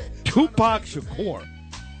this. Tupac Shakur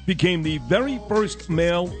became the very first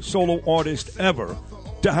male solo artist ever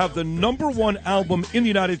to have the number 1 album in the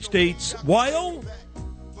United States while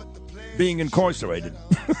being incarcerated.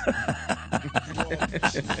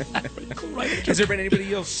 Has there been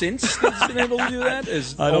anybody else since that's been able to do that?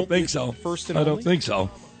 I don't think so. I don't think so.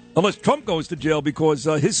 Unless Trump goes to jail because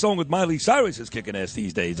his song with Miley Cyrus is kicking ass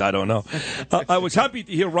these days. I don't know. I was happy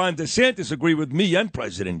to hear Ron DeSantis agree with me and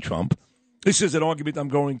President Trump. This is an argument I'm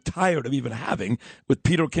growing tired of even having with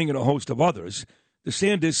Peter King and a host of others.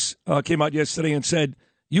 DeSantis came out yesterday and said,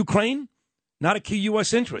 Ukraine, not a key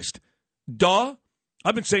U.S. interest. Duh.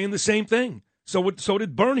 I've been saying the same thing. So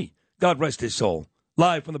did Bernie. God rest his soul.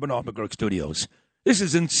 Live from the Bernard McGurk studios. This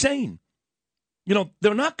is insane. You know,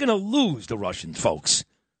 they're not going to lose, the Russians, folks.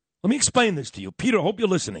 Let me explain this to you. Peter, I hope you're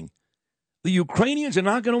listening. The Ukrainians are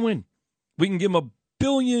not going to win. We can give them $1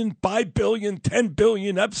 billion, $5 billion, $10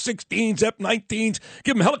 billion, F-16s, F-19s,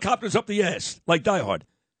 give them helicopters up the ass like Die Hard.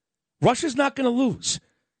 Russia's not going to lose.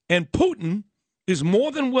 And Putin is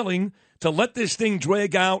more than willing to let this thing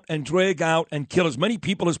drag out and kill as many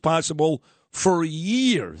people as possible for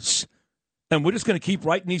years. And we're just going to keep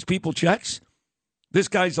writing these people checks? This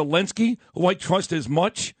guy Zelensky, who I trust as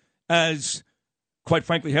much as, quite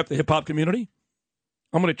frankly, half the hip-hop community.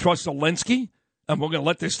 I'm going to trust Zelensky, and we're going to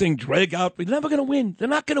let this thing drag out. We're never going to win. They're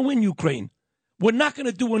not going to win, Ukraine. We're not going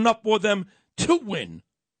to do enough for them to win.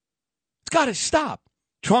 It's got to stop.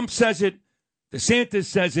 Trump says it. DeSantis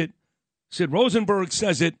says it. Sid Rosenberg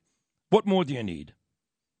says it. What more do you need?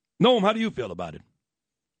 Noam, how do you feel about it?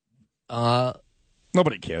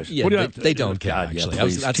 Nobody cares. Yeah, they don't care, actually.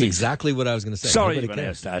 That's exactly what I was going to say. Sorry you even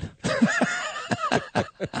asked that.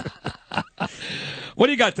 What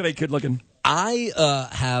do you got today, kid looking? I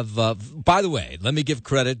have, by the way, let me give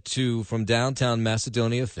credit to from downtown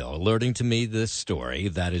Macedonia Phil alerting to me this story.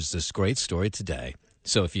 That is this great story today.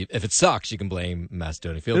 So if it sucks, you can blame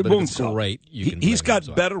Macedonia Phil. But if it's great, you can. He's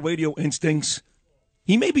got better radio instincts.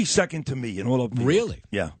 He may be second to me in all of New York. Really?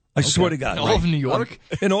 Yeah. I swear to God. In all of New York?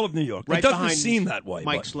 In all of New York. Right it doesn't behind seem that way.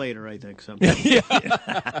 Mike Slater, I think.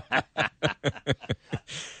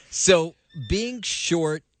 So being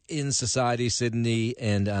short in society, Sydney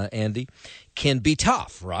and Andy, can be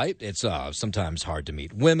tough, right? It's sometimes hard to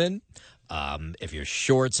meet women. If you're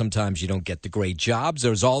short, sometimes you don't get the great jobs.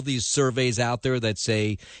 There's all these surveys out there that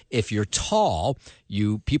say if you're tall,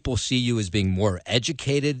 people see you as being more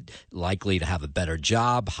educated, likely to have a better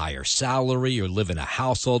job, higher salary, or live in a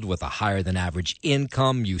household with a higher than average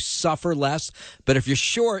income. You suffer less. But if you're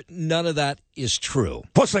short, none of that is true.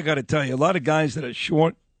 Plus, I got to tell you, a lot of guys that are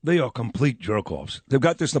short, they are complete jerk-offs. They've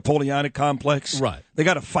got this Napoleonic complex. Right. They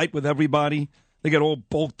got to fight with everybody. They get all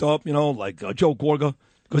bulked up, like Joe Gorga.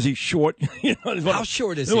 Because he's short. How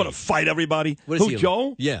short is he? They want to fight everybody. What is he?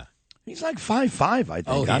 Joe? Yeah. He's like 5'5", I think.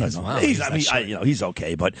 Oh, I don't know. Wow. He's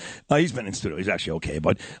okay, but he's been in studio. He's actually okay.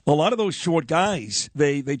 But a lot of those short guys,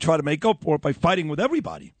 they try to make up for it by fighting with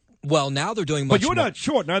everybody. Well, now they're doing much But you're more. not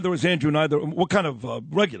short. Neither is Andrew. What kind of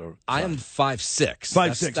regular? I am 5'6".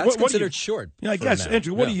 5'6". That's considered short. Yeah, I guess.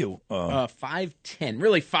 Andrew, what are you? 5'10".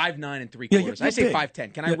 Really 5'9" 3/4. you're I say big.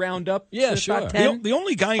 5'10". Can I round up? Yeah, to sure. 5'10"? The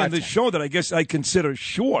only guy on this show that I guess I consider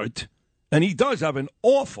short, and he does have an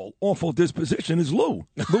awful, awful disposition, is Lou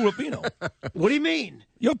Rufino. What do you mean?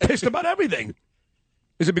 You're pissed about everything.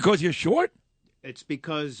 Is it because you're short? It's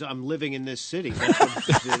because I'm living in this city. That's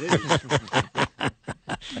what it is.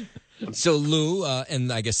 So, Lou,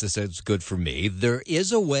 and I guess this is good for me, there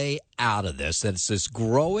is a way out of this. That's this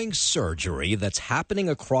growing surgery that's happening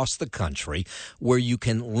across the country where you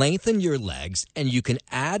can lengthen your legs and you can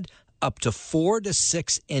add up to 4 to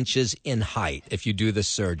 6 inches in height if you do the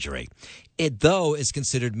surgery. It, though, is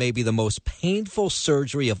considered maybe the most painful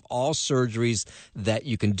surgery of all surgeries that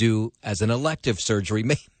you can do as an elective surgery,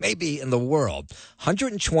 maybe in the world.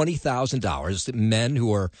 $120,000, men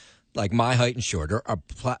who are like my height and shorter,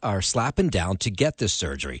 are slapping down to get this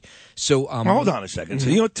surgery. So hold on a second. So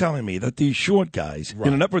you're telling me that these short guys,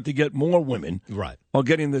 in an effort to get more women, are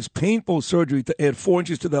getting this painful surgery to add 4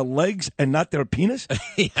 inches to their legs and not their penis?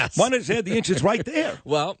 Yes. Why not add the inches right there?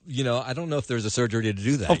 Well, I don't know if there's a surgery to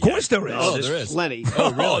do that. Of course there is. Oh, there is. Plenty.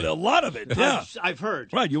 Oh, really? A lot of it. Yeah. I've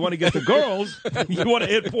heard. Right. You want to get the girls, you want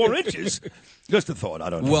to add 4 inches. Just a thought. I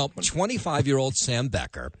don't know. Well, 25-year-old Sam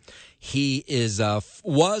Becker, he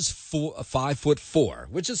was 5'4",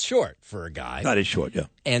 which is short for a guy. That is short, yeah.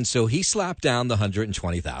 And so he slapped down the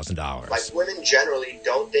 $120,000. Like, women generally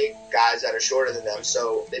don't date guys that are shorter than them,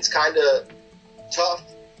 so it's kind of tough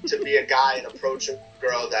to be a guy and approach a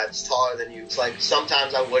girl that's taller than you. It's like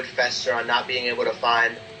sometimes I would fester on not being able to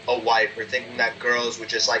find a wife or thinking that girls would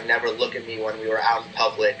just never look at me when we were out in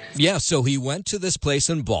public. Yeah, so he went to this place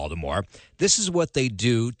in Baltimore. This is what they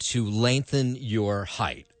do to lengthen your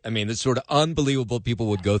height. I mean, it's sort of unbelievable people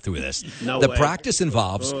would go through this. No the way. practice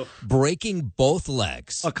involves breaking both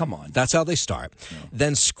legs. Oh, come on. That's how they start. No.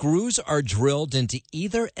 Then screws are drilled into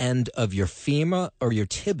either end of your femur or your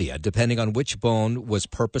tibia, depending on which bone was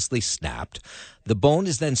purposely snapped. The bone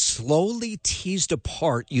is then slowly teased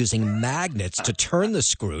apart using magnets to turn the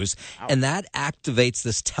screws, and that activates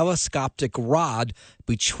this telescopic rod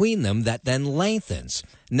between them that then lengthens.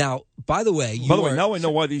 Now, by the way, now I know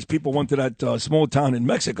why these people went to that small town in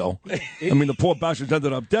Mexico. I mean, the poor bastards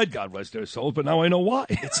ended up dead, God rest their souls, but now I know why.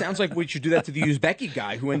 It sounds like we should do that to the Uzbeki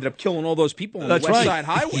guy who ended up killing all those people on That's the West right. Side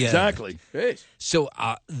Highway. Yeah. Exactly. Jeez. So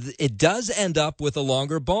it does end up with a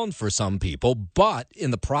longer bone for some people, but in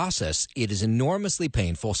the process, it is enormous. enormously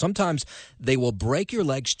painful. Sometimes they will break your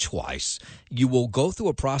legs twice. You will go through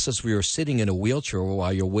a process where you're sitting in a wheelchair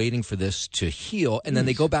while you're waiting for this to heal, and then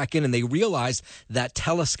they go back in and they realize that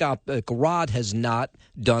telescopic rod has not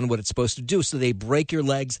done what it's supposed to do, so they break your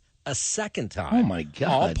legs a second time. Oh, my God.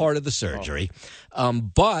 All part of the surgery.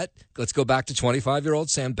 But let's go back to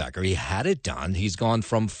 25-year-old Sam Becker. He had it done. He's gone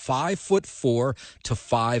from 5'4" to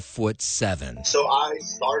 5'7". So I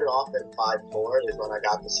started off at 5'4" is when I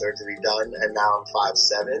got the surgery done, and now I'm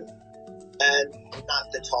 5'7". And I'm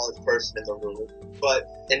not the tallest person in the room, but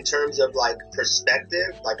in terms of like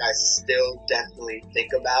perspective, like I still definitely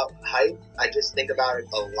think about height. I just think about it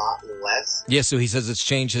a lot less. Yeah, so he says it's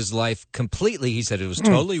changed his life completely. He said it was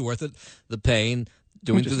totally worth it. The pain,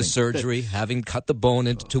 doing through the surgery, having cut the bone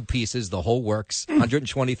into 2 pieces, the whole works.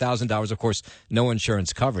 $120,000. Of course, no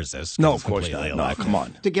insurance covers this. No, of course not. No, come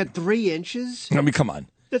on. To get 3 inches? I mean, come on.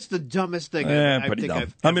 That's the dumbest thing Pretty I think dumb.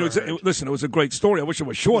 I've I mean, ever heard. It was a great story. I wish it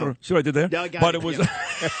was shorter. See what I did there? No, I got but it. it was.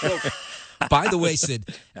 By the way,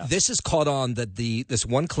 Sid, this has caught on that this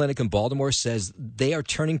one clinic in Baltimore says they are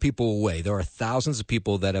turning people away. There are thousands of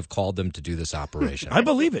people that have called them to do this operation. I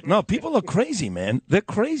believe it. No, people are crazy, man. They're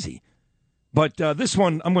crazy. But this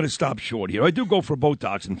one, I'm going to stop short here. I do go for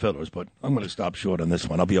Botox and fillers, but I'm going to stop short on this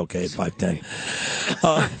one. I'll be okay at 5'10".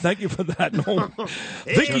 Thank you for that. No.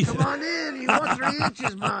 Hey, come on in. You want 3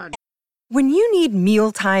 inches, man. When you need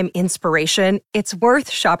mealtime inspiration, it's worth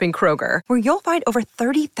shopping Kroger, where you'll find over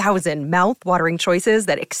 30,000 mouth-watering choices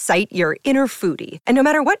that excite your inner foodie. And no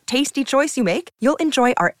matter what tasty choice you make, you'll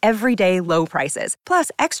enjoy our everyday low prices, plus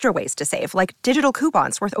extra ways to save, like digital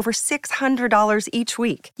coupons worth over $600 each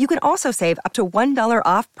week. You can also save up to $1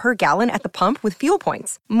 off per gallon at the pump with fuel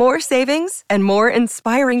points. More savings and more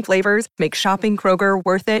inspiring flavors make shopping Kroger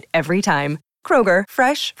worth it every time. Kroger,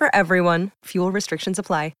 fresh for everyone. Fuel restrictions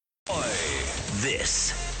apply.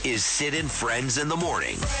 This is Sid and Friends in the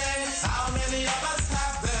Morning.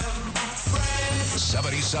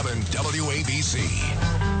 77 WABC.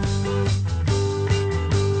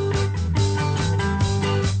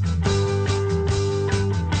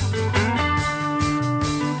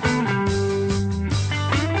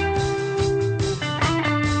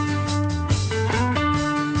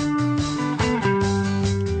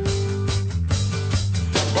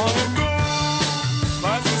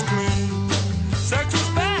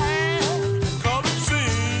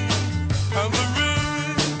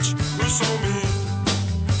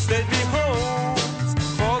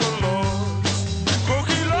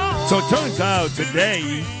 So it turns out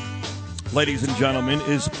today, ladies and gentlemen,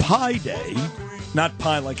 is Pi Day. Not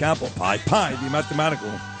pie like apple pie. Pi, the mathematical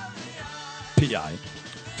P-I.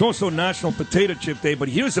 It's also National Potato Chip Day, but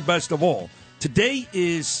here's the best of all. Today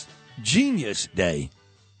is Genius Day.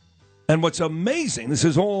 And what's amazing, this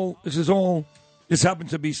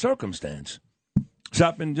happens to be circumstance. This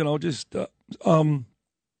happened, what's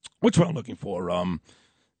what I'm looking for?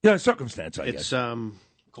 Circumstance, I guess. It's,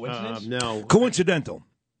 coincidence? No. Coincidental.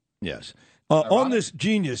 Yes. On this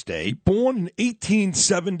Genius Day, born in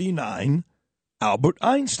 1879, Albert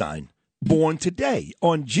Einstein. Born today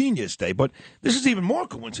on Genius Day. But this is even more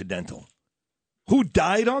coincidental. Who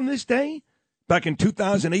died on this day? Back in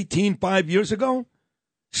 2018, 5 years ago?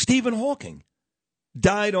 Stephen Hawking.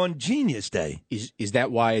 Died on Genius Day. Is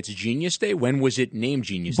that why it's Genius Day? When was it named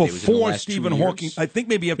Genius Day? Was it in the Before last 2 Stephen years? Hawking. I think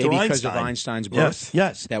maybe after Einstein. Einstein. Because of Einstein's birth?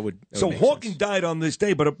 Yes. That would so make Hawking sense. died on this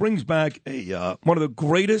day, but it brings back one of the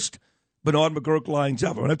greatest Bernard McGurk lines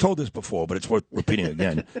ever. And I've told this before, but it's worth repeating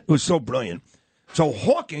again. It was so brilliant. So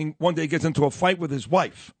Hawking one day gets into a fight with his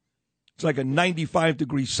wife. It's like a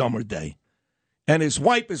 95-degree summer day. And his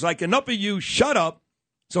wife is like, enough of you, shut up.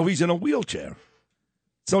 So he's in a wheelchair.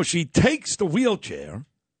 So she takes the wheelchair.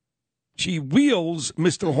 She wheels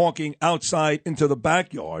Mr. Hawking outside into the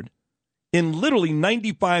backyard in literally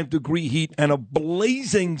 95-degree heat and a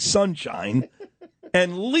blazing sunshine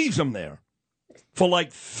and leaves him there for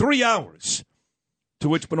like 3 hours. To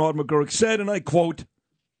which Bernard McGurk said, and I quote,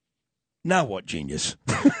 "Now what, genius?"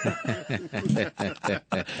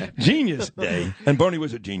 Genius Day. And Bernie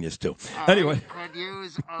was a genius, too. Anyway. I could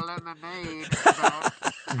use a lemonade.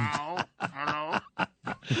 Hello?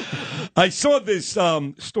 I saw this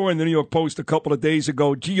story in the New York Post a couple of days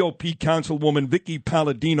ago. GOP councilwoman Vicky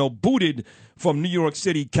Palladino booted from New York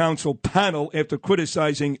City Council panel after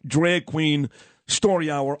criticizing drag queen Story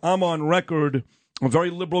Hour. I'm on record, a very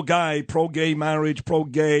liberal guy, pro-gay marriage,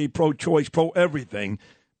 pro-gay, pro-choice, pro-everything.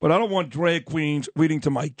 But I don't want drag queens reading to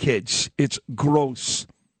my kids. It's gross.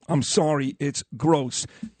 I'm sorry, it's gross.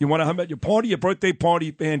 You want to have at your party, your birthday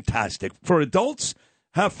party? Fantastic. For adults,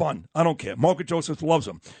 have fun. I don't care. Margaret Joseph loves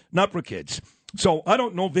them. Not for kids. So I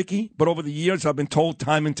don't know Vicky, but over the years I've been told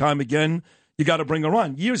time and time again, you got to bring her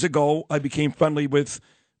on. Years ago, I became friendly with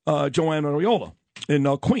Joanne Ariola in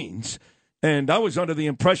Queens, and I was under the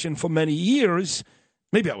impression for many years,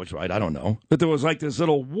 maybe I was right, I don't know, that there was like this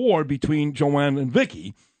little war between Joanne and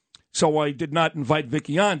Vicky. So I did not invite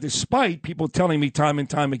Vicky on, despite people telling me time and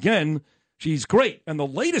time again she's great. And the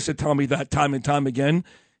latest to tell me that time and time again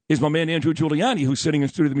is my man Andrew Giuliani, who's sitting in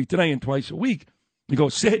studio with me today and twice a week. He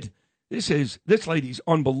goes, Sid, this lady's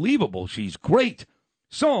unbelievable. She's great.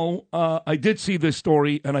 So I did see this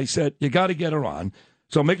story, and I said, you got to get her on.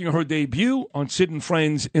 So making her debut on Sid and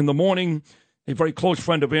Friends in the morning, a very close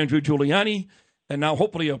friend of Andrew Giuliani, and now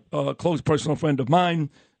hopefully a close personal friend of mine,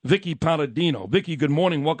 Vicky Palladino. Vicky, good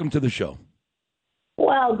morning. Welcome to the show.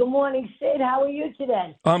 Well, good morning, Sid. How are you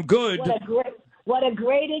today? I'm good. What a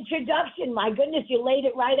great introduction. My goodness, you laid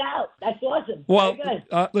it right out. That's awesome. Well, very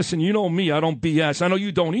good. Listen, you know me. I don't BS. I know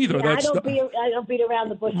you don't either. Yeah, I don't beat around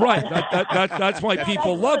the bush. Right. That's why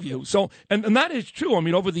people love you. So, and that is true. I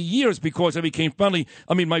mean, over the years, because I became friendly,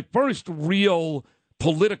 I mean, my first real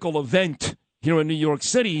political event here in New York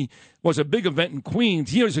City was a big event in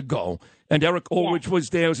Queens years ago. And Eric Ulrich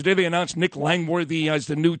was there. It was the day they announced Nick Langworthy as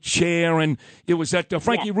the new chair, and it was at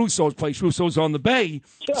Frankie Russo's place. Russo's on the Bay.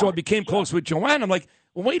 Sure. So I became close with Joanne. I'm like,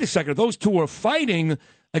 well, wait a second. Those two are fighting.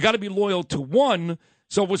 I got to be loyal to one.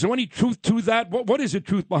 So was there any truth to that? What is the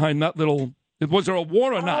truth behind that little – was there a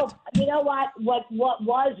war or not? You know what? What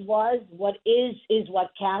was. What is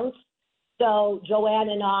what counts. So Joanne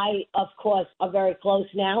and I, of course, are very close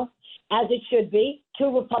now, as it should be.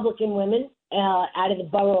 Two Republican women. Out of the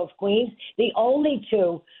borough of Queens, the only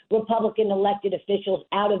two Republican elected officials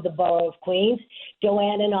out of the borough of Queens.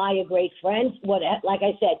 Joanne and I are great friends. Like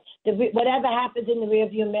I said, whatever happens in the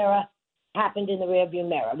rearview mirror happened in the rearview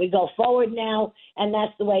mirror. We go forward now, and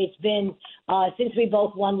that's the way it's been since we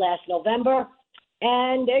both won last November.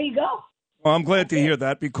 And there you go. Well, I'm glad to hear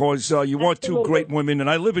that because you want two great women, and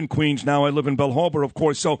I live in Queens now. I live in Bell Harbor, of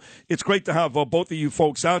course, so it's great to have both of you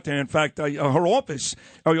folks out there. In fact, her office,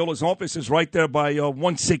 Ariola's office, is right there by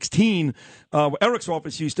 116. Eric's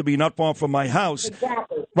office used to be not far from my house.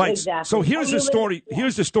 Exactly. Right. Exactly. So here's the story. Yeah.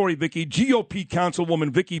 Here's the story, Vicky. GOP Councilwoman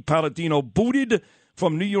Vicky Palladino booted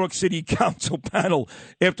from New York City Council panel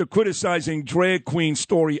after criticizing Drag Queen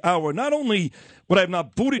Story Hour. Not only would I have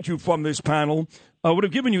not booted you from this panel, I would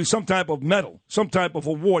have given you some type of medal, some type of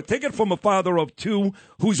award. Take it from a father of two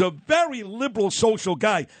who's a very liberal social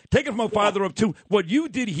guy. Take it from a father of two. What you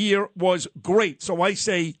did here was great. So I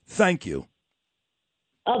say thank you.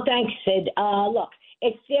 Oh, thanks, Sid. Look,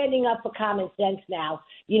 it's standing up for common sense now.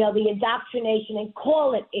 You know, the indoctrination, and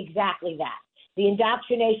call it exactly that. The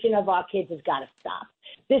indoctrination of our kids has got to stop.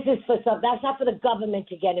 This is that's not for the government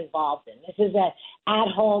to get involved in. This is an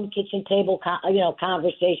at-home kitchen table,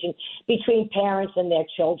 conversation between parents and their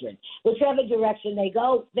children. Whichever direction they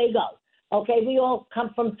go, they go. Okay, we all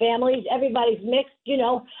come from families. Everybody's mixed. You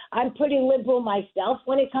know, I'm pretty liberal myself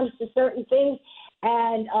when it comes to certain things.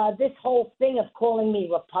 And this whole thing of calling me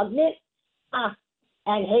repugnant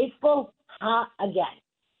and hateful, again.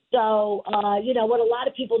 So, what a lot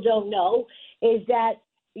of people don't know is that,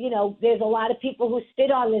 there's a lot of people who sit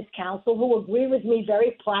on this council who agree with me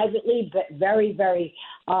very privately, but very, very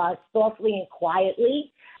softly and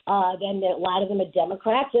quietly. Then a lot of them are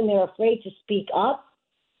Democrats, and they're afraid to speak up,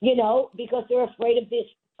 because they're afraid of this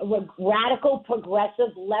radical,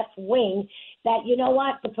 progressive left wing that,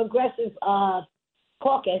 the progressive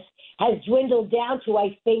caucus has dwindled down to,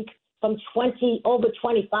 I think, from over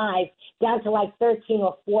 25 down to like 13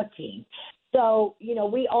 or 14. So,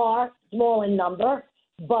 we are small in number,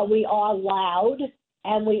 but we are loud,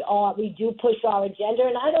 and we do push our agenda.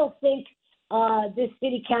 And I don't think this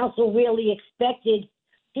city council really expected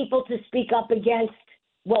people to speak up against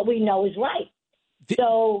what we know is right.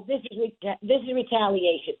 So this is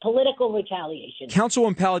retaliation, political retaliation.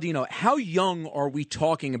 Councilwoman Palladino, how young are we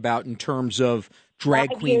talking about in terms of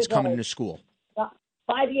drag queens coming into school?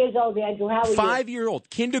 5 years old, Andrew. How are you?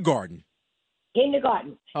 5-year-old, kindergarten.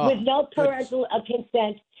 With no parental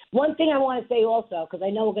consent. One thing I want to say also, because I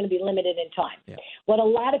know we're going to be limited in time, what a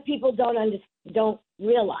lot of people don't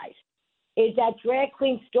realize is that Drag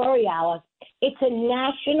Queen Story Hour, it's a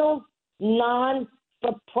national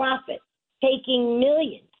non-for-profit taking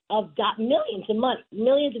millions of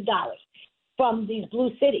dollars from these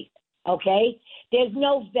blue cities, okay? There's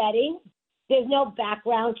no vetting. There's no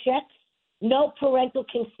background checks, no parental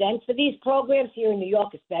consent for these programs here in New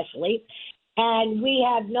York especially, and we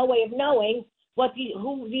have no way of knowing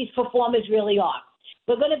who these performers really are.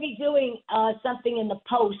 We're going to be doing something in the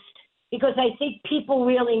Post because I think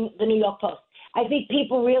the New York Post, I think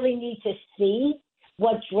people really need to see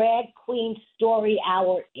what Drag Queen Story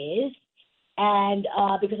Hour is. And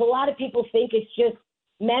because a lot of people think it's just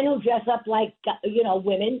men who dress up like,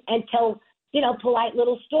 women and tell, polite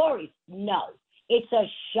little stories. No, it's a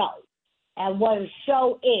show. And what a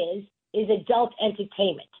show is adult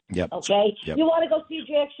entertainment. Yep. Okay? Yep. You want to go see a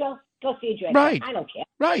drag show? Go see a drag Right. show. I don't care.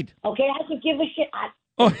 Right. Okay? I could give a shit.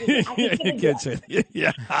 You can't say that.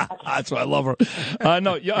 Yeah, that's why I love her.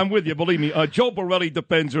 No, yeah, I'm with you. Believe me. Joe Borelli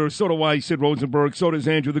defends her. So do I, Sid Rosenberg. So does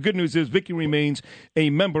Andrew. The good news is Vicky remains a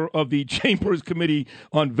member of the Chambers Committee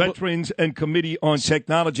on Veterans and Committee on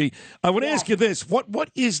Technology. I would ask you this. What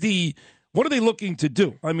are they looking to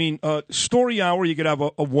do? I mean, story hour, you could have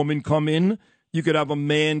a woman come in. You could have a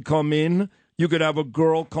man come in. You could have a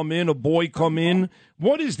girl come in, a boy come in.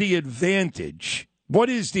 What is the advantage? What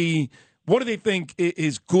do they think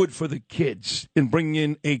is good for the kids in bringing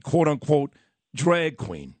in a quote-unquote drag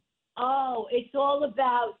queen? Oh, it's all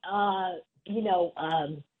about,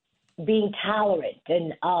 being tolerant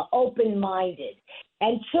and open-minded,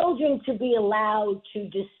 and children to be allowed to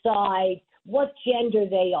decide what gender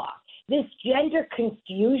they are. This gender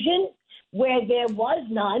confusion, where there was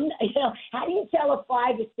none, how do you tell a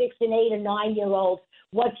 5, a 6, an 8, or 9-year-old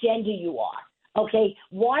what gender you are? Okay,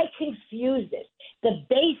 why confuse this? The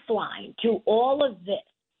baseline to all of this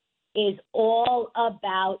is all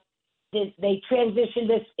about this. They transition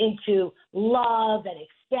this into love and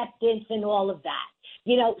acceptance and all of that.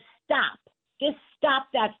 Stop. Just stop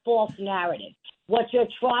that false narrative. What you're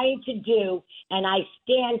trying to do, and I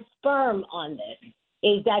stand firm on this,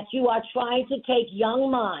 is that you are trying to take young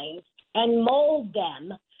minds and mold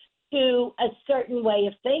them to a certain way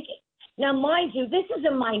of thinking. Now, mind you, this is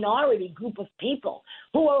a minority group of people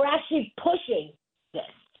who are actually pushing this.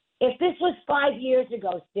 If this was 5 years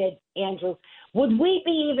ago, Sid, Andrew, would we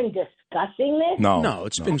be even discussing this? No,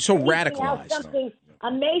 it's been so radicalized.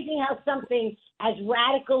 Amazing how something as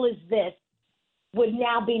radical as this would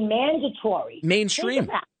now be mandatory. Mainstream.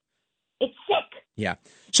 It's sick. Yeah.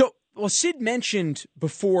 So, Sid mentioned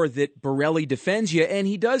before that Borelli defends you, and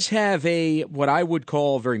he does have what I would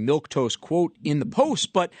call a very milquetoast quote in the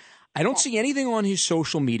Post, but I don't see anything on his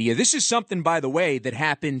social media. This is something, by the way, that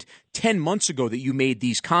happened 10 months ago that you made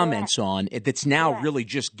these comments on that's now really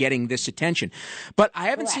just getting this attention. But I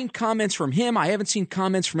haven't seen comments from him. I haven't seen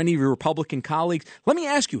comments from any of your Republican colleagues. Let me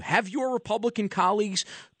ask you, have your Republican colleagues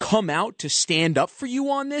come out to stand up for you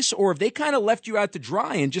on this, or have they kind of left you out to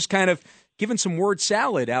dry and just kind of given some word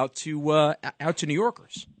salad out to New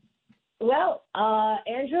Yorkers? Well,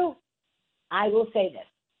 Andrew, I will say this.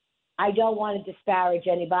 I don't want to disparage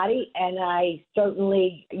anybody, and I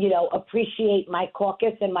certainly, appreciate my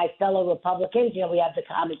caucus and my fellow Republicans. We have the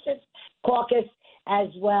Common Sense Caucus as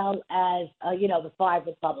well as, the 5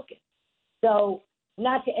 Republicans. So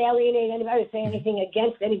not to alienate anybody or say anything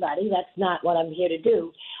against anybody. That's not what I'm here to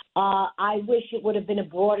do. I wish it would have been a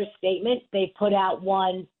broader statement. They put out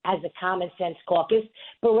one as a Common Sense Caucus.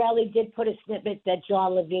 Borelli did put a snippet that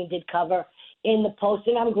John Levine did cover in the Post,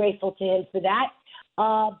 and I'm grateful to him for that.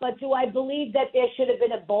 But do I believe that there should have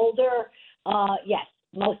been a bolder? Yes,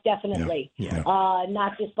 most definitely. Yeah.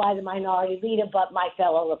 Not just by the minority leader, but my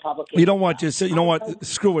fellow Republicans. You don't want just, you know what?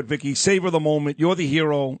 Screw it, Vicky. Savor the moment. You're the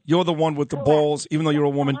hero. You're the one with the balls, even though you're a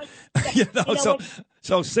woman.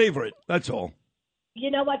 So savor it. That's all. You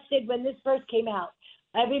know what, Sid? When this first came out,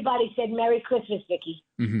 everybody said, "Merry Christmas, Vicky."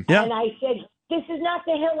 Mm-hmm. Yeah. And I said, this is not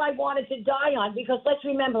the hill I wanted to die on, because let's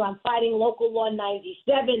remember, I'm fighting Local Law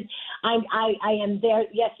 97. I am there.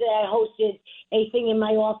 Yesterday, I hosted a thing in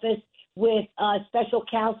my office with special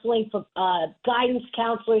counseling for guidance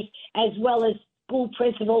counselors as well as school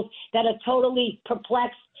principals that are totally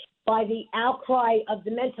perplexed by the outcry of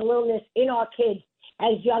the mental illness in our kids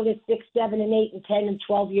as young as 6, 7, and 8, and 10, and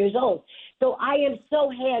 12 years old. So I am so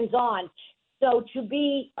hands-on. So to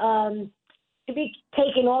be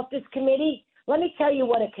taken off this committee, let me tell you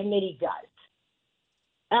what a committee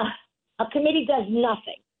does. A committee does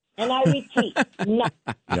nothing. And I repeat,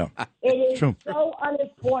 nothing. Yeah. It is True. so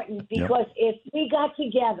unimportant, because if we got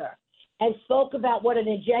together and spoke about what an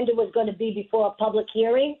agenda was going to be before a public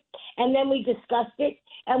hearing, and then we discussed it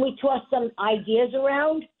and we tossed some ideas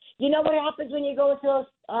around, you know what happens when you go into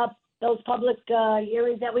those public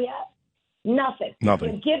hearings that we have? Nothing.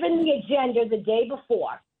 Nothing. You're given the agenda the day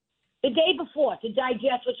before to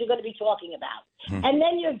digest what you're going to be talking about. And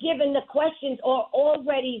then you're given the questions are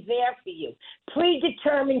already there for you,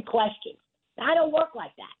 predetermined questions. I don't work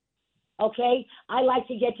like that, okay? I like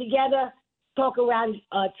to get together, talk around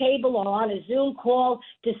a table or on a Zoom call,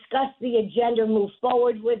 discuss the agenda, move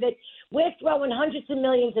forward with it. We're throwing hundreds of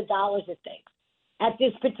millions of dollars at things at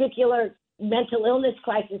this particular mental illness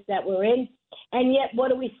crisis that we're in, and yet what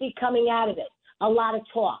do we see coming out of it? A lot of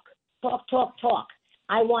talk.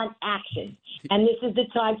 I want action. And this is the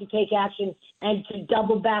time to take action. And to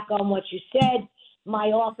double back on what you said, my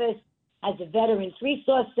office has a Veterans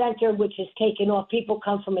Resource Center, which has taken off. People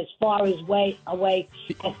come from as far as way away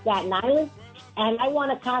as Staten Island. And I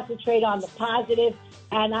want to concentrate on the positive.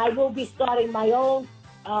 And I will be starting my own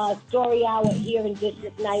story hour here in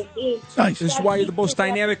District 19. Nice. This is why you're the most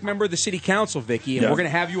dynamic member of the city council, Vicky, and we're going to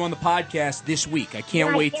have you on the podcast this week. I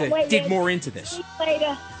can't wait to dig more into this. See you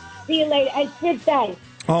later. See you later. And Sid, thanks.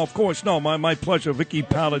 Oh, of course. No, my pleasure. Vicky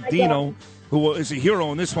Palladino, who is a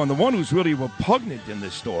hero in this one. The one who's really repugnant in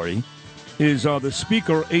this story is the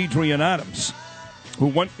speaker, Adrian Adams, who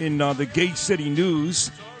went in the Gay City News,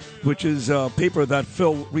 which is a paper that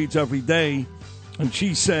Phil reads every day, and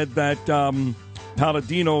she said that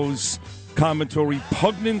Palladino's comments were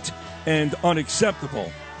repugnant and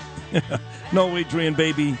unacceptable. No, Adrian,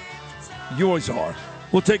 baby, yours are.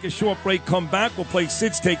 We'll take a short break, come back. We'll play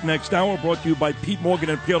Sid's Take next hour, brought to you by Pete Morgan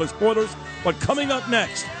and Peerless Spoilers. But coming up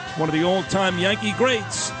next, one of the all-time Yankee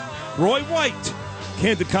greats, Roy White.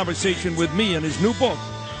 Candid conversation with me and his new book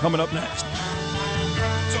coming up next.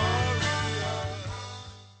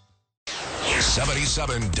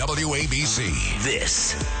 77 WABC.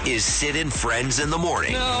 This is Sid and Friends in the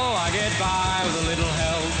Morning. No, I get by with a little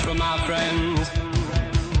help from my friends.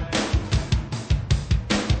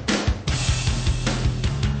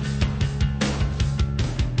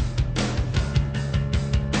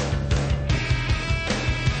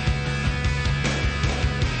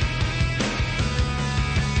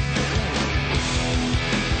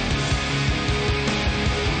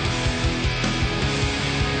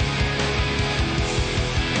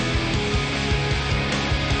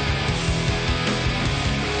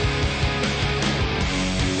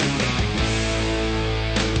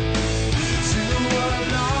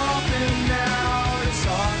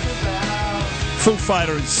 Foo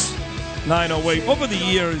Fighters, 908. Over the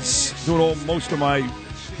years, doing most of my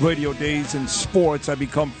radio days in sports, I've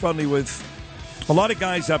become friendly with a lot of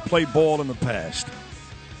guys that played ball in the past.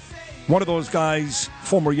 One of those guys,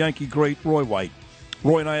 former Yankee great Roy White.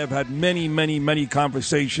 Roy and I have had many, many, many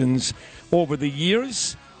conversations over the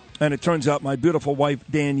years, and it turns out my beautiful wife,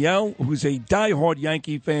 Danielle, who's a diehard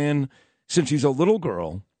Yankee fan since she's a little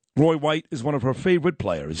girl, Roy White is one of her favorite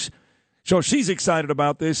players. So she's excited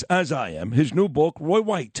about this, as I am. His new book, Roy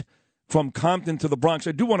White, From Compton to the Bronx.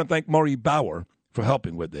 I do want to thank Murray Bauer for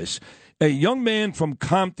helping with this. A young man from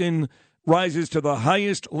Compton rises to the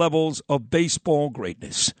highest levels of baseball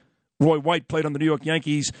greatness. Roy White played on the New York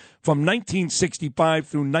Yankees from 1965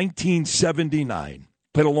 through 1979.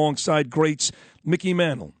 Played alongside greats Mickey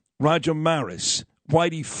Mantle, Roger Maris,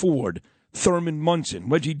 Whitey Ford, Thurman Munson,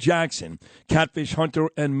 Reggie Jackson, Catfish Hunter,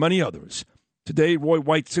 and many others. Today, Roy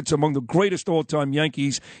White sits among the greatest all-time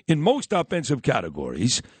Yankees in most offensive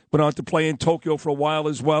categories. Went on to play in Tokyo for a while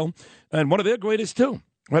as well, and one of their greatest, too,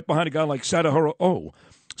 right behind a guy like Sadaharu Oh.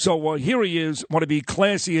 So here he is, one of the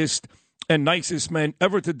classiest and nicest men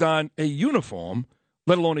ever to don a uniform,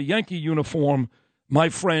 let alone a Yankee uniform, my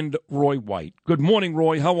friend Roy White. Good morning,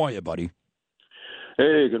 Roy. How are you, buddy?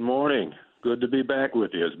 Hey, good morning. Good to be back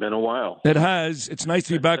with you. It's been a while. It has. It's nice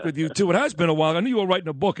to be back with you, too. It has been a while. I knew you were writing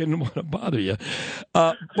a book. I didn't want to bother you.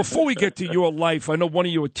 Before we get to your life, I know one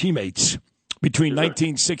of your teammates between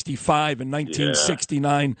 1965 and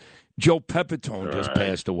 1969, Joe Pepitone, just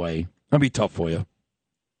passed away. That'd be tough for you.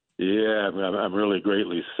 Yeah, I'm really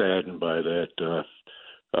greatly saddened by that.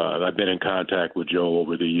 I've been in contact with Joe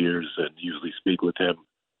over the years and usually speak with him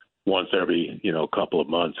once every, couple of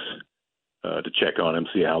months. To check on him,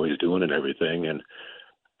 see how he's doing and everything. And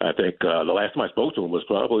I think the last time I spoke to him was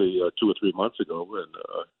probably 2 or 3 months ago. And,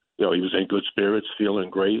 he was in good spirits, feeling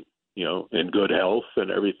great, in good health and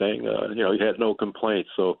everything. He had no complaints.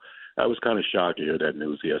 So I was kind of shocked to hear that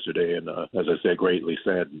news yesterday. And as I said, greatly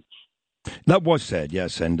saddened. That was sad,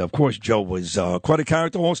 yes. And, of course, Joe was quite a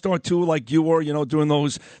character, all-star, too, like you were, during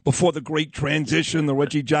those before the great transition, the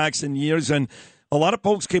Reggie Jackson years. And a lot of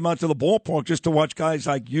folks came out to the ballpark just to watch guys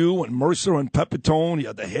like you and Mercer and Pepitone. He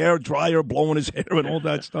had the hair dryer blowing his hair and all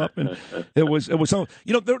that stuff. And it was so.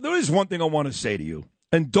 There is one thing I want to say to you.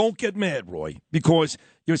 And don't get mad, Roy, because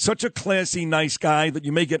you're such a classy, nice guy that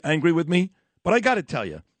you may get angry with me. But I got to tell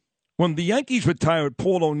you, when the Yankees retired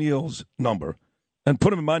Paul O'Neill's number and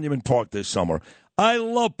put him in Monument Park this summer, I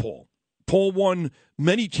love Paul. Paul won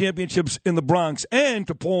many championships in the Bronx and,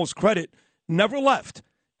 to Paul's credit, never left.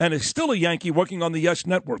 And is still a Yankee working on the Yes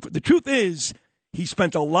Network. But the truth is, he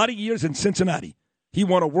spent a lot of years in Cincinnati. He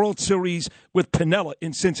won a World Series with Piniella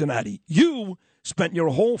in Cincinnati. You spent your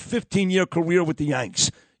whole 15-year career with the Yanks.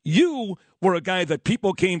 You were a guy that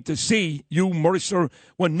people came to see, you, Mercer,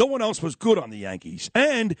 when no one else was good on the Yankees.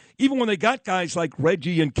 And even when they got guys like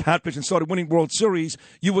Reggie and Catfish and started winning World Series,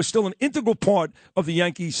 you were still an integral part of the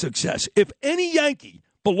Yankees' success. If any Yankee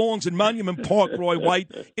belongs in Monument Park, Roy White,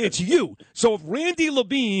 it's you. So if Randy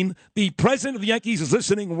Levine, the president of the Yankees, is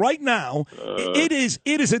listening right now, it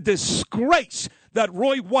is a disgrace that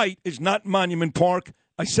Roy White is not in Monument Park.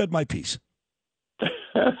 I said my piece.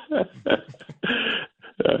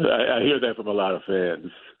 I hear that from a lot of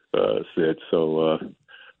fans, Sid. So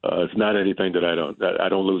it's not anything that I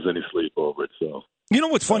don't lose any sleep over it. So you know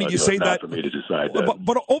what's funny? You say that for me to decide that.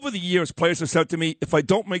 But over the years, players have said to me, "If I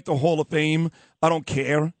don't make the Hall of Fame, I don't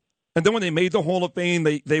care." And then when they made the Hall of Fame,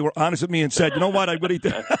 they were honest with me and said, "You know what? I really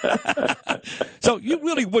did." So you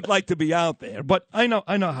really would like to be out there, but I know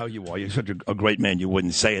how you are. You're such a great man. You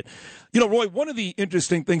wouldn't say it. You know, Roy. One of the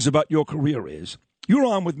interesting things about your career is you were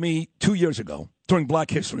on with me 2 years ago during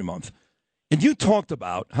Black History Month, and you talked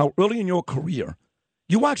about how early in your career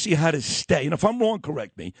you actually had to stay. And if I'm wrong,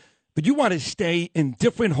 correct me. But you want to stay in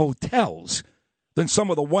different hotels than some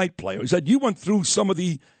of the white players. That you went through some of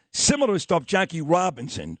the similar stuff Jackie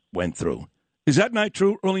Robinson went through. Is that not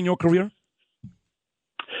true early in your career?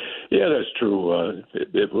 Yeah, that's true.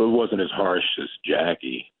 It wasn't as harsh as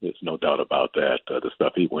Jackie. There's no doubt about that. The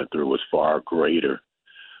stuff he went through was far greater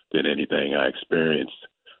than anything I experienced.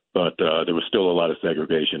 But there was still a lot of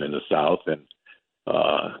segregation in the South. And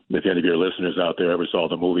if any of your listeners out there ever saw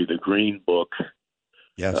the movie The Green Book,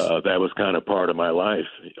 yes, that was kind of part of my life.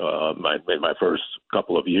 My first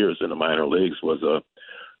couple of years in the minor leagues was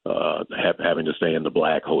having to stay in the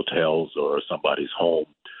black hotels or somebody's home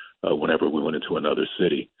whenever we went into another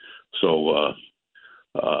city. So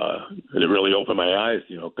it really opened my eyes,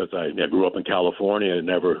 because I grew up in California and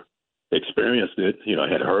never experienced it. I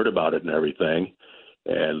had heard about it and everything.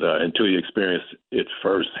 And until you experience it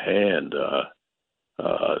firsthand,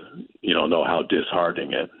 know how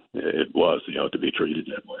disheartening it was, to be treated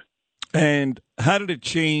that way. And how did it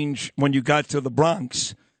change when you got to the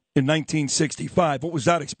Bronx in 1965? What was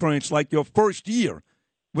that experience like, your first year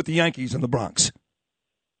with the Yankees in the Bronx?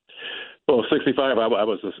 Well, 65, I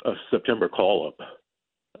was a September call-up.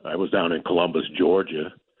 I was down in Columbus,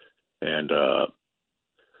 Georgia. And,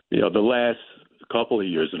 the last couple of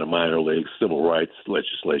years in the minor leagues, civil rights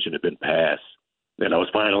legislation had been passed. And I was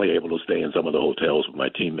finally able to stay in some of the hotels with my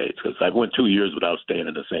teammates, because I went 2 years without staying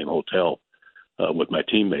in the same hotel with my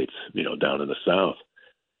teammates, down in the South.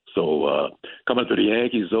 So coming to the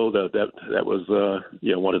Yankees, though, that was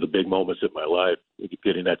one of the big moments in my life,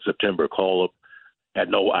 getting that September call-up. Had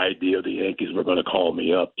no idea the Yankees were going to call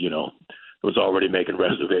me up. I was already making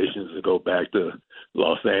reservations to go back to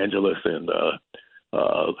Los Angeles, and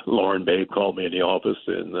Lauren Babe called me in the office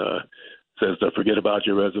and says, "Forget about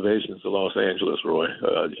your reservations to Los Angeles, Roy.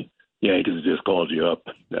 Yankees just called you up.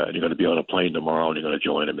 You're going to be on a plane tomorrow, and you're going to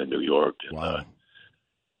join them in New York." And, wow.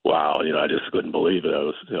 Wow, I just couldn't believe it. I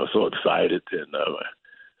was, so excited. And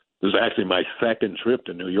this is actually my second trip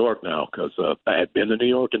to New York now, because I had been to New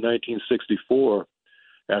York in 1964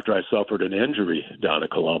 after I suffered an injury down in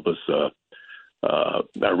Columbus. I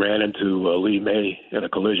ran into Lee May in a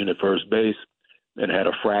collision at first base and had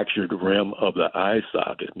a fractured rim of the eye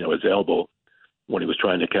socket. His elbow, when he was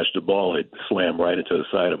trying to catch the ball, it slammed right into the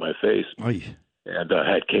side of my face. Aye. And I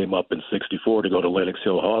had came up in 64 to go to Lenox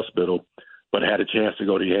Hill Hospital, but I had a chance to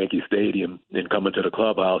go to Yankee Stadium and come into the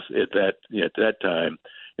clubhouse at that time,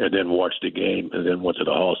 and then watch the game, and then went to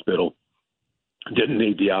the hospital. Didn't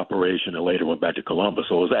need the operation, and later went back to Columbus.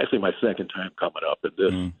 So it was actually my second time coming up at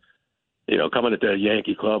this. Coming at that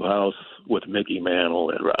Yankee clubhouse with Mickey Mantle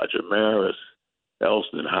and Roger Maris,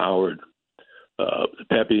 Elston Howard,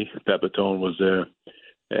 Pepitone was there,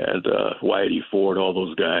 and Whitey Ford, all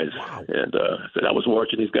those guys. Wow. And I was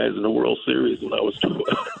watching these guys in the World Series when I was 12.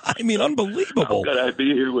 I mean, unbelievable. How could I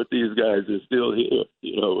be here with these guys? They're still here.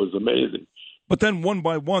 It was amazing. But then one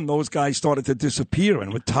by one, those guys started to disappear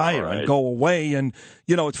and retire and go away. And,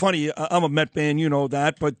 it's funny, I'm a Met fan, you know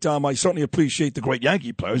that, but I certainly appreciate the great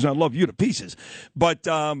Yankee players, and I love you to pieces. But,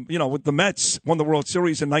 with the Mets, won the World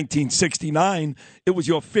Series in 1969. It was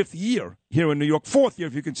your fifth year here in New York, fourth year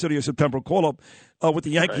if you consider your September call-up with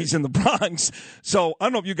the Yankees in the Bronx. So I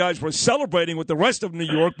don't know if you guys were celebrating with the rest of New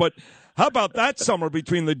York, but how about that summer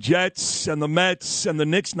between the Jets and the Mets and the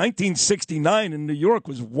Knicks? 1969 in New York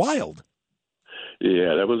was wild.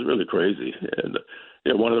 Yeah, that was really crazy. And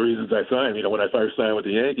one of the reasons I signed, when I first signed with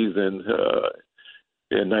the Yankees in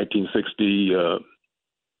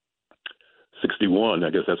 1961,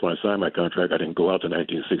 I guess that's when I signed my contract. I didn't go out to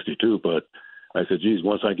 1962, but I said, geez,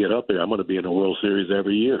 once I get up there, I'm going to be in the World Series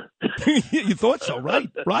every year. You thought so, right?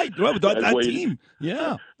 Right. That team.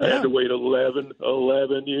 Yeah. I had to wait 11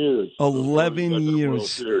 years. 11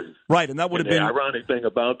 years. Right, and that would have been... The ironic thing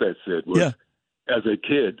about that, Sid, was as a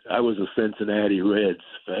kid, I was a Cincinnati Reds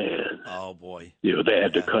fan. Oh, boy. You know, they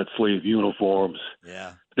had the cut-sleeve uniforms.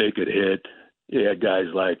 Yeah. They could hit. You had guys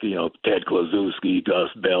like, Ted Klaczewski, Gus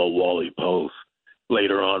Bell, Wally Post.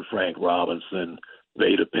 Later on, Frank Robinson,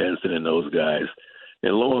 Vada Pinson, and those guys.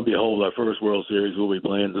 And lo and behold, our first World Series will be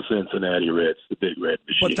playing the Cincinnati Reds, the Big Red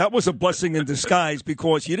Machine. But that was a blessing in disguise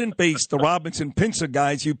because you didn't face the Robinson Pincer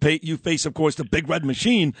guys. You faced, of course, the Big Red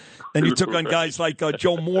Machine, and you took on guys like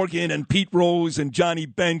Joe Morgan and Pete Rose and Johnny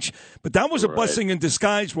Bench. But that was a blessing in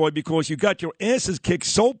disguise, Roy, because you got your asses kicked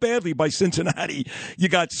so badly by Cincinnati. You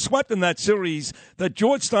got swept in that series that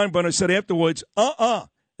George Steinbrenner said afterwards,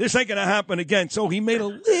 this ain't going to happen again. So he made a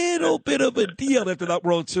little bit of a deal after that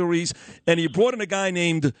World Series, and he brought in a guy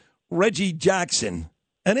named Reggie Jackson.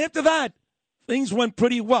 And after that, things went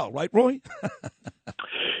pretty well, right, Roy?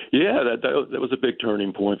 Yeah, that was a big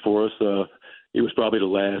turning point for us. He was probably the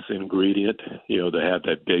last ingredient, to have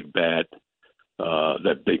that big bat,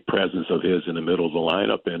 that big presence of his in the middle of the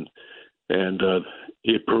lineup. And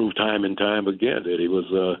he proved time and time again that he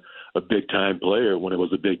was a big-time player when it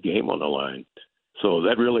was a big game on the line. So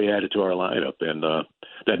that really added to our lineup. And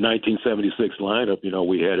that 1976 lineup,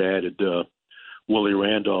 we had added Willie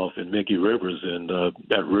Randolph and Mickey Rivers, and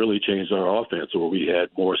that really changed our offense where we had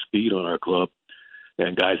more speed on our club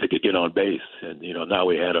and guys that could get on base. And, now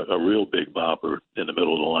we had a real big bopper in the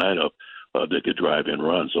middle of the lineup that could drive in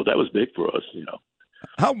runs. So that was big for us,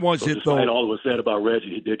 How was it, though? Despite all that was said about Reggie,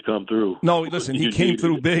 he did come through. No, listen, he came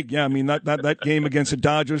through big. Yeah, I mean, that game against the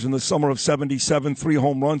Dodgers in the summer of 77, 3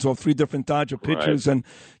 home runs off 3 different Dodger pitchers. Right. And,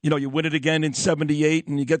 you win it again in 78,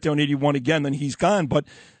 and you get there in 81 again, then he's gone. But,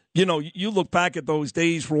 you look back at those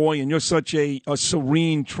days, Roy, and you're such a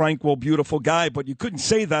serene, tranquil, beautiful guy, but you couldn't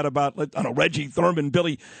say that about, Reggie, Thurman,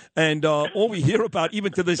 Billy. And all we hear about,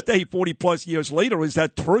 even to this day, 40-plus years later, is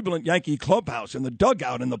that turbulent Yankee clubhouse and the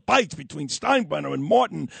dugout and the fights between Steinbrenner and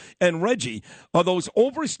Martin and Reggie. Are those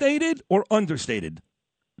overstated or understated?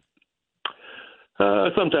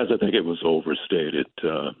 Sometimes I think it was overstated.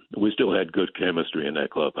 We still had good chemistry in that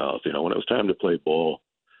clubhouse. When it was time to play ball,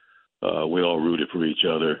 we all rooted for each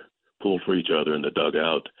other, pulled for each other in the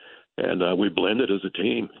dugout, and we blended as a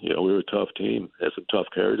team. We were a tough team, had some tough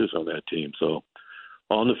characters on that team. So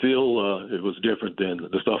on the field, it was different than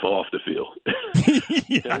the stuff off the field.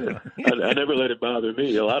 I never let it bother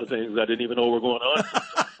me. A lot of things I didn't even know were going on.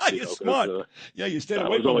 You're smart. You stayed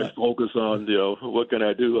away from that. I was always focused on, what can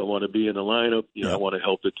I do? I want to be in the lineup. I want to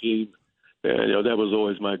help the team. And, that was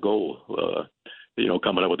always my goal.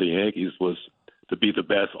 Coming up with the Yankees was to be the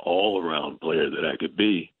best all-around player that I could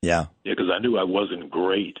be. Yeah. Because I knew I wasn't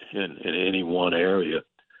great in any one area,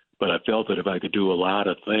 but I felt that if I could do a lot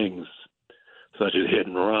of things, such as hit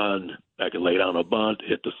and run, I could lay down a bunt,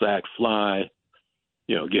 hit the sac fly,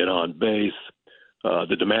 get on base,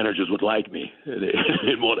 the managers would like me. They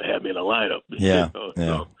didn't want to have me in a lineup. Yeah.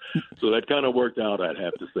 So that kind of worked out, I'd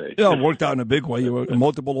have to say. Yeah, it worked out in a big way. You were a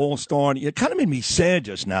multiple all-star. It kind of made me sad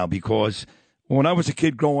just now because when I was a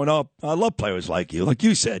kid growing up, I loved players like you. Like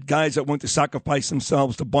you said, guys that went to sacrifice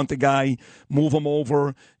themselves to bunt a guy, move him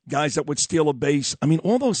over, guys that would steal a base. I mean,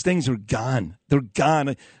 all those things are gone. They're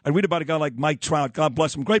gone. I read about a guy like Mike Trout. God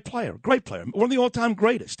bless him. Great player. One of the all-time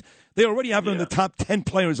greatest. They already have him in the top 10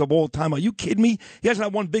 players of all time. Are you kidding me? He hasn't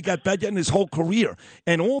had one big at-bat yet in his whole career.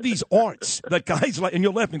 And all these arts that guys like, and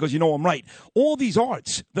you're laughing because you know I'm right, all these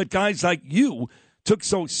arts that guys like you took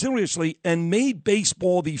so seriously and made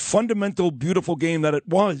baseball the fundamental, beautiful game that it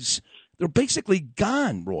was, they're basically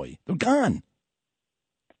gone, Roy. They're gone.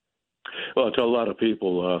 Well, to a lot of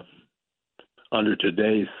people, under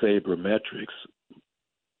today's sabermetrics,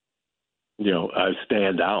 I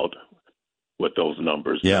stand out with those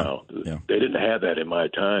numbers now. Yeah. They didn't have that in my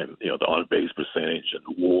time, the on-base percentage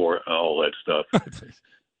and WAR and all that stuff.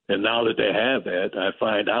 And now that they have that, I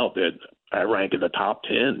find out that I rank in the top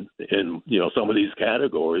 10 in, some of these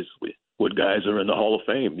categories with guys that are in the Hall of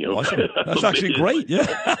Fame. That's actually great. Yeah,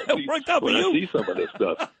 it worked out for you. I see some of this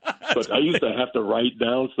stuff. But I used to have to write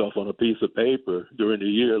down stuff on a piece of paper during the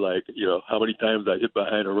year, like, how many times I hit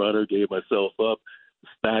behind a runner, gave myself up,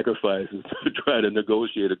 sacrifices to try to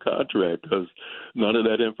negotiate a contract because none of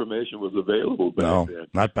that information was available back then.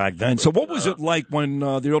 Not back then. So what was it like when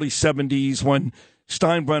the early 70s when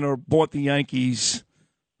Steinbrenner bought the Yankees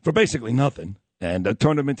for basically nothing and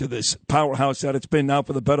turned them into this powerhouse that it's been now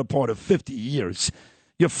for the better part of 50 years?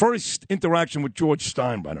 Your first interaction with George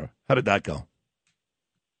Steinbrenner, how did that go?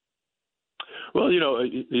 Well,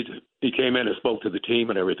 he came in and spoke to the team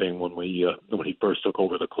and everything when he first took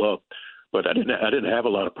over the club, but I didn't have a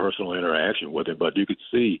lot of personal interaction with him. But you could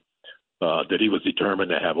see that he was determined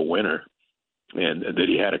to have a winner, and that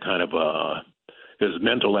he had a kind of his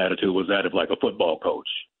mental attitude was that of like a football coach.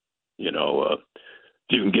 You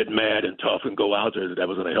can get mad and tough and go out there. That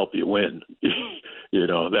was going to help you win.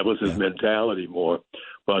 That was his mentality more.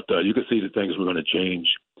 But you could see that things were going to change.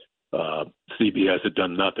 CBS had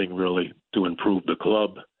done nothing really to improve the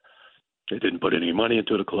club. They didn't put any money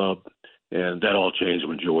into the club, and that all changed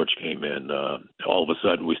when George came in. All of a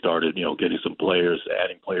sudden, we started, getting some players,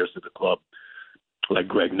 adding players to the club, like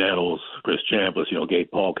Greg Nettles, Chris Chambliss.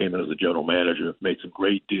 Gabe Paul came in as the general manager, made some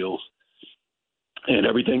great deals, and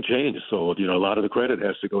everything changed. So, a lot of the credit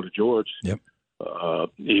has to go to George. Yep.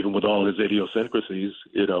 Even with all his idiosyncrasies,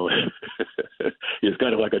 he's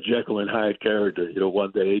kind of like a Jekyll and Hyde character. One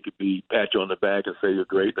day he could pat you on the back and say you're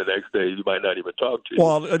great, the next day he might not even talk to you.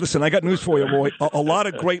 Well, listen, I got news for you, Roy. A lot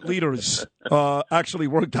of great leaders actually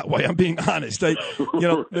work that way. I'm being honest.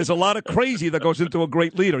 There's a lot of crazy that goes into a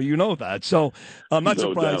great leader. You know that. So I'm not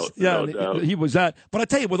surprised. Doubt. He was that. But I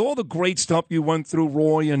tell you, with all the great stuff you went through,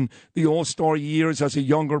 Roy, and the All-Star years as a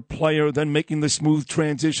younger player, then making the smooth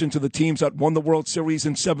transition to the teams that won the World Series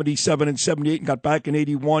in 77 and 78 and got back in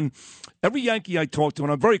 81. Every Yankee I talked to, and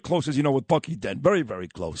I'm very close, as you know, with Bucky Dent, very, very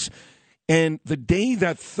close. And the day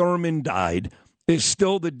that Thurman died is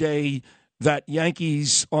still the day that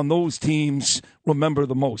Yankees on those teams remember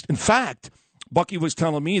the most. In fact, Bucky was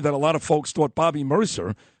telling me that a lot of folks thought Bobby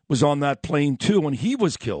Mercer was on that plane too when he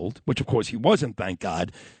was killed, which of course he wasn't, thank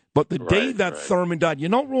God. But the day that Thurman died,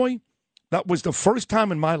 Roy, that was the first time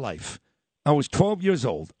in my life. I was 12 years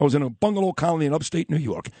old. I was in a bungalow colony in upstate New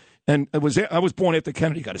York, and I was born after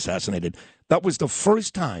Kennedy got assassinated. That was the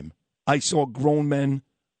first time I saw grown men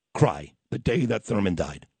cry, the day that Thurman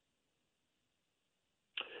died.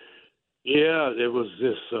 Yeah, it was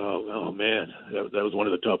this. Oh man, that was one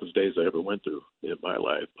of the toughest days I ever went through in my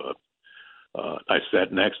life. I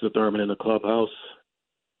sat next to Thurman in the clubhouse,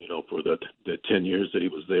 for the 10 years that he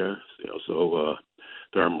was there. So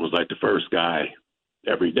Thurman was like the first guy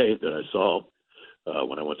every day that I saw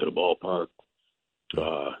when I went to the ballpark.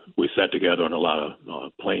 We sat together on a lot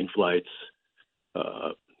of plane flights,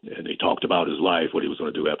 and he talked about his life, what he was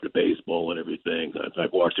going to do after baseball and everything.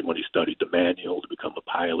 I've watched him when he studied the manual to become a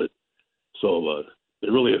pilot. So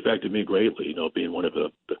it really affected me greatly, being one of the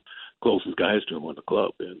closest guys to him on the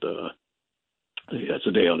club. And that's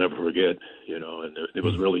a day I'll never forget, and it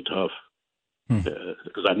was really tough.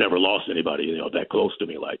 Because I've never lost anybody, that close to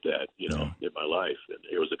me like that, in my life. And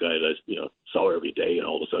here was a guy that I, saw every day, and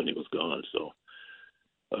all of a sudden he was gone. So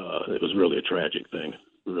it was really a tragic thing,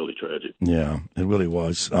 really tragic. Yeah, it really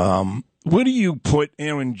was. Where do you put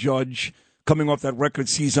Aaron Judge coming off that record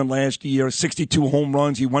season last year, 62 home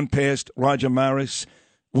runs? He went past Roger Maris,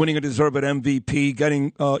 winning a deserved MVP,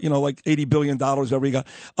 getting, like $80 billion every guy.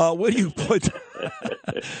 Where do you put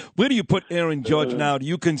where do you put Aaron Judge now? Do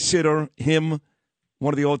you consider him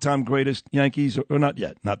one of the all-time greatest Yankees, or not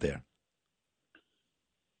yet? Not there.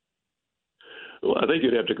 Well, I think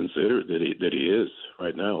you'd have to consider that he is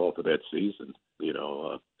right now off of that season.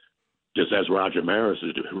 Just as Roger Maris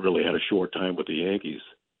really had a short time with the Yankees,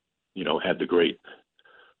 had the great,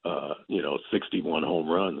 61 home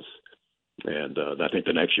runs. And I think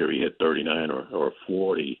the next year he hit 39 or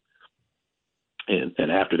 40.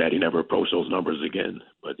 And after that, he never approached those numbers again.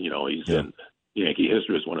 But, he's in Yankee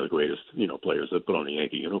history as one of the greatest, players that put on a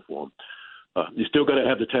Yankee uniform. You still got to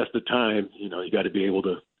have the test of time. You got to be able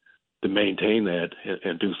to maintain that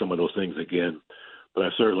and do some of those things again. But I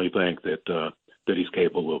certainly think that he's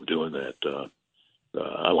capable of doing that.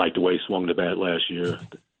 I liked the way he swung the bat last year.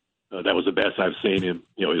 That was the best I've seen him.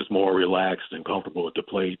 He was more relaxed and comfortable at the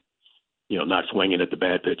plate. Not swinging at the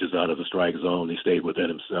bad pitches out of the strike zone. He stayed within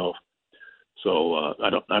himself. So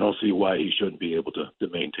I don't see why he shouldn't be able to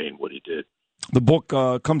maintain what he did. The book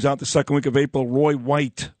comes out the second week of April, Roy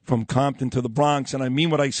White, From Compton to the Bronx. And I mean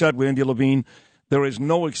what I said, Randy Levine. There is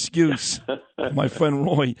no excuse, my friend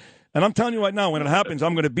Roy. And I'm telling you right now, when it happens,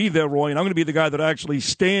 I'm going to be there, Roy, and I'm going to be the guy that actually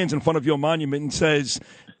stands in front of your monument and says,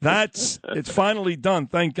 it's finally done,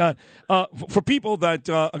 thank God. For people that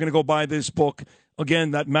are going to go buy this book,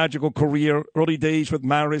 again, that magical career, early days with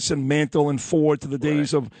Maris and Mantle and Ford to the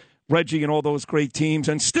days of Reggie and all those great teams,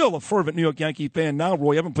 and still a fervent New York Yankee fan now,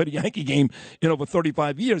 Roy. Haven't played a Yankee game in over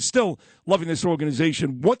 35 years, still loving this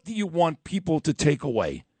organization. What do you want people to take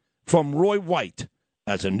away from Roy White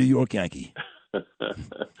as a New York Yankee?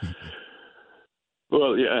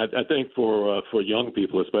 Well, yeah, I think for young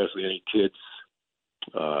people, especially any kids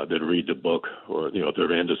that read the book or, if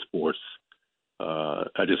they're into sports,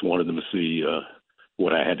 I just wanted them to see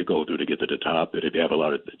what I had to go through to get to the top. That if you have a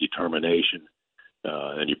lot of determination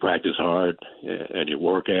and you practice hard and you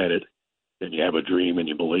work at it and you have a dream and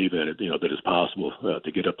you believe in it, that it's possible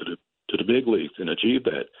to get up to the big leagues and achieve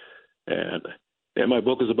that. And my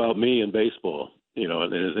book is about me and baseball,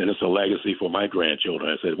 and it's a legacy for my grandchildren.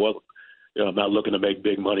 I said, well, I'm not looking to make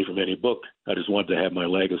big money from any book. I just wanted to have my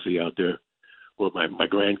legacy out there where my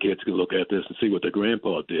grandkids can look at this and see what their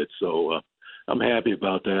grandpa did. So I'm happy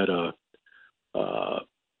about that. I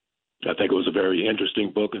think it was a very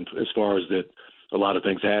interesting book, and as far as that, a lot of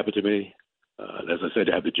things happened to me. As I said,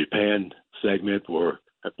 I have the Japan segment where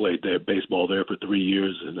I played there, baseball there for 3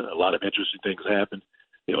 years, and a lot of interesting things happened.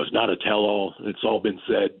 It's not a tell-all. It's all been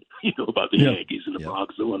said, about the Yankees and the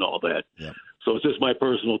Bronx Zoo and all that. Yeah. So it's just my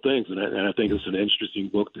personal things, and I think it's an interesting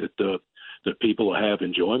book that people have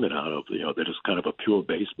enjoyment out of. That is kind of a pure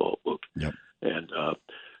baseball book. Yep. And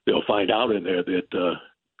they'll find out in there that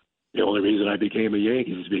the only reason I became a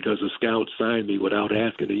Yankee is because the scouts signed me without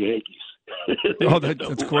asking the Yankees. Oh,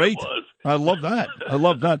 that's great. I love that.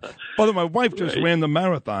 By the way, my wife just ran the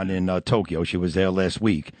marathon in Tokyo. She was there last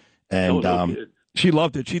week. And she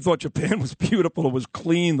loved it. She thought Japan was beautiful. It was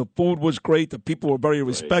clean. The food was great. The people were very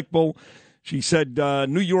respectful. She said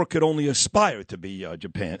New York could only aspire to be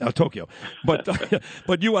Tokyo. But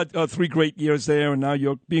but you had 3 great years there, and now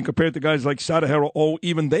you're being compared to guys like Sadahiro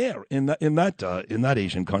even there in that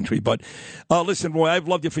Asian country. But listen, Roy, I've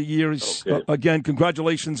loved you for years. Okay. Again,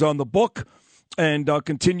 congratulations on the book and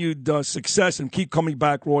continued success, and keep coming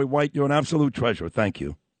back, Roy White. You're an absolute treasure. Thank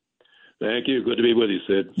you. Thank you. Good to be with you,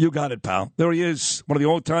 Sid. You got it, pal. There he is, one of the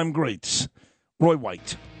all-time greats, Roy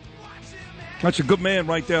White. That's a good man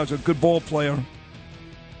right there. He's a good ball player.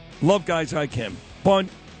 Love guys like him.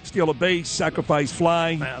 Bunt, steal a base, sacrifice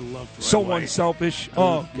fly. Man, I love Roy so White. Unselfish.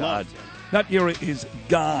 Oh, God. That era is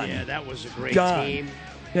gone. Yeah, that was a great team.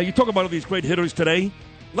 Yeah, you talk about all these great hitters today.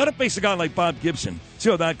 Let him face a guy like Bob Gibson.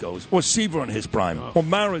 See how that goes. Or Seaver in his prime. Or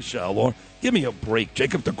Marichal. Or give me a break.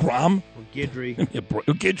 Jacob deGrom. Or Guidry.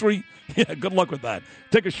 Guidry. Yeah, good luck with that.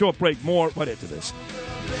 Take a short break. More right after this.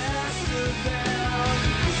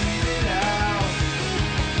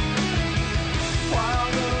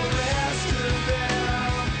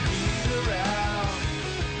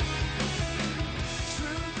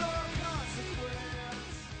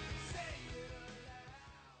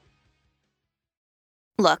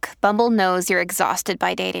 Look, Bumble knows you're exhausted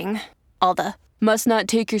by dating. All the must not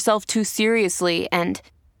take yourself too seriously and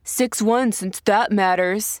 6'1" since that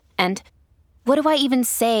matters. And what do I even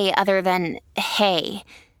say other than, hey?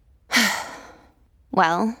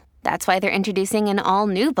 Well, that's why they're introducing an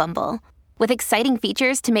all-new Bumble with exciting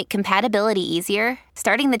features to make compatibility easier,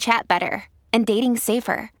 starting the chat better, and dating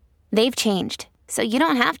safer. They've changed, so you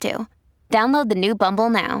don't have to. Download the new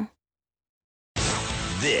Bumble now.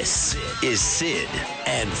 This is Sid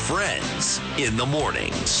and Friends in the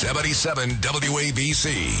morning. 77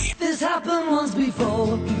 WABC. This happened once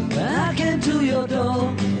before. When I came to your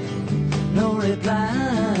door, no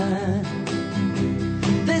reply.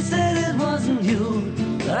 They said it wasn't you,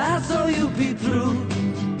 but I saw you peep through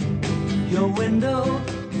your window.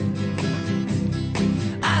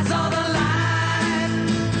 I saw the light.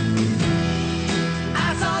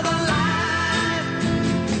 I saw the light.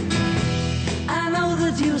 I know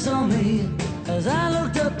that you saw me as I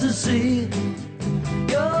looked up to see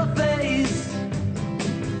your face.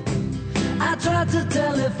 I tried to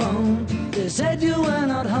telephone, they said you were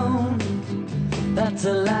not home. That's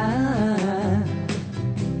a lie,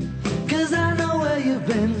 'cause I know where you've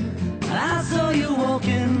been, and I saw you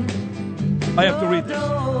walking. I have to read this.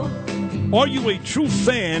 Are you a true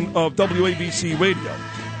fan of WABC Radio?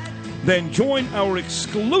 Then join our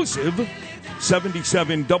exclusive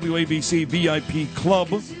 77 WABC VIP Club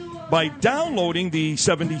by downloading the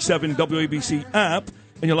 77 WABC app,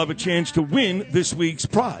 and you'll have a chance to win this week's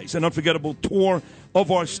prize. An unforgettable tour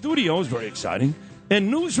of our studios, very exciting,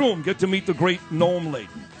 and newsroom. Get to meet the great Noam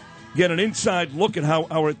Laden. Get an inside look at how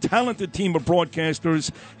our talented team of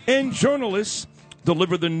broadcasters and journalists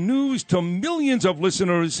deliver the news to millions of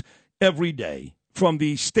listeners every day. From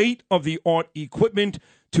the state-of-the-art equipment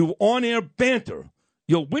to on-air banter,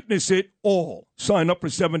 you'll witness it all. Sign up for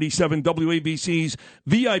 77 WABC's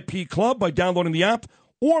VIP Club by downloading the app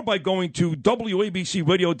or by going to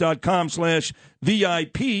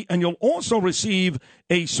WABCRadio.com/VIP, and you'll also receive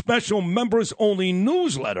a special members-only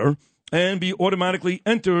newsletter and be automatically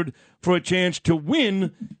entered for a chance to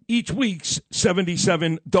win each week's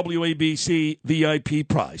 77 WABC VIP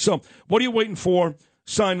prize. So what are you waiting for?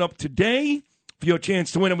 Sign up today for your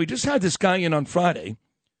chance to win. And we just had this guy in on Friday,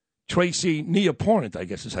 Tracy Neaporant, I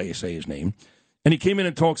guess is how you say his name. And he came in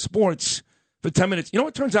and talked sports. for 10 minutes. You know,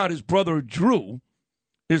 it turns out his brother, Drew,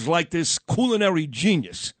 is like this culinary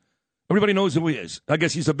genius. Everybody knows who he is. I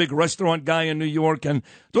guess he's a big restaurant guy in New York, and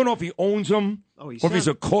don't know if he owns them or if he's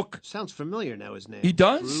a cook. Sounds familiar now, his name. He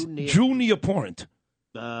does? Drew Neaporent.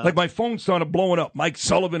 Like my phone started blowing up. Mike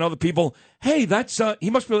Sullivan, other people. Hey, that's he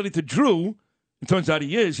must be related to Drew. It turns out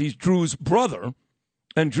he is. He's Drew's brother.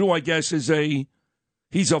 And Drew, I guess, he's a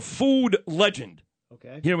food legend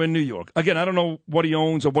here in New York. Again, I don't know what he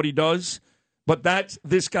owns or what he does, but that's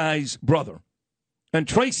this guy's brother. And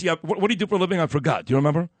Tracy, what do you do for a living? I forgot. Do you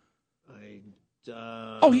remember?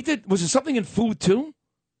 He did. Was there something in food, too?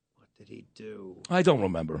 What did he do? I don't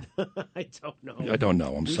remember. I don't know. I don't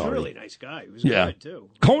know. I'm sorry. He was a really nice guy. He was good, too.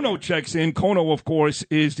 Kono checks in. Kono, of course,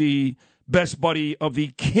 is the best buddy of the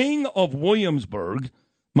King of Williamsburg,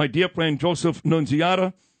 my dear friend Joseph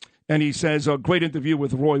Nunziata. And he says, a great interview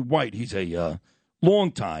with Roy White. He's a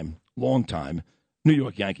long time New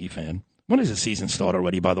York Yankee fan. When does the season start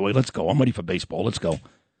already, by the way? Let's go. I'm ready for baseball. Let's go.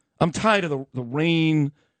 I'm tired of the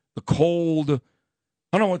rain, the cold.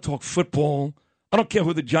 I don't want to talk football. I don't care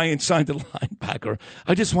who the Giants signed the linebacker.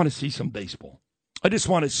 I just want to see some baseball. I just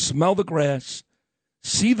want to smell the grass,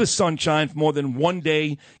 see the sunshine for more than one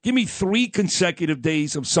day. Give me 3 consecutive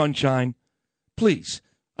days of sunshine. Please.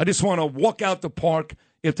 I just want to walk out the park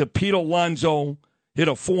after Pete Alonso hit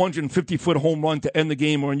a 450-foot home run to end the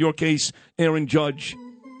game, or in your case, Aaron Judge.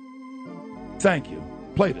 Thank you.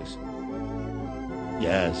 Play this.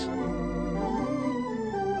 Yes.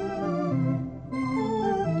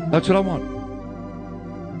 That's what I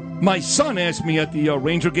want. My son asked me at the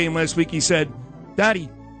Ranger game last week, he said, Daddy,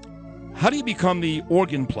 how do you become the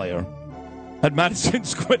organ player at Madison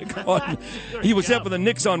Square Garden? He was there for the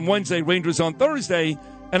Knicks on Wednesday, Rangers on Thursday,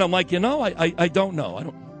 and I'm like, I don't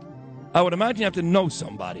know. I would imagine you have to know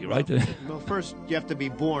somebody, right? Well, first, you have to be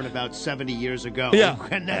born about 70 years ago. Yeah.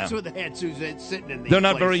 And that's where that's who's sitting in these They're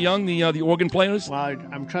not places. very young, the organ players? Well,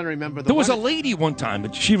 I'm trying to remember. There was a lady one time,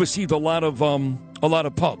 but she received a lot of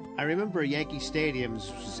pub. I remember Yankee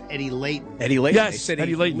Stadium's was Eddie Layton. Eddie Layton. Yes, they said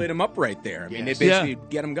Eddie he Layton. lit him up right there. I mean, they Yes. basically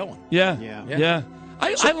get him going. Yeah.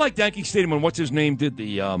 I liked Yankee Stadium when what's-his-name did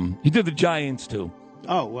he did the Giants, too.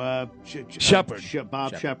 Oh, Shepard.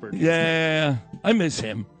 Bob Shepard. Yeah, I miss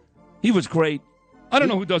him. He was great. I don't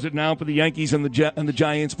know who does it now for the Yankees and the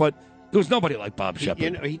Giants, but there was nobody like Bob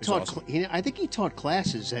Shepard. He taught. I think he taught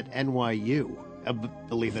classes at NYU.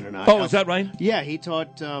 Believe it or not. Oh, is that right? Yeah, he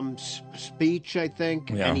taught speech, I think,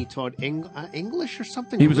 Yeah. and he taught English or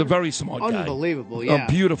something. He was a very smart guy. Unbelievable, yeah. A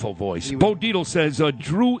beautiful voice. Bo Dietl says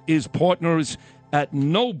Drew is partners at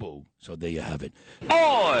Nobu. So there you have it.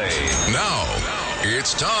 Oi! Now,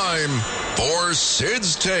 it's time for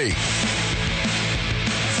Sid's Take.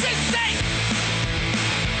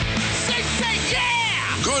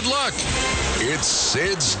 Good luck. It's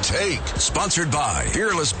Sid's Take, sponsored by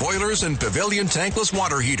Fearless Boilers and Pavilion Tankless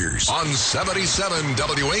Water Heaters on 77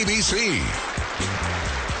 WABC.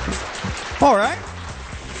 All right.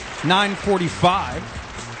 9:45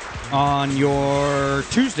 on your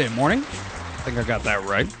Tuesday morning. I think I got that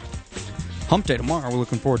right. Hump Day tomorrow. We're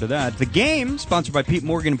looking forward to that. The game, sponsored by Pete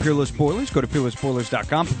Morgan and Peerless Boilers. Go to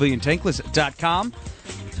peerlessboilers.com, paviliontankless.com.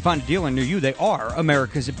 To find a dealer near you. They are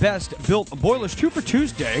America's best built boilers. 2 for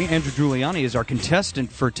Tuesday. Andrew Giuliani is our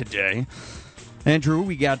contestant for today. Andrew,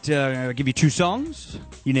 we got I'll give you 2 songs.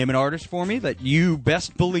 You name an artist for me that you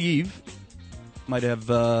best believe might have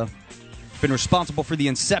been responsible for the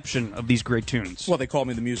inception of these great tunes. Well, they call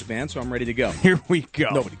me the music man, so I'm ready to go. Here we go.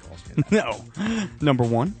 Nobody calls me that. No. Number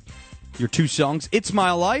 1, your 2 songs, It's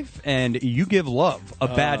My Life and You Give Love a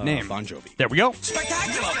Bad Name. Bon Jovi. There we go.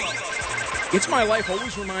 It's My Life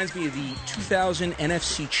always reminds me of the 2000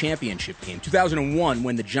 NFC Championship game, 2001,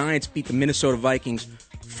 when the Giants beat the Minnesota Vikings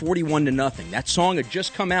 41-0. That song had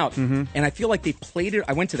just come out, and I feel like they played it.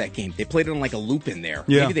 I went to that game. They played it on like a loop in there.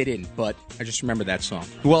 Yeah. Maybe they didn't, but I just remember that song.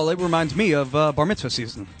 Well, it reminds me of Bar Mitzvah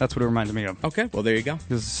season. That's what it reminds me of. Okay, well, there you go. It's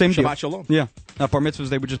the same Shabbat deal. Shalom. Yeah. At Bar Mitzvahs,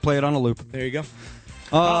 they would just play it on a loop. There you go.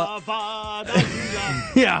 Yeah,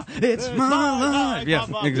 it's my life. Yeah,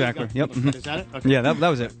 exactly. Yep. Is that it? Okay. Yeah, that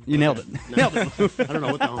was it. You nailed it. Nailed it. I don't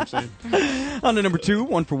know what the hell I'm saying. On to number 2,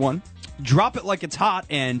 1 for 1. Drop It Like It's Hot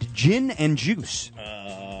and Gin and Juice.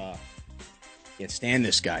 Can't stand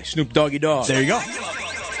this guy. Snoop Doggy Dogg. There you go.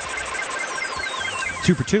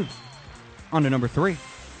 2 for 2. On to number 3.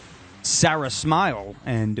 Sarah Smile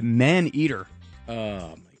and Man Eater.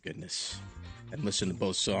 Oh, my goodness. I've listened to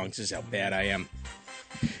both songs. This is how bad I am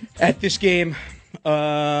at this game.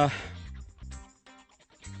 Hey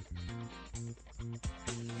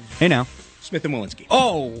now. Smith and Walensky.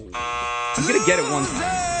 Oh! I'm going to get it one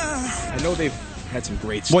time. I know they've Had some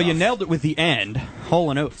great stuff. Well, you nailed it with the end.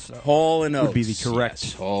 Hall & Oates. Hall & Oates would be the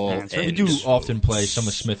correct answer. You do often play some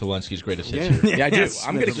of Smith Walensky's greatest hits. Yeah, I do. Yes.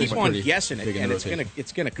 I'm going to keep Smith on pretty guessing it, big in and the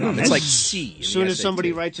it's going to come. It's like C. As soon as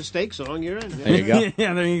somebody writes a steak song, you're in. There you go.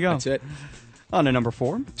 Yeah, there you go. That's it. On to number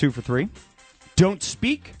 4, 2 for 3. Don't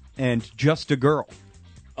Speak and Just a Girl.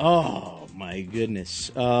 Oh, my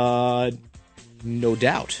goodness. No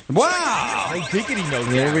doubt. Wow! I think he knows.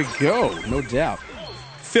 There we go. No doubt.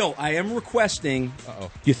 Phil, I am requesting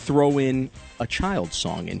you throw in a child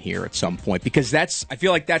song in here at some point because I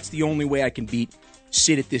feel like that's the only way I can beat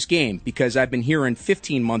Sid at this game because I've been hearing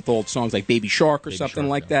 15-month-old songs like Baby Shark or something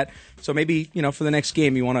like that. So maybe, for the next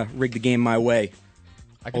game you want to rig the game my way.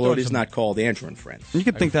 Although it is not called Andrew and Friends. You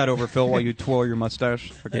can think that over, Phil, while you twirl your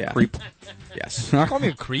mustache like a creep. Yes. Call me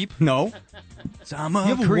a creep? No. I'm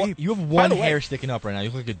a creep. You have one hair sticking up right now.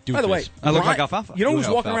 You look like a doofus. By the way, I look like alfalfa. You know who's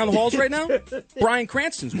walking around the halls right now? Bryan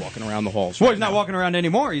Cranston's walking around the halls. Well, he's not walking around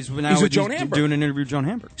anymore. He's with Joan Hamburg. Doing an interview with Joan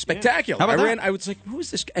Hamburg. Spectacular. How about that? I was like, who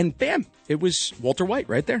is this guy? And bam, it was Walter White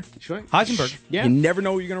right there. Sure. Heisenberg. Yeah. You never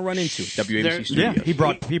know who you're going to run into. WABC Studios. Yeah,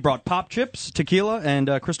 he brought pop chips, tequila,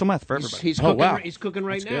 and crystal meth for everybody. He's cooking, he's cooking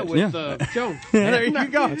right now with Joan. There you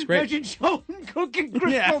go. That's great. Imagine Joan cooking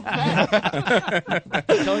crystal meth.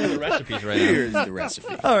 I'm telling you the recipes right now. Here's the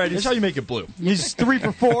recipe. All right, That's how you make it blue. he's 3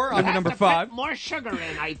 for 4 on to number 5. More sugar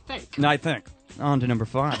in, I think. I think. On to number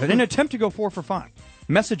 5. In an attempt to go 4 for 5.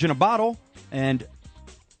 Message in a bottle and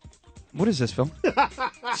what is this, Phil?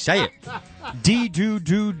 Say it.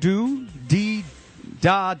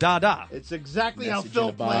 Da. It's exactly how Message Phil in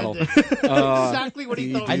a bottle. planned it. Exactly what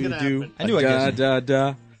he thought was going to happen. I knew I guessed it.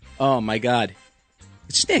 Da. Oh my God.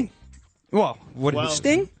 It's Sting. Well, what Well, was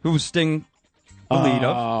Sting? Who was Sting the lead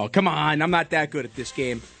of? Oh, come on. I'm not that good at this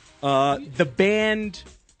game. The band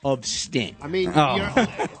of Sting. I mean, He's wearing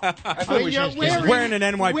an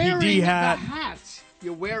NYPD hat. The hat.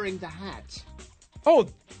 You're wearing the hat. Oh,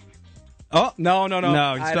 no.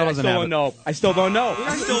 No, he still doesn't have don't it. know. I still don't know.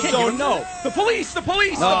 I still don't know. The police. Oh,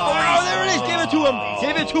 there it is. Give it to him.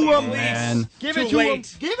 Give it to him. Man. Give Too it to him.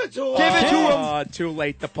 late. Give it to him. Give it to him. Too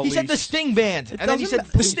late. The He police. said the Sting Band. And then he said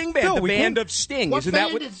the Sting Band. Phil, The we band can't- of Sting. What Isn't that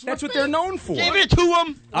band what? is- That's what what they're band? known for. Give it to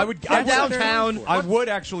him. I would From downtown. I would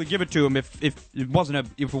actually give it to him if it wasn't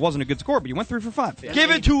a good score, but you went 3 for 5.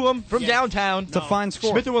 Give it to him from downtown. It's a fine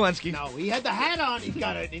score. Smith and Walensky. No, he had the hat on. He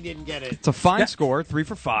got it. He didn't get it. It's a fine score, 3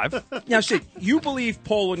 for 5. Now, Sid, you believe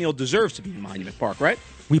Paul O'Neill deserves to be in Monument Park, right?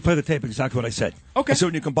 We play the tape exactly what I said. Okay. So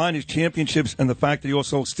when you combine his championships and the fact that he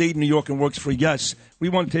also stayed in New York and works for Yes, we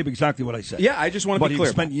want to tape exactly what I said. Yeah, I just want to But be he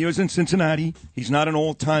clear. spent years in Cincinnati. He's not an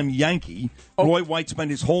all-time Yankee. Oh. Roy White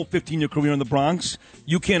spent his whole 15-year career in the Bronx.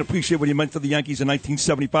 You can't appreciate what he meant for the Yankees in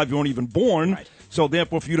 1975. You weren't even born. Right. So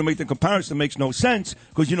therefore, for you to make the comparison makes no sense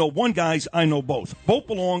because you know one guy's, I know both. Both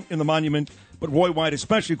belong in the Monument, but Roy White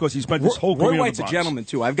especially because he spent his whole career Roy in the White's a Bronx. gentleman,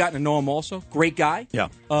 too. I've gotten to know him also. Great guy. Yeah.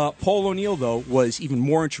 Paul O'Neill, though, was even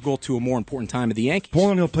more integral to a more important time of the Yankees. Paul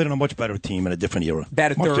O'Neill played on a much better team in a different era.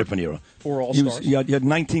 Batted much third. different era. 4 All-Stars. You had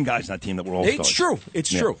 19 guys in that team that were All-Stars. It's true.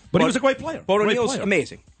 It's Yeah. true. But he was a great player. Paul Great O'Neill's player.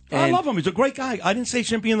 amazing. I And- love him. He's a great guy. I didn't say he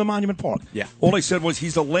shouldn't be in the Monument Park. Yeah. All I said was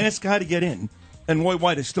he's the last guy to get in, and Roy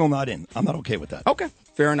White is still not in. I'm not okay with that. Okay,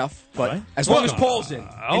 fair enough. But All right. as long as Paul's in,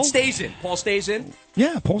 it stays in. Paul stays in.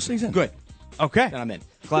 Yeah, Paul stays in. Good. Okay. Then I'm in.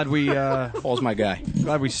 Glad we Paul's my guy.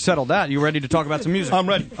 glad we settled that. You ready to talk about some music? I'm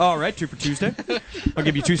ready. All right, 2 for Tuesday. I'll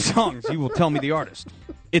give you 2 songs. You will tell me the artist.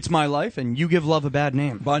 It's My Life and You Give Love a Bad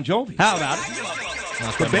Name. Bon Jovi. How about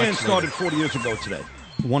it? The band started 40 years ago today.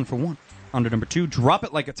 1 for 1. On to number 2, Drop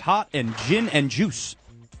It Like It's Hot and Gin and Juice.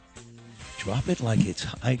 Drop it like it's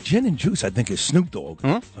gin and juice. I think is Snoop Dogg.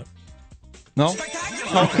 Huh? No. Is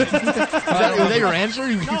that your answer?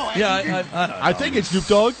 Yeah, I think it's Snoop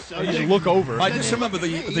Dogg. You just look over. I just remember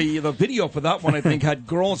the video for that one. I think had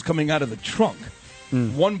girls coming out of the trunk,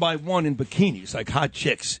 one by one in bikinis, like hot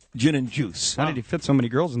chicks, gin and juice. How did he fit so many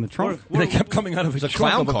girls in the trunk? They kept coming out of his a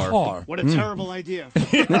trunk clown of a car. car. What a terrible idea.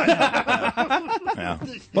 Yeah.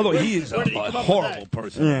 By the way, he is a horrible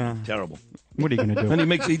person. Yeah. Terrible. What are you going to do?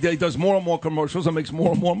 And he does more and more commercials and makes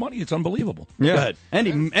more and more money. It's unbelievable. Yeah. Go ahead.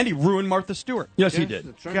 And he ruined Martha Stewart. Yes, he did.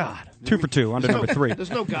 That's right. God. 2 for 2. On to number 3. There's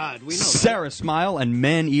no God. We know that. Sarah Smile and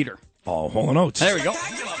Man Eater. Oh, Hall & Oates. There we go.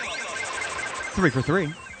 3 for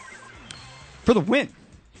 3. For the win.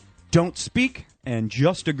 Don't Speak and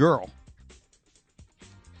Just a Girl.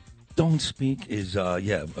 Don't Speak is,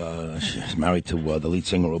 she's married to the lead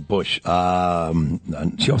singer of Bush.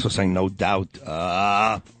 And she also sang No Doubt.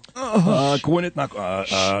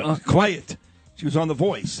 Quiet. She was on The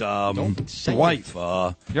Voice. Wife.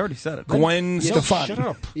 You already said it. Gwen Stefani. Shut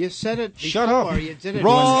up. You said it Shut before. up. You did it.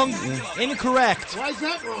 Wrong. Incorrect. Why is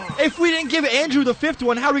that wrong? If we didn't give Andrew the fifth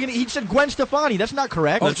one, how are we going to... He said Gwen Stefani. That's not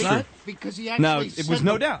correct. Oh, it's not? Because he actually No, it was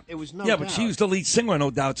No Doubt. It was No Yeah, Doubt. but she was the lead singer, No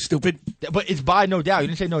Doubt, stupid. But it's by No Doubt. You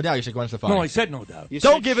didn't say No Doubt. You said Gwen Stefani. No, I said No Doubt.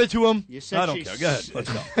 Don't give it to him. You said I don't she- care. Go ahead.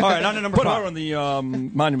 Let's go. All right, on to number Put 5. her on the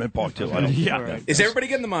Monument Park, too. I don't care. Is everybody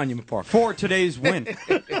getting the Monument Park? For today's win.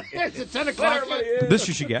 It's at 10 o'clock. This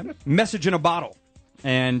you should get. Message in a bottle.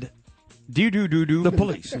 And do. The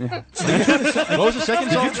police. What was the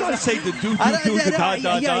second song? Did you try to say the do,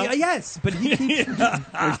 Yes, but he keeps...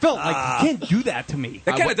 I felt like, you can't do that to me.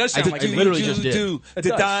 That kind of does sound like I literally just did.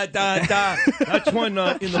 That's when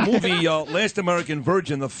in the movie Last American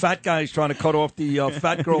Virgin, the fat guy's trying to cut off the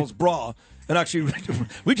fat girl's bra. And actually,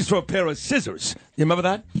 we just throw a pair of scissors. You remember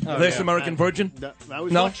that? Last American Virgin? I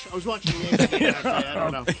was No? watching I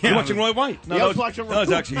don't know. You're watching Roy White? No, Yeah, I was that watching that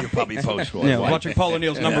was actually your puppy post, Roy Yeah, White. watching Paul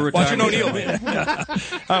O'Neill's number Watching retirement. O'Neill.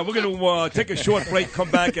 All right, we're going to take a short break,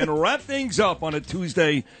 come back, and wrap things up on a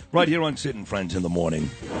Tuesday right here on Sid and Friends in the Morning.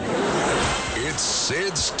 It's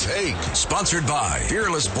Sid's Take, sponsored by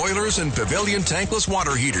Fearless Boilers and Pavilion Tankless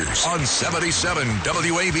Water Heaters on 77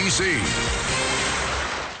 WABC.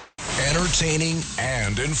 Entertaining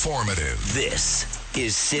and informative. This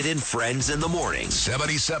is Sid and Friends in the Morning.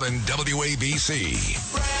 77 WABC.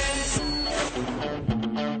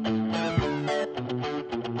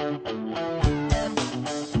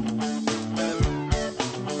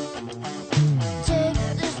 Take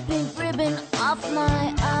this pink ribbon off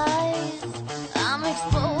my eyes. I'm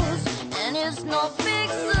exposed, and it's no big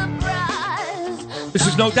surprise. This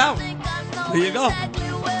is No Doubt. There you go.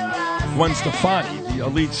 Gwen Stefani, the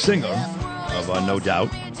lead singer of No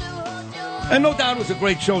Doubt. And No Doubt was a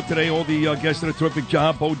great show today. All the guests did a terrific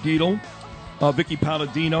job. Bo Dietl, Vicky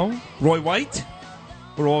Palladino, Roy White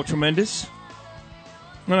were all tremendous.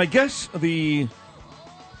 And I guess the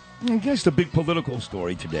big political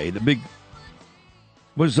story today,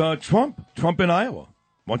 was Trump. Trump in Iowa.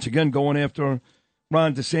 Once again going after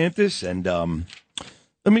Ron DeSantis. And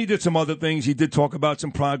he did some other things. He did talk about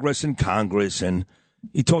some progress in Congress, and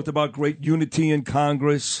he talked about great unity in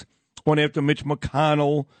Congress, went after Mitch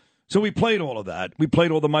McConnell. So we played all of that. We played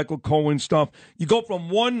all the Michael Cohen stuff. You go from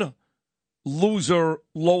one loser,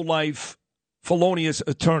 low-life, felonious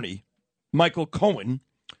attorney, Michael Cohen,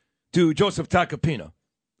 to Joseph Tacopina,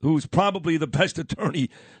 who's probably the best attorney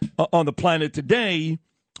on the planet today,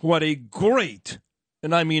 who had a great,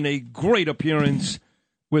 and I mean a great appearance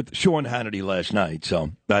with Sean Hannity last night.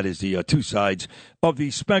 So that is the two sides of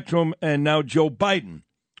the spectrum. And now Joe Biden,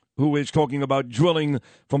 who is talking about drilling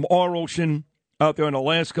from our ocean out there in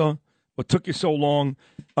Alaska, what took you so long,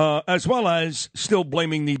 as well as still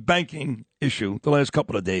blaming the banking issue the last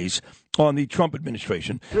couple of days on the Trump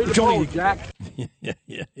administration. Jack.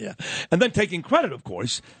 Yeah. And then taking credit, of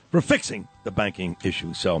course, for fixing the banking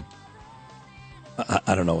issue. So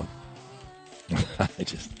I don't know. I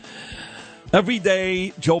just... Every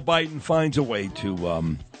day, Joe Biden finds a way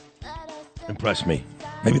to impress me.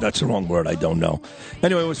 Maybe that's the wrong word. I don't know.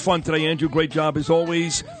 Anyway, it was fun today. Andrew, great job as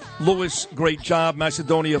always. Lewis, great job.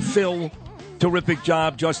 Macedonia Phil, terrific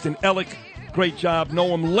job. Justin Ellick, great job.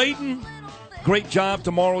 Noam Layton, great job.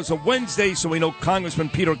 Tomorrow's a Wednesday, so we know Congressman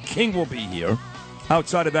Peter King will be here.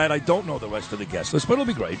 Outside of that, I don't know the rest of the guest list, but it'll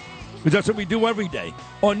be great. Because that's what we do every day.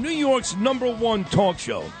 On New York's #1 talk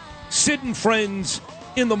show, Sid and Friends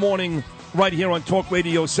in the Morning, right here on Talk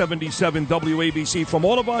Radio 77 WABC. From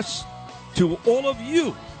all of us to all of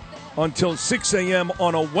you until 6 a.m.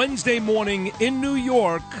 on a Wednesday morning in New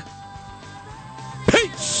York.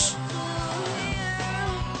 Peace!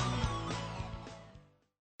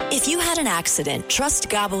 If you had an accident, trust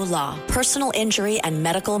Gabo Law, personal injury and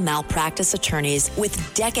medical malpractice attorneys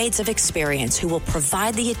with decades of experience who will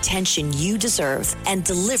provide the attention you deserve and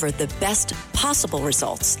deliver the best possible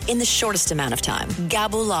results in the shortest amount of time.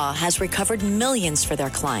 Gabo Law has recovered millions for their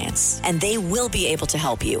clients, and they will be able to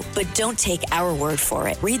help you. But don't take our word for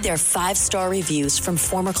it. Read their 5-star reviews from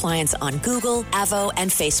former clients on Google, Avo,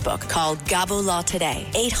 and Facebook. Call Gabo Law today,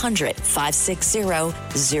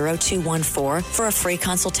 800-560-0214 for a free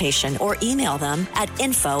consultation, or email them at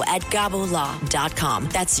info@gabolaw.com.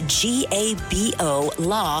 That's GABO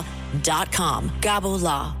law.com. Gabo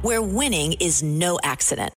Law, where winning is no accident.